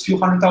for a few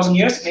 100,000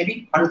 years,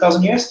 maybe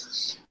 100,000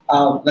 years,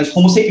 like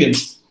Homo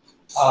sapiens,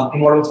 in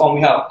whatever form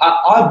we have.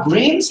 Our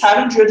brains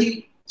haven't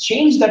really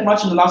changed that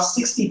much in the last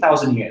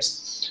 60,000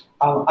 years.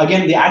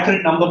 Again, the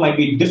accurate number might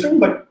be different,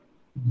 but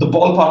the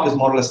ballpark is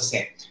more or less the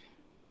same.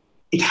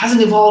 It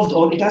hasn't evolved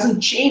or it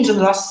hasn't changed in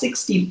the last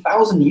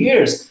 60,000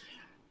 years.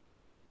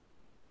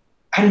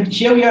 And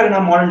here we are in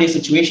our modern day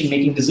situation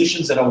making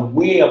decisions that are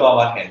way above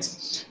our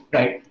heads,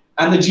 right?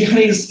 And the GRE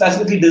is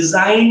specifically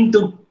designed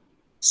to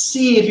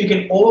see if you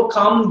can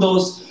overcome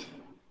those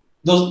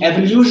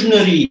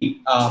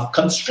evolutionary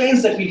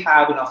constraints that we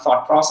have in our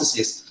thought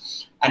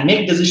processes and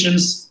make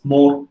decisions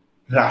more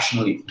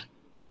rationally.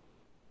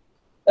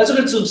 Let's look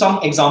at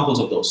some examples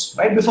of those.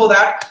 Right before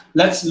that,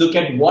 let's look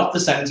at what the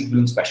sentence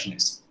equivalence question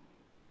is.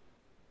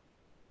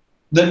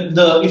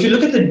 If you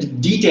look at the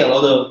detail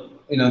or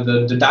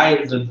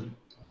the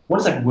what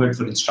is that word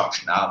for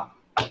instruction?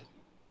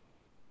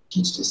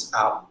 Teach this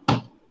out.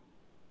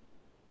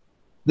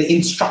 The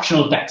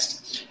instructional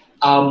text.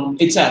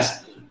 It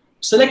says,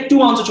 select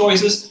 2 answer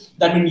choices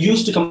that when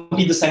used to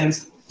complete the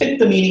sentence fit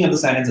the meaning of the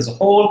sentence as a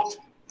whole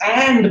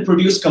and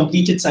produce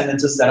completed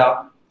sentences that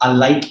are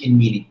alike in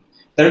meaning.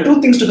 There are 2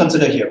 things to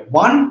consider here.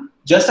 1,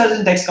 just as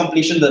in text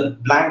completion, the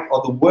blank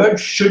or the word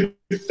should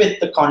fit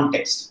the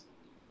context.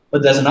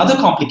 But there's another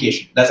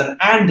complication. There's an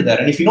and there.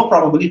 And if you know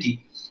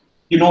probability,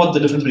 you know what the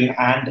difference between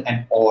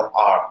and or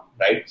are,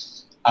 right?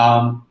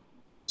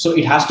 So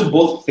it has to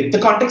both fit the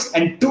context,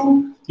 and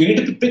 2, you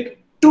need to pick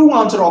 2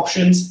 answer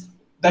options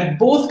that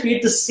both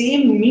create the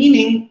same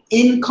meaning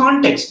in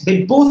context.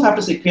 They both have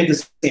to create the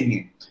same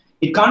meaning.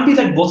 It can't be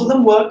that both of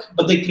them work,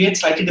 but they create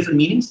slightly different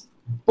meanings.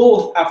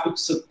 Both have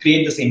to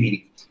create the same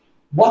meaning.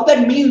 What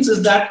that means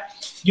is that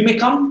you may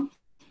come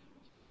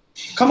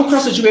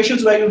across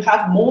situations where you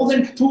have more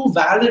than 2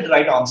 valid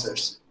right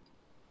answers.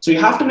 So you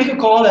have to make a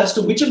call as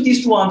to which of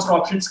these 2 answer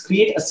options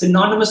create a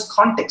synonymous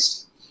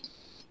context.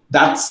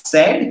 That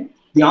said,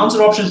 the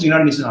answer options do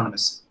not be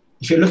synonymous.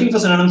 If you're looking for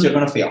synonyms, you're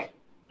going to fail,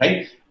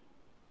 right?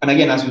 And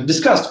again, as we've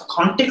discussed,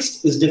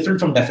 context is different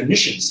from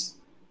definitions.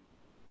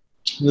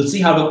 We'll see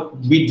how to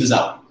weed this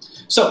out.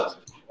 So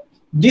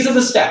these are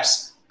the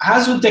steps.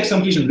 As with text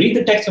completion, read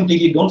the text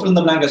completely, don't fill in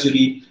the blank as you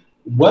read,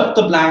 work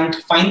the blank,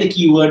 find the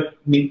keyword,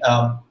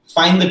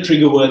 find the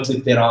trigger words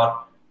if there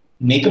are,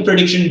 make a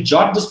prediction,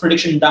 jot this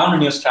prediction down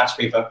on your scratch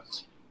paper,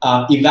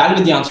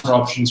 evaluate the answer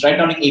options, write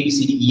down A, B,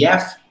 C, D, E,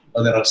 F,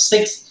 or there are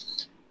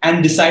 6,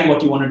 and decide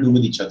what you want to do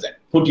with each of them.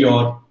 Put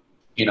your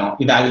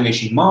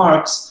evaluation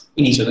marks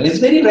in each of them. It's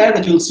very rare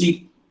that you'll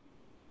see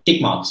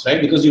tick marks, right?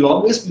 Because you'll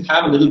always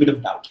have a little bit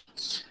of doubt.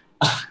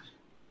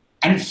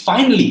 And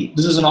finally,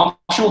 this is an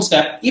optional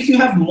step. If you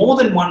have more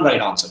than 1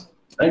 right answer,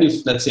 right?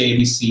 If let's say A,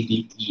 B, C,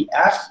 D, E,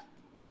 F,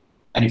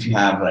 and if you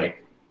have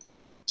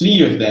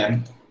 3 of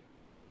them,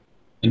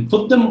 and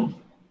put them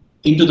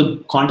into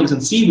the context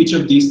and see which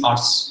of these are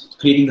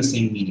creating the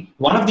same meaning.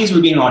 One of these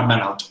will be an odd man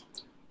out.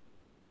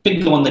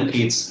 Pick the one that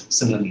creates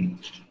similar meaning.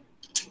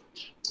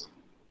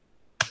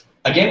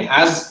 Again,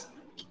 as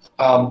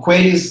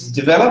queries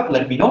develop,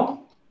 let me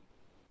know.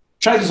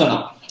 Try this one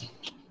out.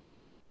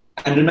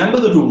 And remember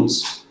the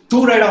rules.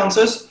 2 right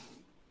answers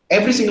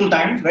every single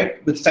time,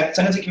 right? With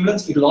sentence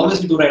equivalence, it will always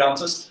be 2 right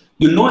answers.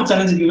 You'll know it's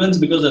sentence equivalence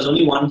because there's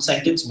only 1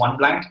 sentence, 1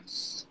 blank,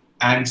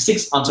 and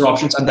 6 answer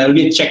options, and there will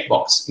be a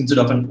checkbox instead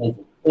of an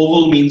oval.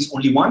 Oval means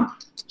only 1.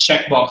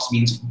 Checkbox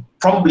means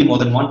probably more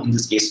than 1, in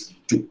this case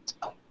 2.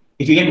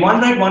 If you get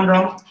 1 right, 1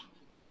 wrong,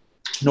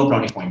 no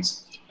brownie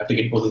points. You have to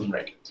get both of them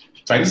right.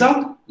 Try this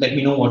out. Let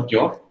me know what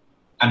your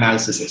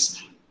analysis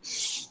is.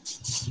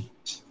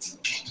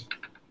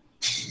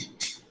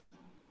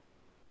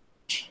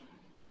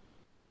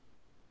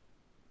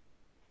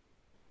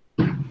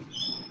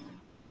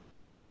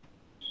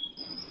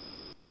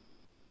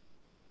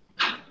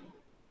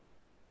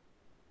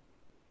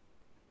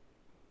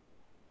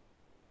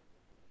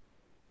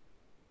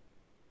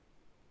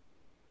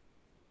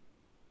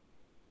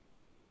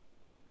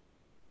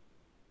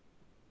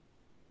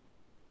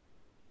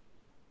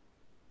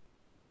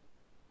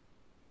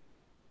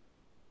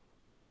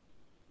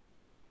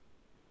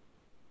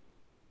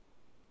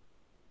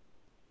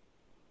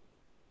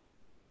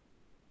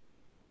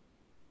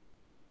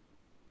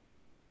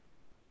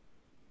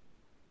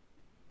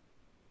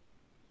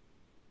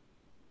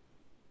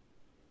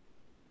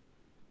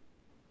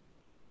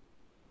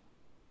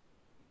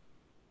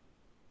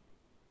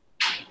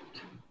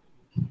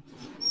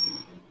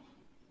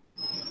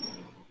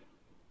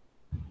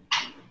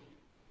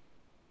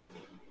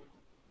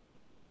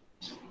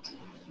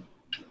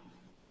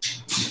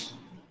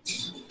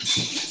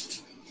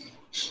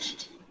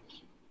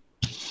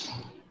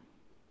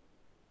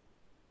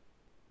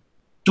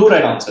 2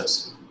 right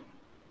answers.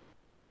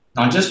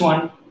 Not just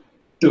 1,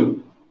 2.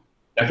 You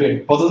have to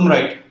get both of them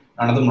right,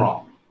 none of them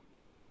wrong.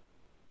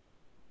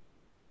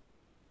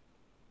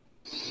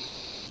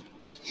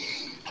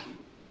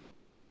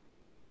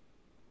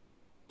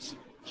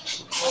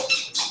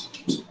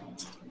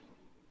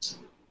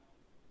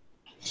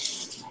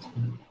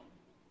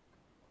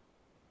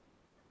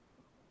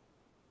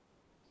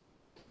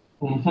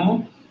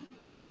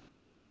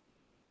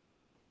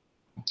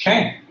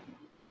 Okay.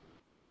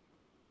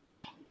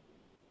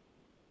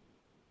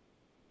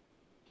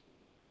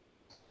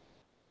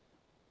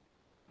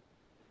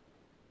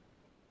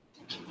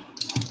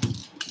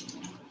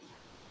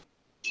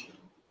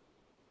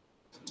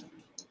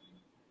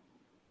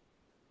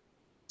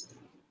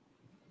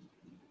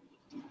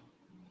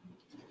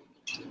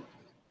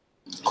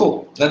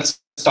 Cool.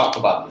 Let's talk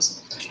about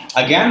this.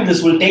 Again,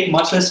 this will take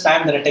much less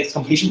time than it takes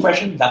completion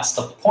question. That's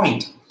the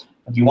point.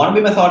 If you want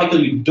to be methodical,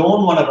 you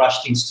don't want to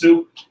rush things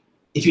through.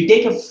 If you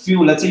take a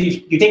few, let's say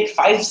you take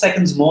 5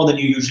 seconds more than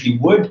you usually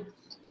would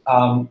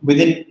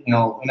within, in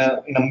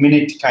a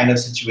minute kind of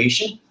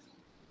situation,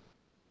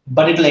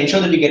 but it'll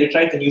ensure that you get it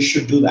right, then you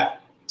should do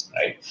that,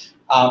 right?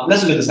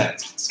 Let's look at the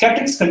sentence.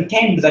 Skeptics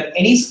contend that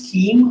any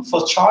scheme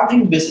for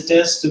charging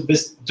visitors to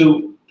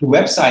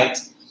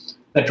websites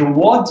that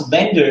rewards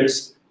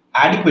vendors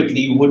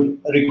adequately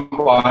would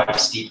require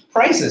steep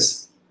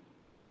prices.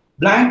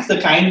 Blank the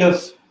kind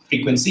of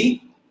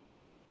frequency,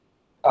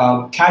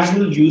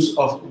 casual use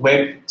of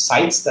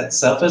websites that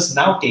surfers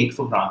now take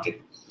for granted.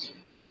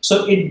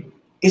 So it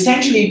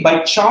essentially, by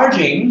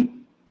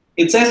charging,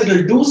 it says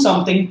it'll do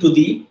something to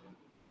the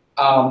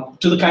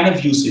kind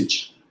of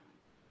usage.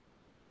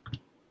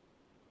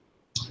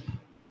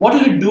 What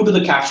will it do to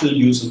the casual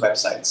use of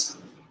websites?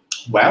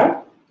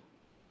 Well,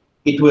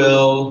 it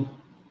will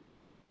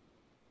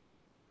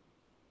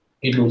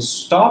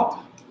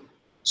stop,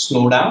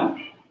 slow down.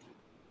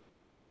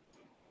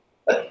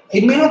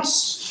 It may not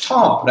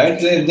stop,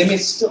 right? They may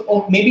still,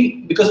 or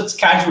maybe because it's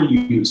casual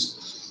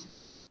use.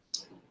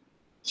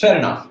 Fair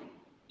enough.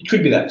 It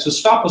could be that. So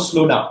stop or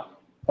slow down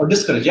or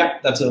discourage. Yeah,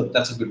 that's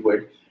a good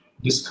word.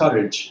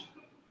 Discourage.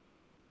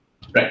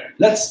 Right.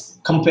 Let's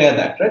compare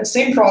that. Right.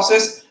 Same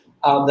process.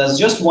 There's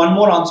just one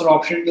more answer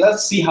option.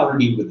 Let's see how to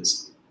deal with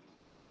this.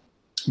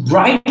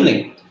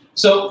 Bridling.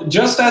 So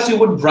just as you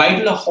would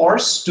bridle a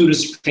horse to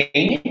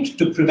restrain it,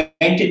 to prevent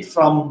it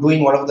from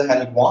doing whatever the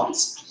hell it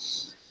wants,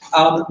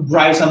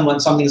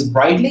 something is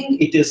bridling,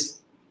 it is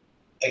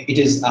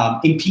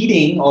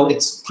impeding, or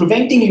it's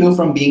preventing you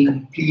from being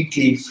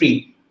completely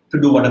free to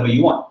do whatever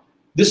you want.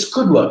 This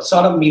could work.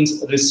 Sort of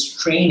means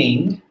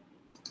restraining,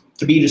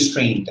 to be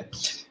restrained.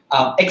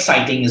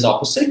 Exciting is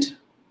opposite.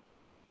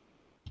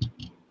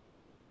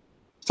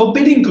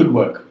 Forbidding could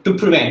work, to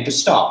prevent, to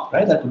stop,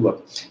 right? That could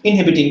work.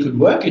 Inhibiting could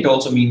work. It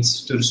also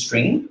means to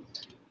restrain.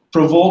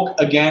 Provoke,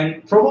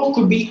 again, provoke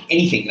could be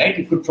anything, right?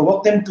 It could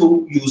provoke them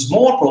to use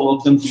more,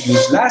 provoke them to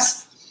use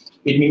less.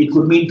 It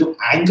could mean to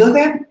anger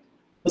them,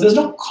 but there's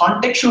no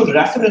contextual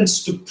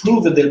reference to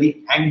prove that they'll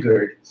be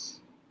angered.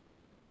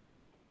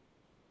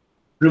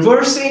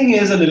 Reversing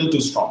is a little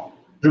too strong.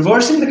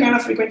 Reversing the kind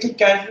of frequently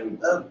casual,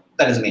 that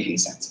doesn't make any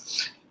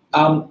sense.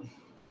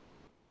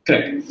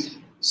 Correct.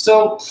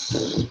 So,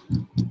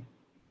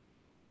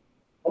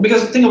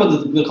 because think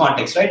about the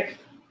context, right?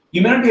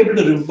 You may not be able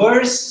to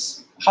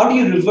reverse. How do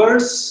you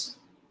reverse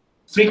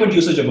frequent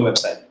usage of a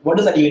website? What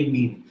does that even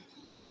mean?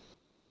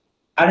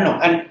 I don't know.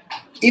 And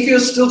if you're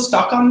still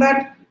stuck on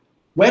that,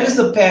 where is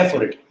the pair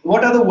for it?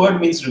 What other word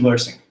means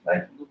reversing,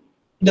 right?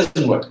 It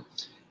doesn't work.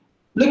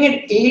 Looking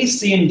at A,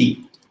 C, and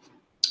D.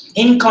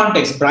 In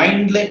context,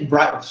 bridling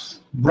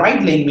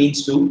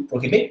means to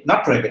prohibit,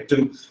 not prohibit,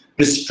 to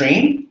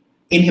restrain.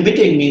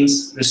 Inhibiting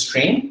means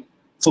restrain.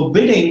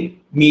 Forbidding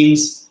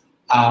means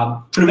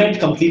prevent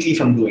completely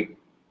from doing,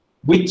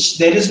 which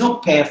there is no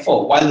pair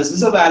for. While this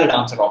is a valid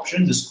answer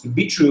option, this could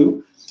be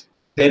true,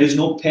 there is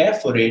no pair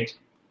for it.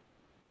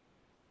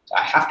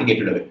 I have to get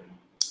rid of it.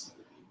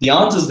 The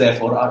answers,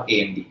 therefore, are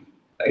A and D.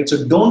 Right?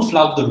 So don't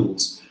flout the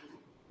rules.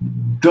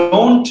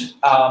 Don't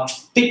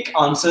pick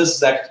answers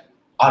that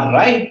are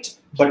right,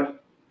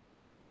 but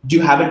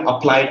you haven't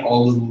applied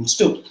all the rules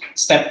to.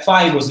 Step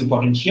 5 was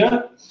important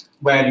here,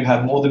 where you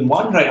have more than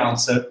one right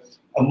answer,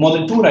 or more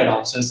than 2 right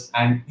answers,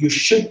 and you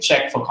should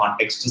check for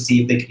context to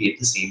see if they create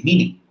the same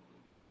meaning.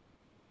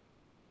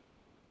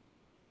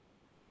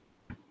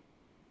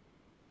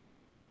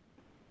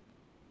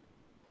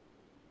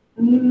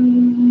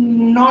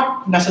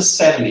 Not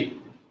necessarily.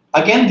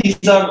 Again, these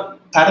are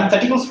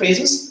parenthetical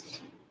phrases.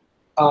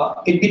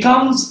 It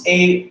becomes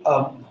a,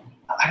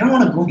 I don't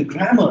want to go to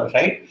grammar,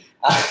 right?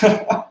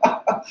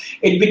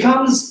 It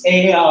becomes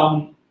a,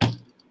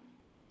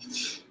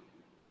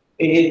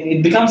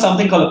 it becomes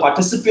something called a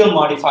participial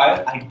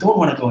modifier. I don't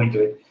want to go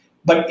into it,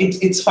 but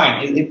it's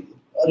fine.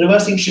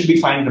 Reversing should be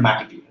fine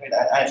grammatically.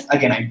 Right?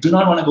 Again, I do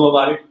not want to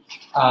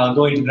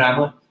go into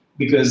grammar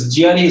because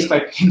GRE is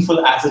quite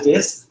painful as it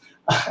is.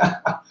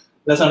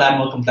 Let's not add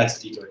more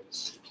complexity to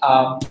it.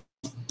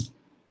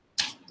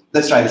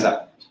 Let's try this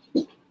out.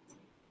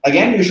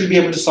 Again, you should be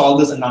able to solve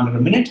this in under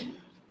a minute.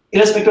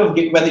 irrespective of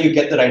whether you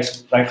get the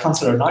right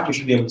answer or not, you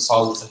should be able to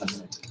solve this in a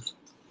minute.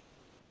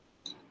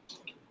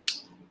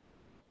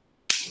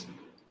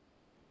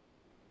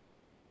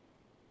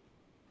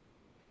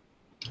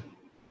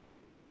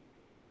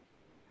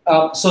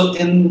 So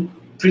in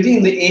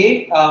the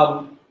A,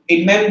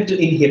 it meant to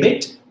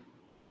inhibit.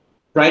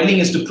 Bridling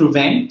is to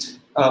prevent.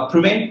 Not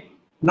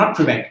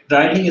prevent.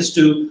 Bridling is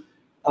to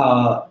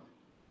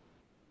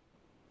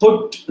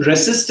put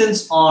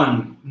resistance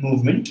on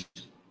movement,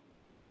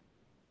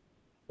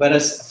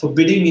 whereas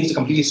forbidding means to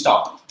completely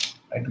stop,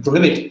 right? To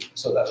prohibit it.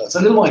 So that's a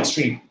little more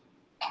extreme.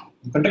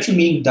 The contextual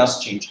meaning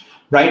does change.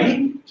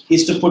 Bridling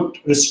is to put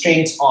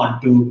restraints on,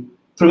 to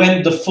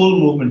prevent the full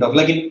movement of,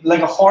 like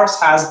a horse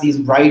has these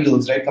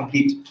bridles, right?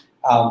 Complete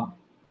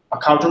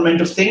accoutrement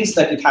of things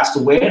that it has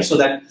to wear so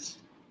that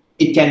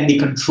it can be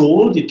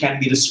controlled, it can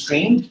be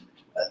restrained.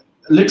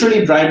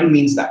 Literally, bridle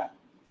means that.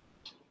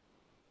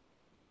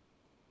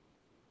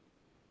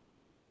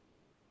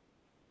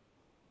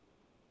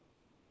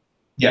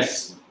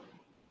 Yes.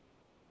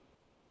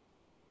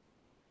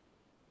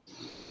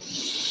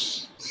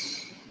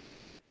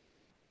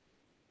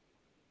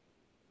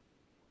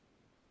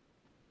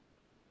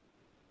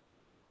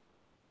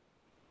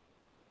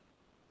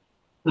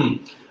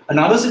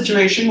 Another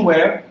situation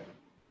where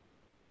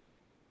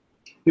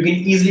you can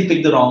easily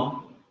pick the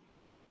wrong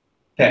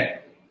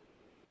pair.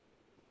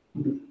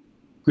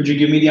 Could you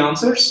give me the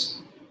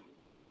answers?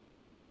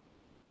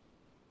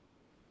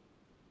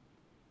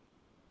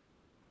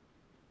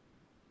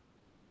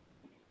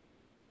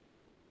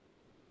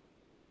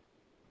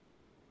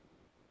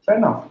 Fair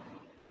enough.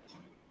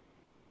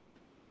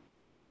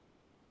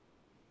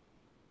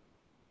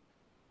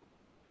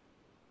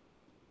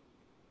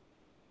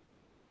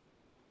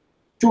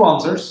 Two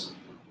answers.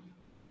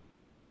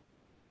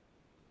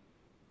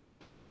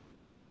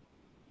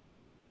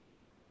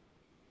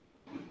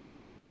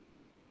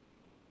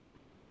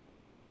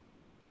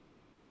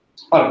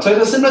 All right, so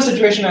it's a similar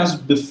situation as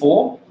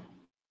before.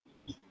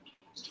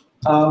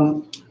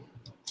 When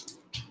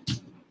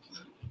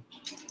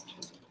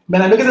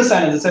I look at the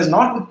sentence, it says,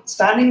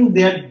 notwithstanding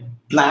their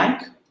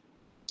blank.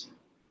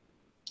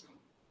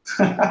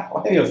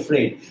 Why are you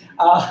afraid?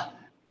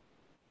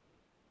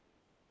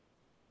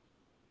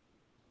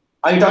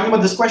 Are you talking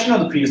about this question or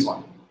the previous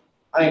one?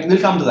 We'll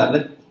come to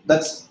that.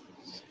 Let's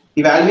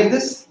evaluate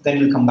this, then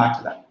we'll come back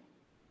to that.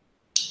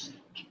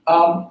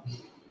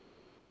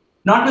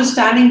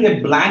 Notwithstanding their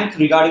blank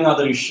regarding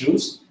other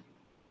issues,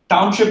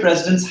 township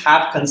residents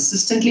have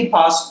consistently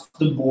passed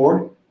the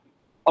Board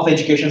of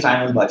Education's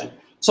annual budget.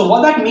 So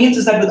what that means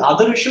is that with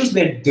other issues,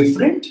 they're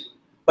different,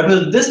 but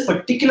with this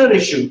particular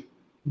issue,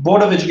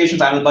 Board of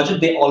Education's annual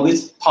budget, they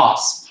always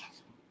pass,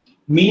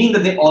 meaning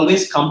that they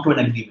always come to an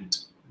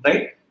agreement,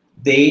 right?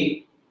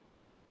 They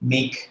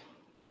make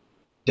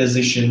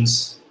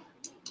decisions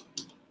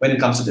when it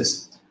comes to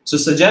this. So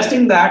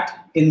suggesting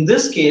that in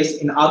this case,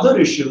 in other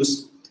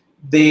issues,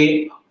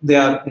 they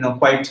are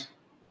quite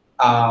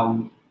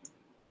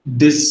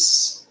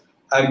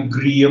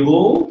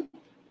disagreeable.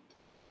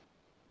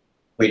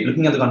 Wait,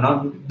 looking at the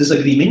not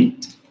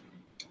disagreement.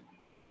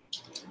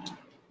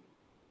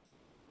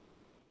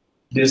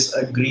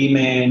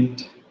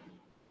 Disagreement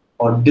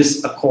or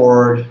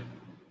disaccord.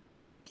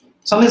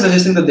 Something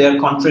suggesting that they are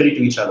contrary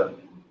to each other.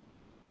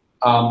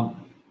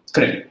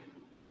 Correct.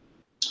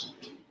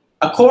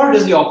 Accord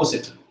is the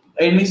opposite.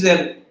 It means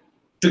they're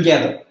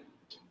together.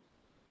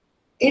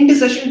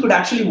 Indecision could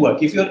actually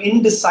work. If you're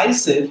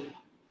indecisive,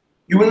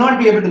 you will not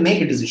be able to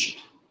make a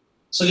decision,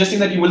 suggesting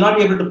that you will not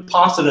be able to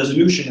pass a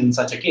resolution in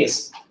such a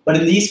case. But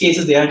in these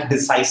cases, they are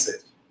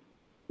decisive.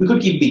 We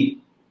could keep B.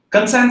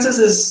 Consensus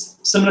is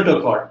similar to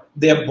accord.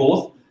 They are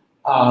both.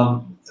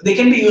 They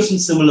can be used in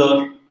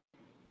similar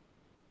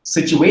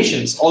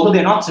situations, although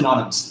they're not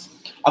synonymous.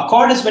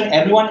 Accord is when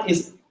everyone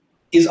is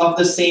of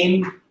the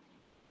same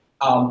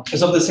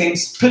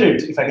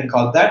spirit, if I can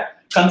call it that.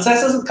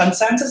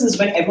 Consensus is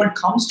when everyone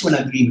comes to an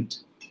agreement,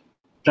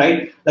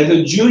 right? Like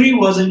the jury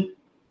was in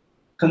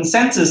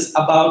consensus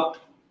about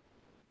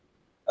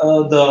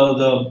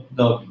the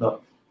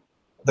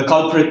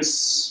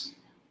culprit's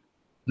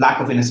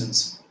lack of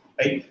innocence,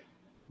 right?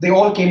 They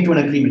all came to an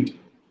agreement.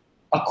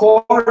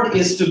 Accord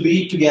is to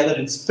be together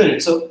in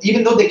spirit. So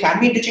even though they can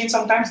be interchanged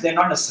sometimes, they're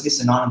not necessarily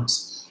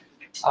synonymous.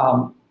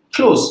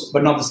 Close,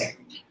 but not the same.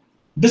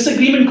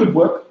 Disagreement could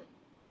work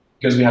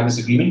because we have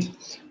disagreement.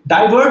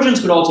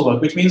 Divergence could also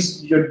work, which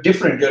means you're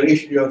different.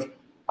 Your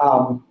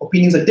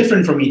opinions are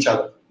different from each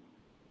other.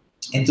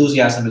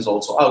 Enthusiasm is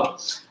also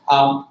out.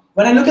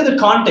 When I look at the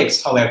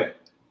context, however,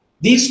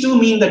 these two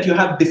mean that you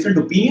have different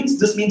opinions.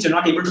 This means you're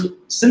not able to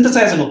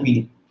synthesize an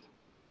opinion.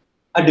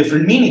 A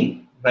different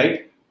meaning,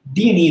 right?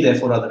 D and E,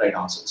 therefore, are the right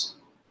answers.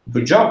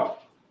 Good job.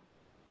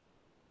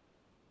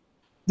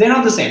 They're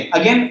not the same.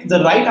 Again,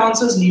 the right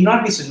answers need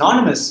not be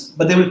synonymous,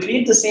 but they will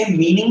create the same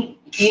meaning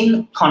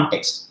in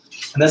context.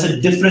 And there's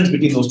a difference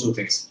between those two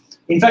things.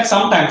 In fact,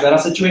 sometimes there are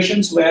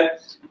situations where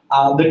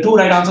the two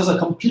right answers are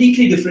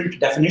completely different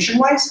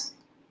definition-wise,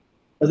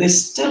 but they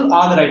still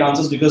are the right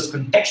answers because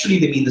contextually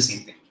they mean the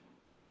same thing.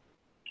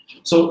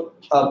 So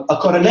a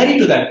corollary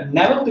to that,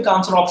 never pick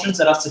answer options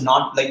that are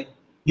synonymous. Like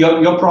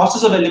your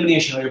process of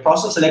elimination or your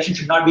process of selection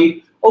should not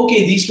be,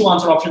 okay, these two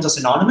answer options are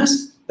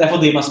synonymous, therefore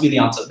they must be the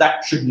answer.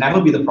 That should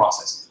never be the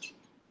process.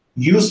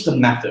 Use the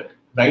method,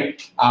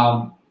 right?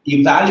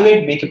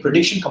 Evaluate, make a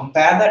prediction,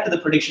 compare that to the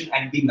prediction,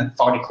 and be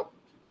methodical.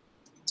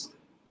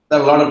 There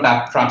are a lot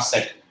of traps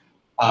set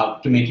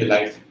to make your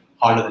life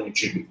harder than it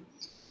should be.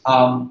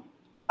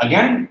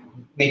 Again,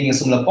 making a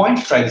similar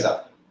point, try this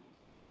out.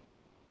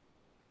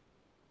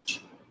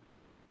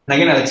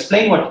 And again, I'll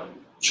explain what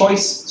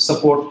choice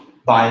support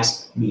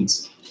bias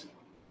means.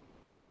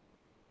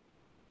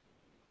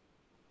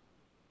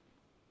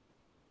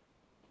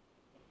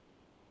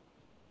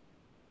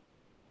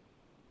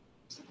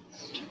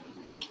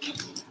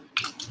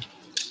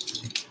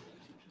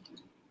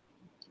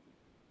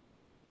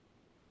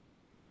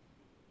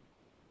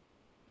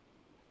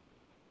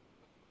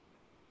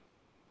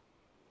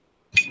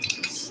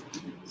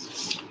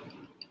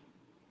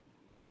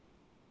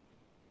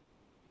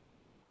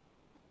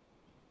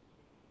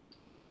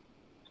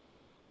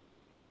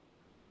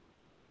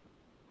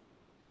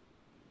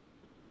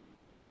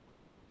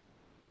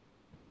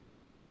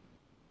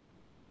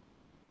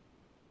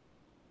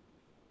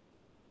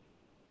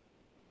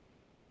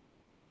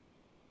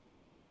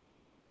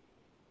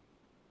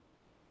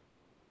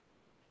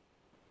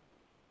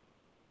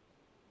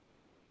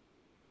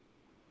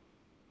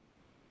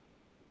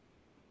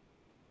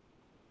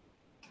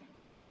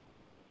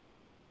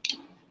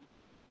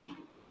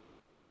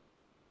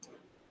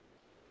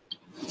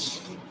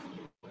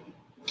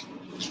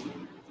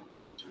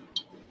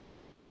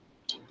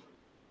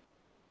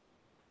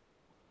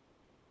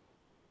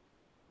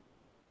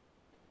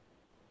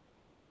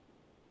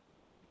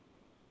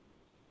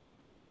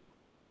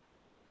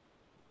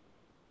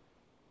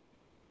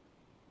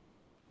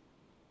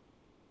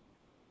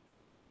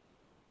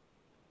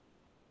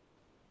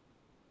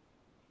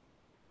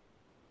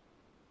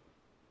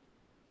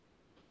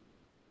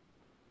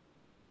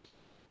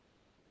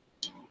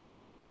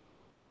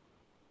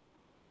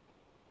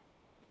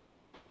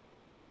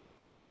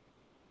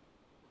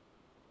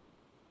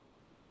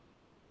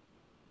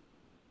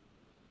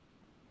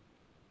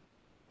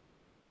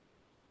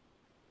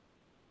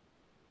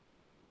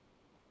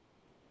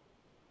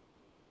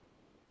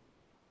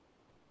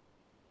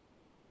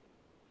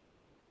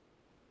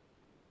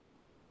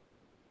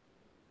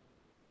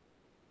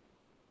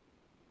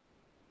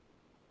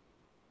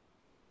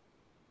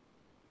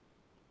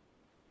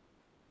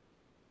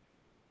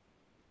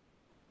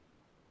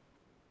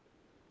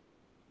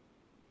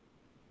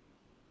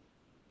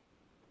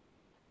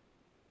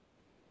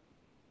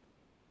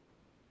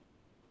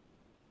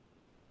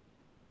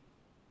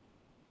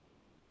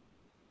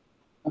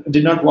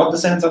 Did not what the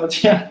sentence of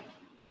it? Yeah.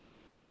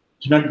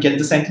 Did not get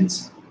the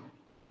sentence?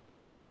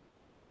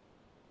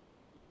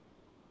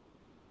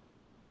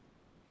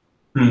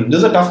 This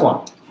is a tough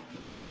one.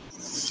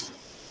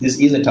 This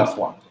is a tough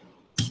one.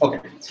 Okay.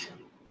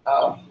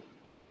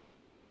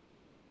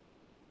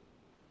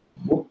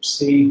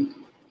 Whoopsie.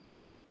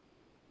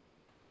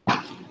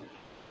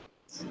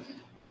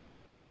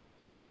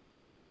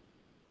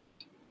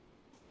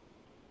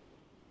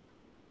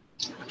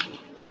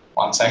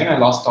 One second, I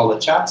lost all the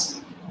chats.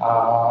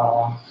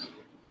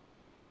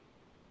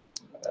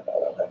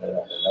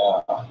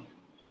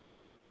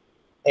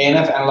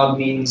 ANF analog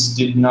means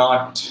did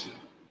not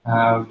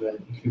have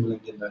an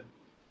equivalent in the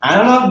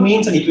analog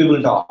means an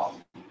equivalent of,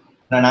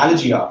 an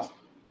analogy of,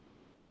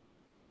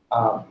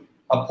 a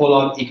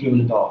polar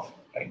equivalent of,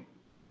 right?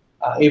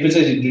 If it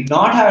says it did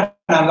not have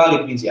an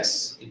analog, it means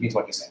yes, it means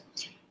what you're saying.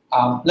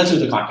 Let's do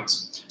the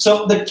context.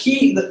 So the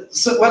key,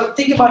 well,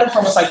 think about it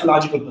from a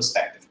psychological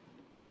perspective.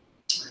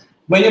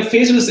 When you're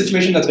faced with a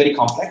situation that's very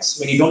complex,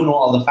 when you don't know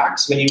all the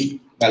facts, when you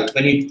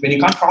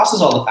can't process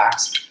all the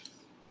facts,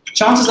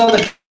 chances are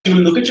that you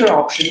will look at your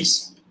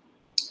options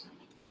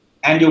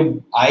and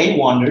your eye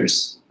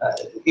wanders.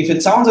 If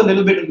it sounds a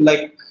little bit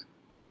like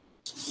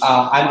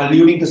I'm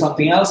alluding to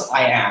something else,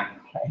 I am.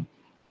 Right?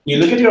 You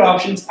look at your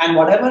options and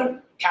whatever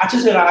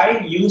catches your eye,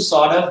 you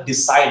sort of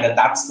decide that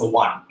that's the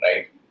one,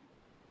 right?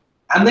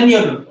 And then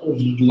your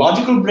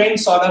logical brain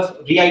sort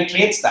of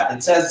reiterates that.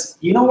 It says,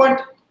 you know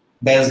what?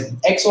 There's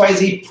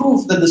XYZ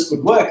proof that this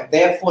could work,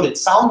 therefore it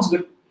sounds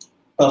good.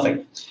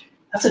 Perfect.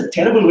 That's a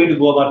terrible way to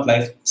go about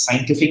life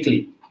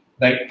scientifically,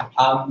 right?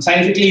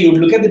 Scientifically, you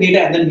look at the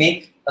data and then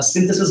make a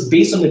synthesis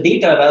based on the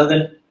data rather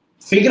than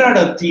figure out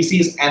a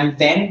thesis and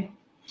then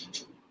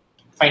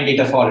find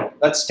data for it.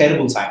 That's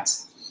terrible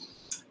science.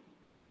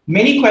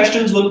 Many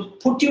questions will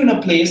put you in a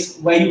place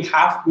where you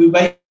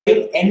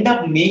end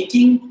up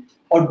making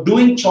or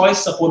doing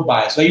choice support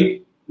bias, where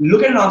you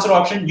look at an answer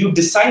option, you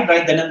decide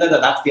right then and there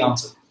that that's the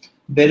answer.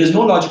 There is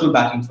no logical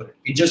backing for it.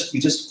 You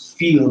just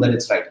feel that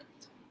it's right.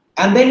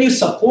 And then you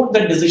support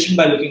that decision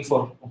by looking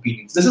for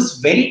opinions. This is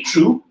very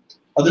true,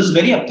 or this is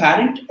very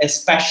apparent,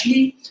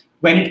 especially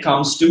when it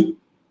comes to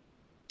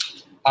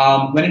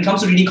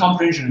reading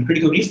comprehension and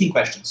critical reasoning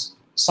questions.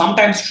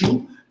 Sometimes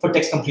true for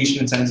text completion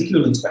and sentence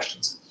equivalence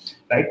questions,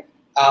 right?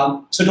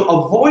 So to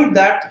avoid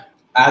that,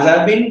 as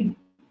I've been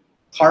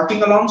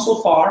Harping along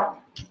so far,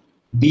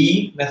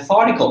 be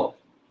methodical.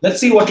 Let's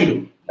see what you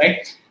do,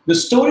 right? The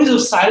stories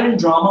of silent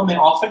drama may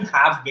often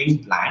have been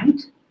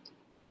blank,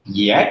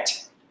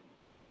 yet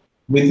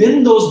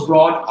within those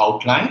broad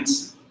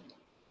outlines,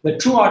 the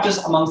true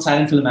artists among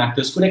silent film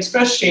actors could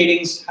express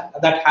shadings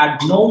that had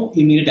no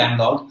immediate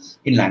analog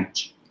in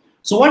language.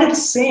 So what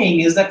it's saying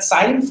is that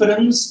silent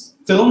films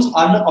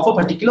are of a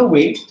particular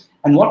way,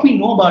 and what we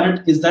know about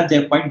it is that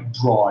they're quite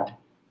broad.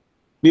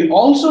 We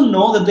also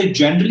know that they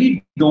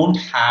generally don't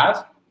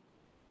have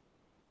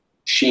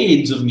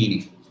shades of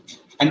meaning.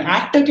 An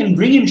actor can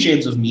bring in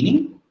shades of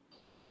meaning,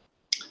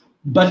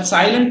 but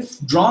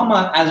silent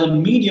drama as a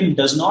medium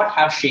does not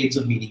have shades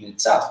of meaning in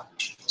itself.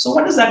 So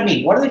what does that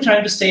mean? What are they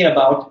trying to say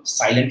about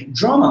silent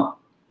drama?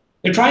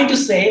 They're trying to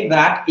say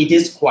that it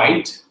is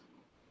quite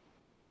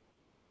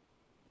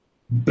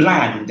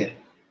bland.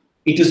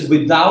 It is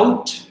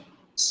without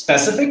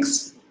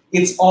specifics.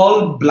 It's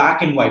all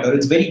black and white, or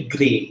it's very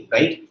gray,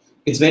 right?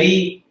 It's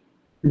very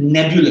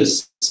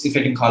nebulous, if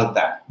I can call it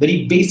that.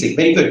 Very basic,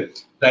 very good,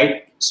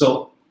 right?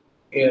 So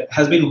it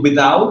has been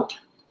without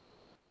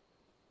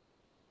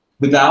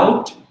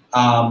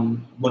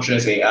what should I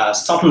say,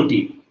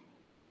 subtlety,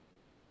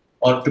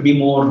 or to be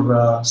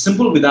more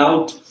simple,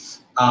 without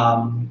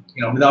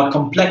without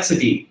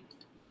complexity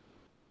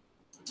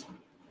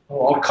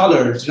or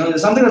colors.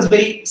 There's something that's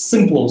very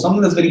simple,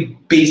 something that's very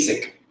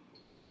basic.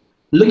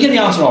 Look at the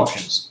answer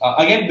options.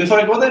 Again, before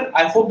I go there,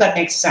 I hope that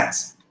makes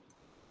sense.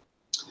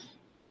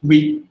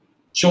 We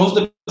chose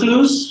the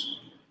clues,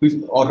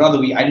 or rather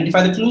we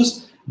identified the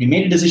clues, we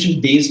made a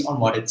decision based on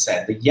what it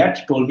said. The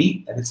yet told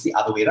me that it's the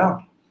other way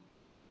around.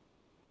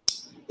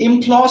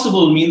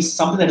 Implausible means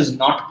something that is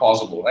not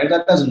possible, right?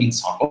 That doesn't mean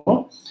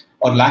subtle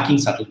or lacking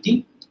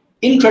subtlety.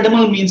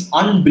 Incredible means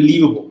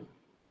unbelievable.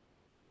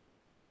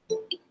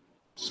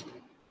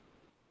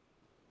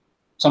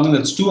 Something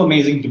that's too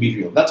amazing to be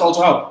real. That's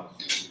also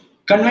out.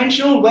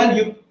 Conventional, well,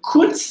 you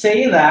could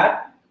say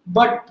that,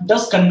 but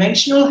does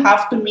conventional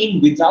have to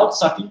mean without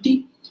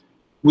subtlety,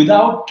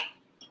 without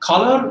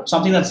color,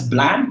 something that's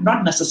bland?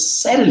 Not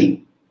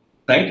necessarily,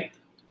 right?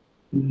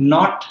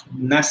 Not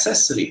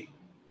necessary,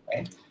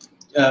 right?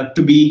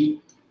 To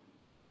be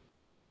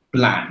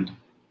bland.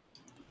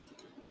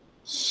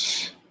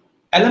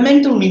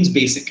 Elemental means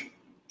basic.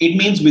 It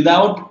means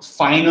without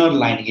finer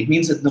lining. It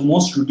means at the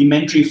most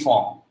rudimentary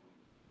form.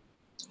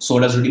 So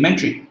does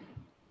rudimentary.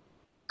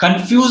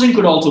 Confusing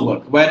could also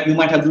work, where you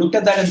might have looked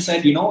at that and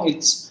said,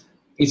 it's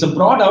a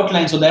broad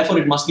outline, so therefore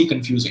it must be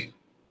confusing.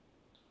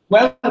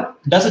 Well,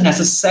 does it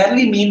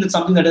necessarily mean that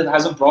something that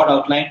has a broad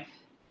outline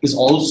is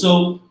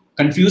also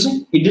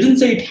confusing? It didn't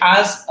say it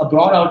has a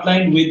broad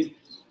outline with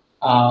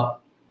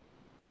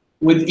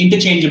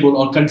interchangeable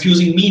or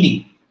confusing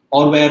meaning,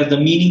 or where the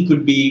meaning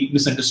could be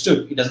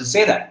misunderstood. It doesn't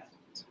say that.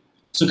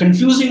 So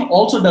confusing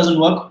also doesn't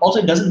work. Also,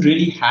 it doesn't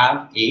really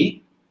have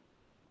a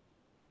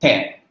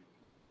pair.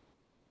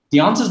 The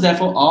answers,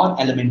 therefore, are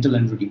elemental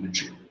and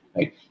rudimentary.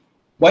 Right?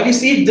 While you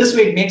see it this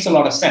way, it makes a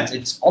lot of sense.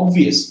 It's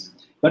obvious.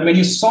 But when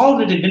you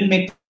solved it, it didn't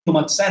make too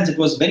much sense. It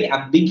was very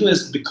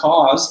ambiguous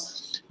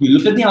because you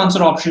looked at the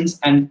answer options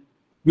and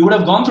you would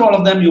have gone through all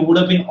of them. You would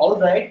have been, all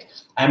right,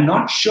 I'm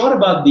not sure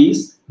about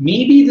these.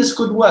 Maybe this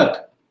could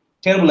work.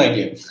 Terrible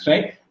idea,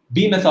 right?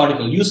 Be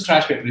methodical. Use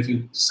scratch paper. If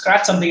you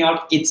scratch something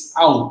out, it's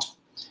out.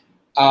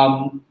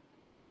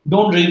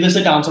 Don't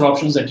revisit answer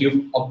options that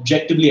you've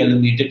objectively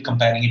eliminated,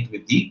 comparing it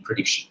with the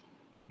prediction,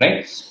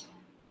 right?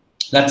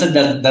 That's it.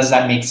 Does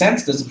that make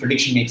sense? Does the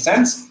prediction make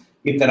sense?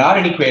 If there are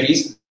any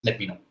queries, let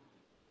me know.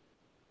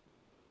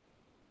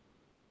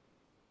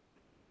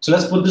 So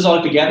let's put this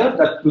all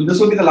together. This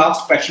will be the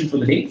last question for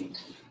the day,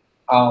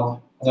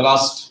 the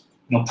last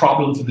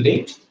problem for the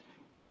day.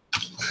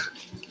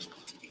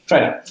 Try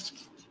that.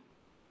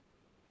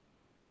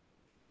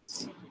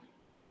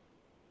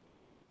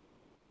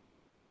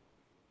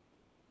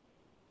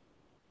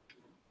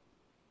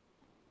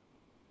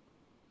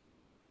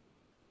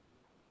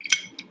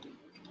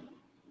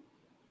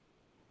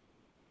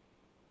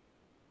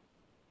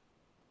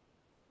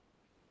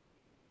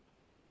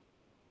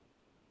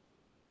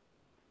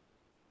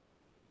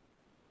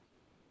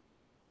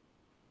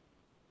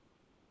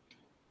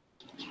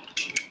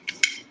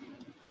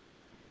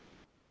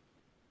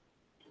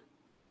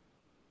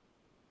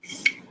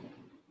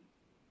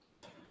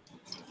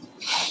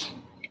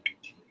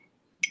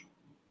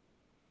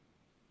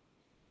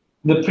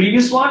 The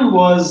previous one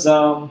was,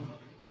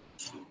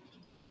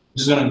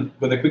 just going to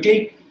go there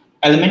quickly,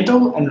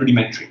 elemental and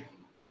rudimentary.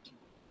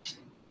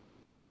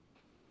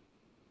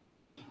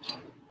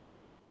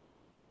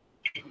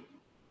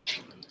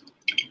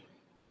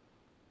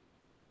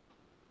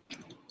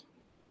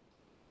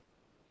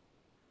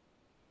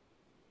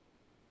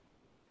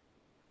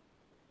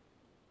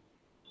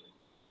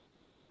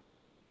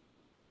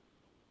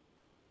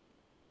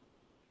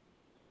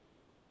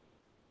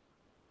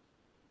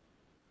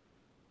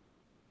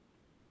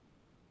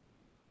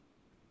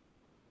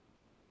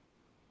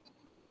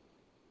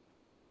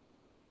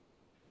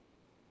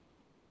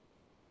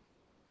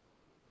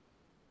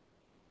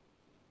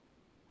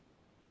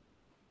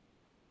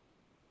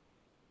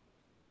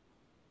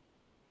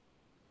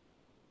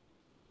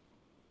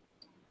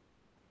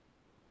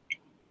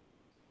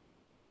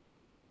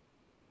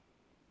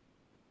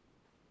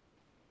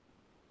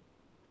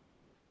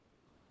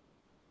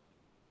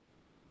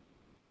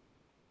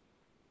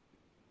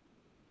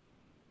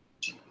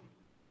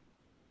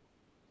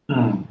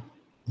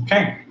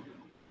 Okay.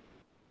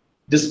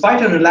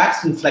 Despite a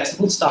relaxed and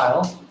flexible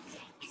style,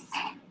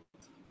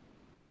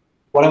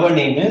 whatever her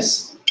name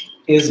is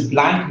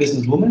blank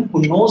businesswoman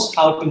who knows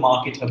how to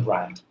market her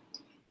brand.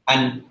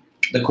 And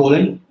the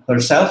colon,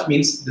 herself,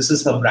 means this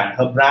is her brand.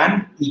 Her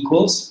brand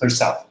equals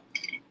herself.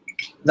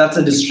 That's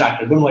a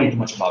distractor. Don't worry too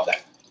much about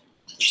that.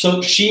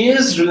 So she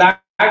is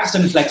relaxed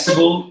and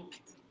flexible,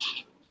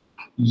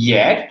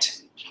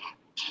 yet,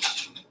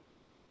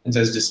 it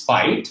says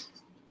despite,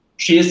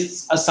 she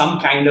is some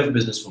kind of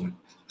businesswoman.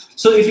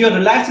 So if you're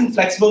relaxed and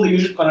flexible, the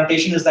usual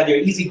connotation is that you're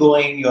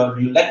easygoing,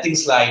 you let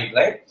things slide,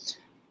 right?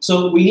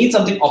 So we need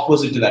something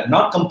opposite to that.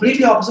 Not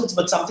completely opposite,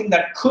 but something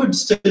that could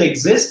still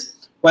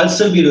exist while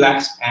still be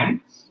relaxed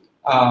and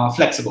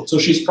flexible. So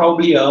she's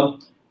probably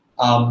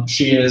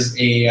she is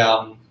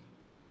a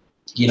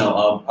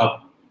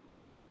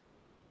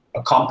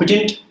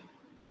competent,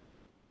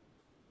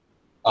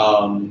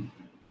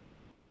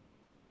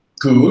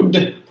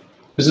 good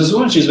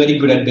businesswoman. She's very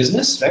good at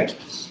business, right?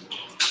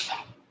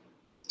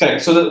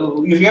 Correct.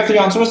 So if you have three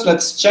answers,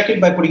 let's check it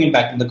by putting it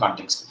back in the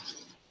context.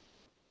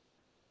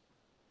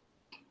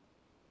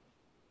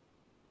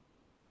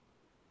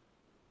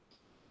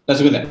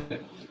 Let's go there.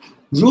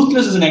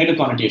 Ruthless is a negative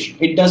connotation.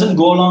 It doesn't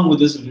go along with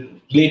this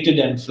related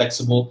and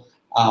flexible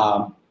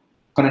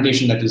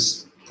connotation that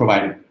is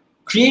provided.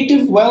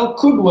 Creative, well,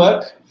 could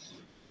work.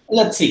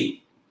 Let's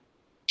see.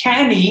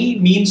 Canny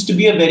means to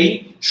be a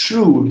very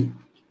shrewd.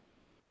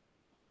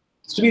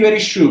 It's to be very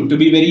shrewd, to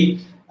be very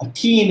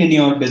keen in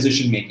your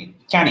decision making.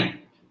 Canny.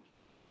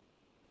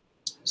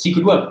 C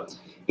could work.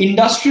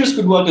 Industrious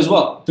could work as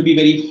well, to be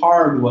very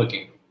hard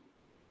working.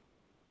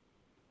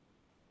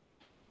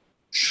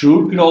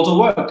 Shrewd could also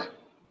work.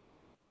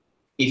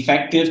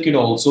 Effective could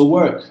also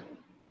work.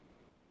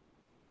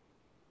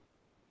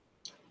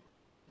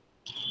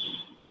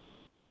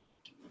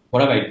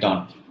 What have I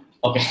done?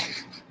 Okay.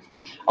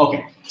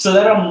 Okay. So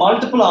there are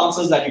multiple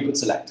answers that you could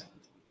select.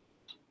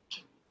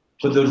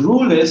 But the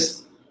rule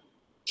is,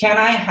 can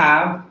I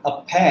have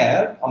a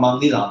pair among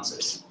these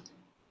answers?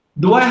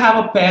 Do I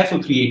have a pair for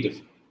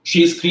creative?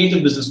 She is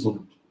creative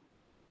businesswoman.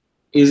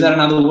 Is there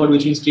another word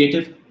which means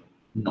creative?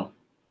 No.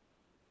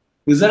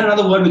 Is there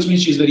another word which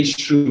means she's very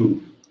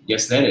shrewd?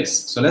 Yes, there is.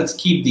 So let's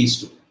keep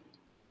these two.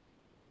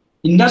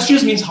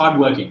 Industrious means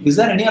hardworking. Is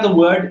there any other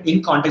word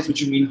in context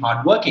which would mean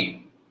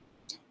hardworking?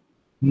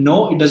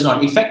 No, it does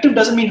not. Effective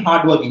doesn't mean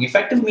hardworking.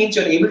 Effective means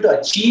you're able to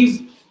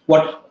achieve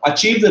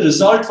the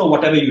result for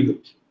whatever you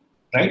do,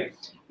 right?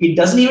 It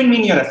doesn't even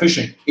mean you're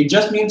efficient. It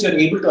just means you're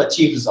able to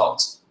achieve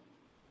results.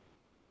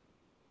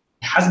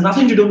 It has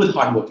nothing to do with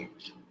hardworking.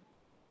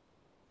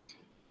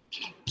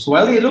 So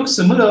while they look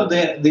similar,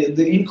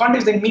 in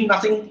context they mean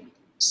nothing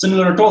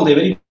similar at all. They're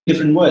very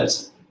different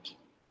words.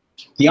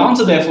 The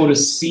answer, therefore,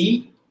 is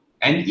C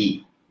and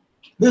E.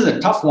 This is a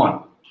tough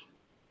one,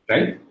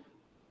 right?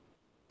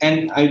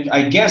 And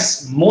I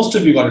guess most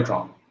of you got it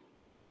wrong.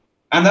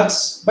 And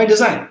that's by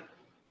design.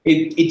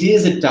 It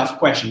is a tough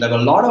question. There are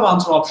a lot of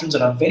answer options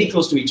that are very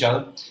close to each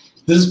other.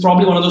 This is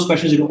probably one of those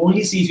questions you can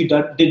only see if you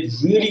did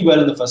really well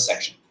in the first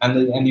section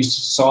and you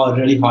saw a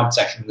really hard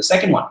section in the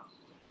second one.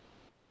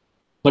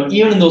 But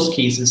even in those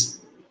cases,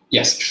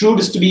 yes, shrewd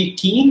is to be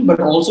keen, but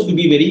also to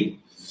be very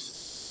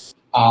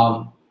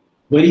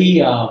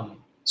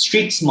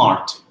street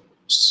smart.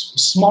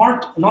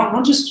 Smart,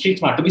 not just street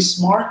smart, to be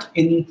smart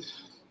in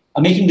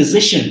making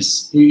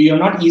decisions. You're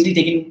not easily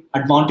taken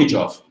advantage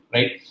of,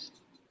 right?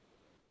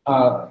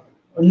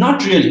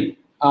 Not really.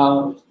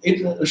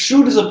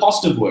 Shrewd is a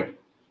positive word.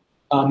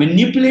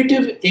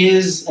 Manipulative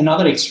is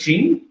another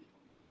extreme,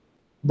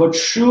 but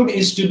shrewd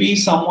is to be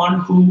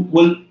someone who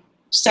will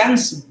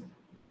sense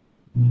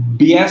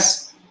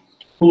BS,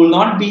 who will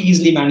not be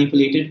easily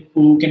manipulated,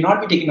 who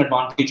cannot be taken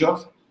advantage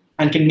of,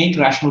 and can make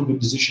rational, good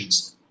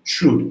decisions.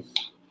 Shrewd.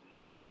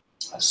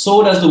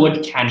 So does the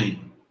word canny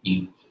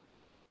mean.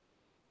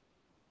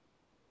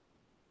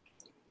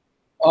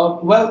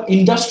 Well,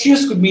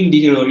 industrious could mean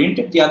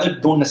detail-oriented. The other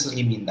don't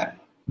necessarily mean that.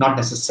 Not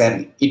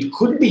necessarily. It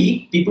could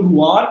be people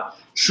who are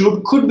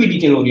shrewd could be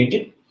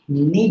detail-oriented,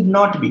 need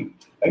not be.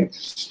 Right?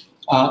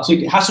 So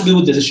it has to do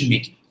with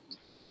decision-making.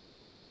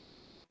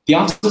 The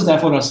answers,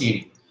 therefore, are C and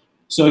E.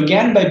 So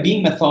again, by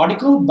being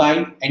methodical,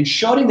 by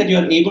ensuring that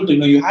you're able to,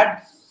 you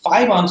had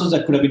 5 answers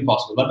that could have been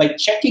possible, but by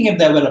checking if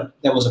there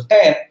was a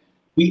pair,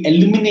 we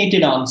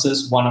eliminated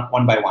answers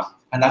one by one,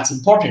 and that's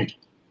important.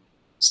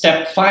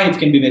 Step 5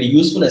 can be very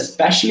useful,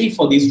 especially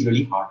for these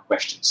really hard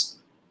questions.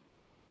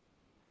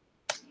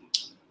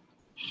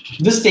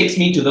 This takes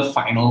me to the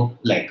final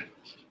leg.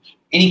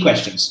 Any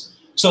questions?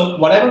 So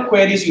whatever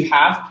queries you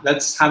have,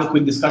 let's have a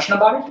quick discussion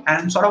about it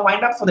and sort of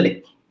wind up for the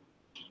day.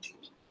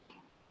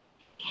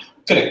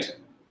 Correct.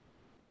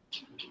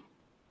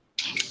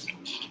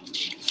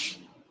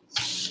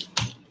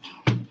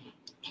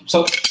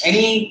 So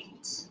any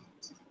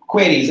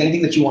queries,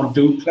 anything that you want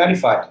to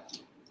clarify?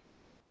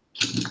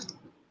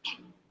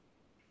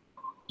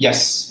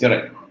 Yes, you're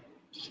right.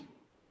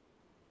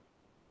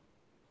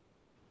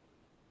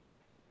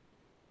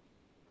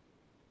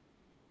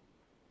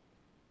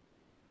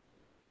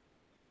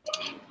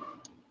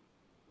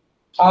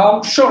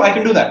 Sure, I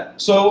can do that.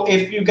 So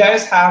if you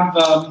guys have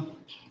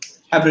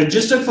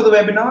registered for the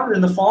webinar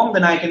in the form,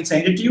 then I can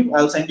send it to you.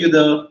 I'll send you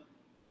the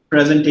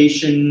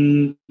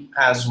presentation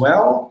as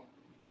well,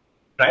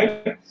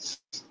 right?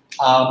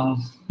 And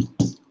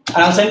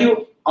I'll send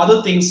you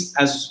other things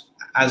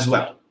as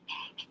well.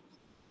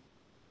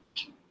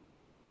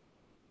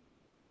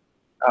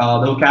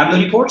 The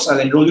vocabulary course, I'll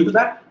enroll you to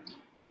that.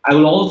 I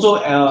will also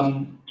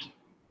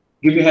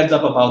give you a heads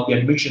up about the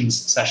admissions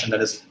session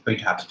that is going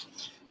to happen.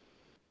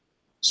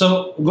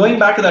 So going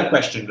back to that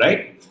question,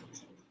 right?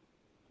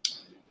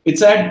 It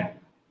said,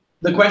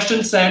 the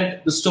question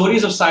said, the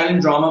stories of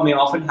silent drama may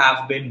often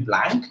have been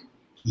blank,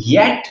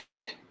 yet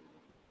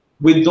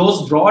with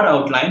those broad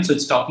outlines, so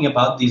it's talking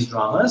about these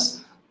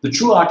dramas, the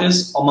true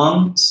artist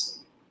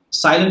amongst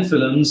silent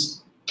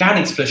films can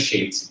express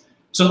shades.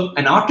 So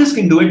an artist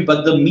can do it,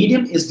 but the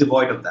medium is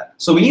devoid of that.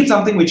 So we need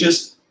something which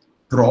is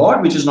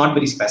broad, which is not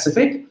very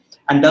specific,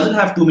 and doesn't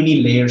have too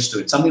many layers to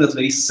it, something that's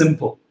very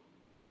simple.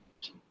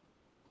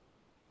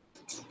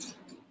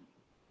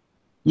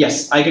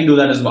 Yes, I can do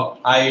that as well.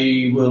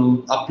 I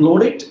will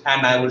upload it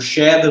and I will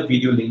share the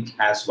video link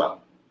as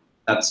well.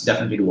 That's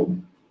definitely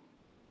doable.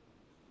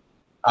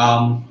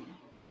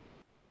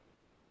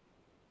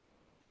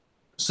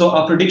 So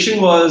our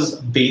prediction was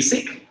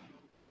basic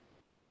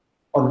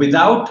or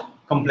without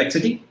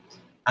complexity,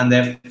 and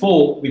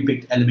therefore we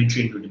picked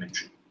elementary and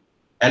rudimentary.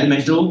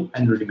 Elemental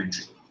and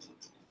rudimentary,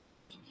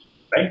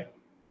 right?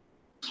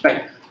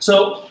 Right.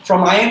 So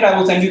from my end, I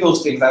will send you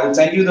those things. I will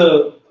send you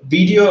the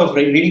video of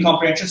reading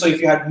comprehension. So if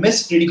you had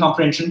missed reading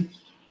comprehension,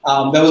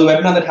 there was a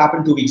webinar that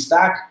happened 2 weeks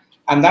back,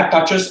 and that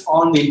touches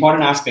on the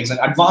important aspects and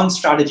advanced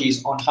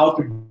strategies on how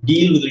to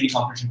deal with reading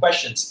comprehension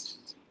questions.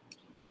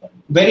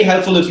 Very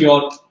helpful if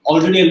you're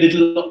already a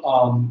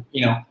little,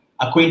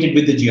 acquainted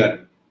with the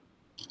GRE.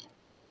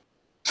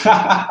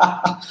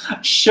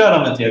 Sure,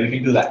 Amitya, we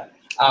can do that.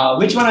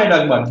 Which one are you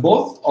talking about?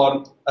 Both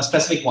or a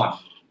specific one?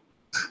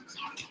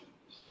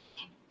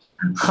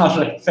 All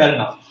right, fair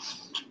enough.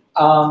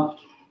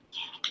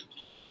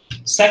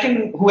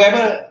 Second,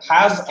 whoever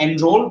has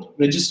enrolled,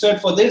 registered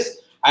for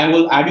this, I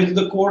will add you to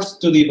the course,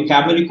 to the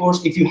vocabulary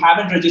course. If you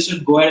haven't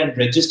registered, go ahead and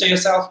register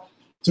yourself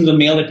through the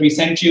mail that we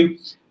sent you.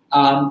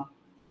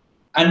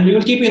 And we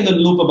will keep you in the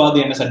loop about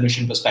the MS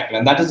admission perspective.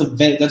 And that's going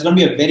to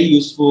be a very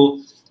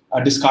useful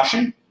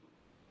discussion.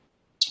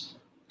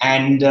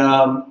 And it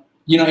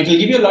will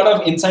give you a lot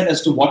of insight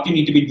as to what you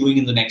need to be doing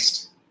in the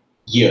next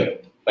year,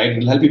 right? It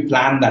will help you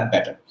plan that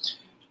better.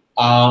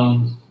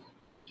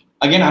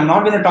 Again, I'm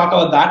not going to talk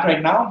about that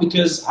right now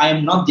because I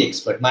am not the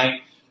expert.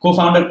 My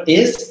co-founder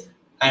is,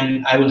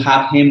 and I will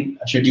have him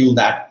schedule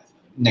that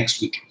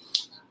next week.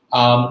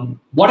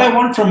 What I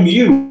want from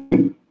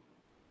you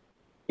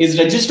is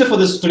register for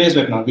today's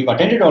webinar. We've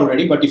attended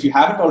already, but if you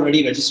haven't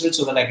already, registered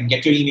so that I can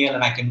get your email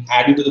and I can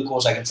add you to the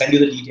course. I can send you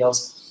the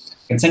details.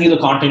 I can send you the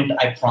content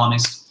I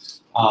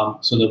promised.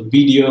 So the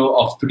video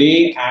of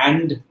today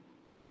and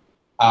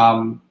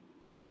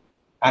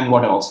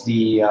what else?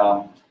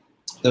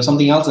 There's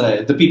something else,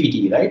 the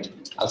PPT, right?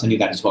 I'll send you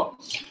that as well.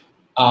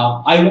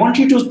 I want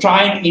you to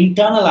try and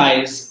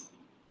internalize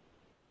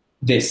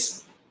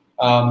this.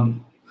 Try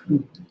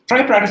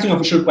practicing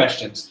official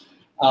questions.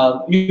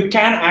 You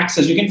can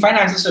find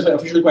access to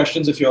official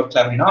questions if you're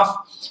clever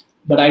enough,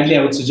 but ideally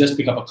I would suggest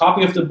pick up a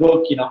copy of the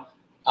book,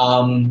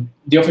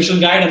 the official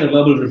guide and the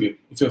verbal review.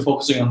 If you're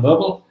focusing on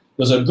verbal,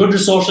 those are good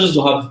resources.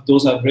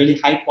 Those are really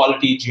high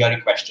quality GRE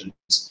questions.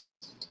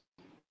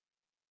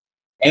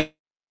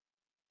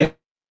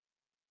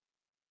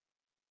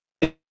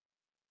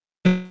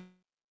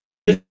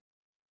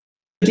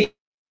 Everything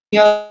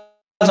else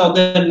out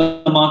there in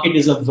the market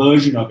is a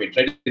version of it,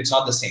 right? It's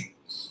not the same.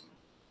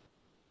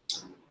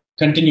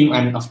 Continue,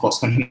 and of course,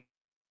 continue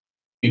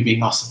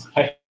being awesome.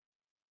 Right?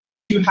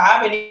 If you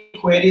have any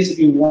queries, if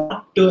you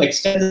want to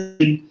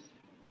extend,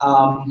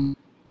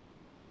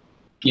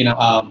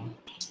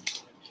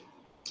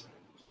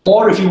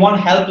 or if you want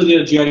help with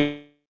your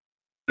GRE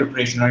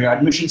preparation or your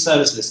admission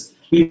services,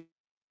 we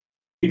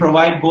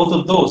provide both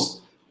of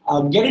those.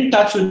 Get in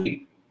touch with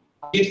me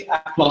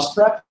at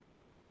Plusprep.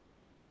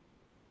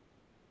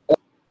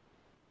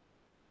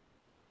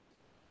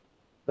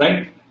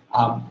 Right?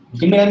 You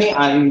can mail me.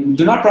 I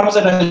do not promise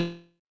that I will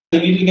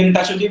immediately get in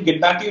touch with you,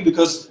 get back to you,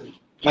 because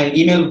my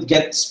email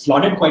gets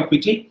flooded quite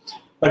quickly,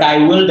 but I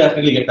will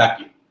definitely get back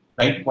to you,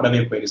 right? Whatever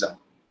your queries are.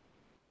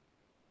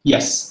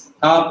 Yes.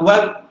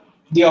 Well,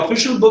 the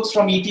official books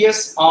from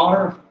ETS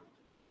are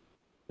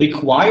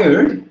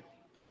required.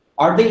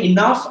 Are they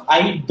enough?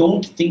 I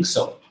don't think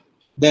so.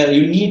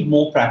 You need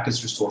more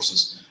practice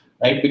resources,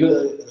 right?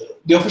 Because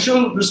the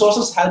official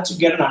resources help you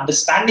get an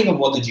understanding of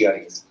what the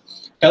GRE is.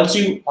 Helps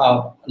you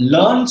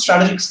learn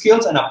strategic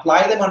skills and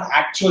apply them on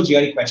actual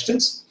GRE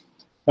questions,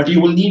 but you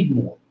will need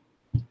more.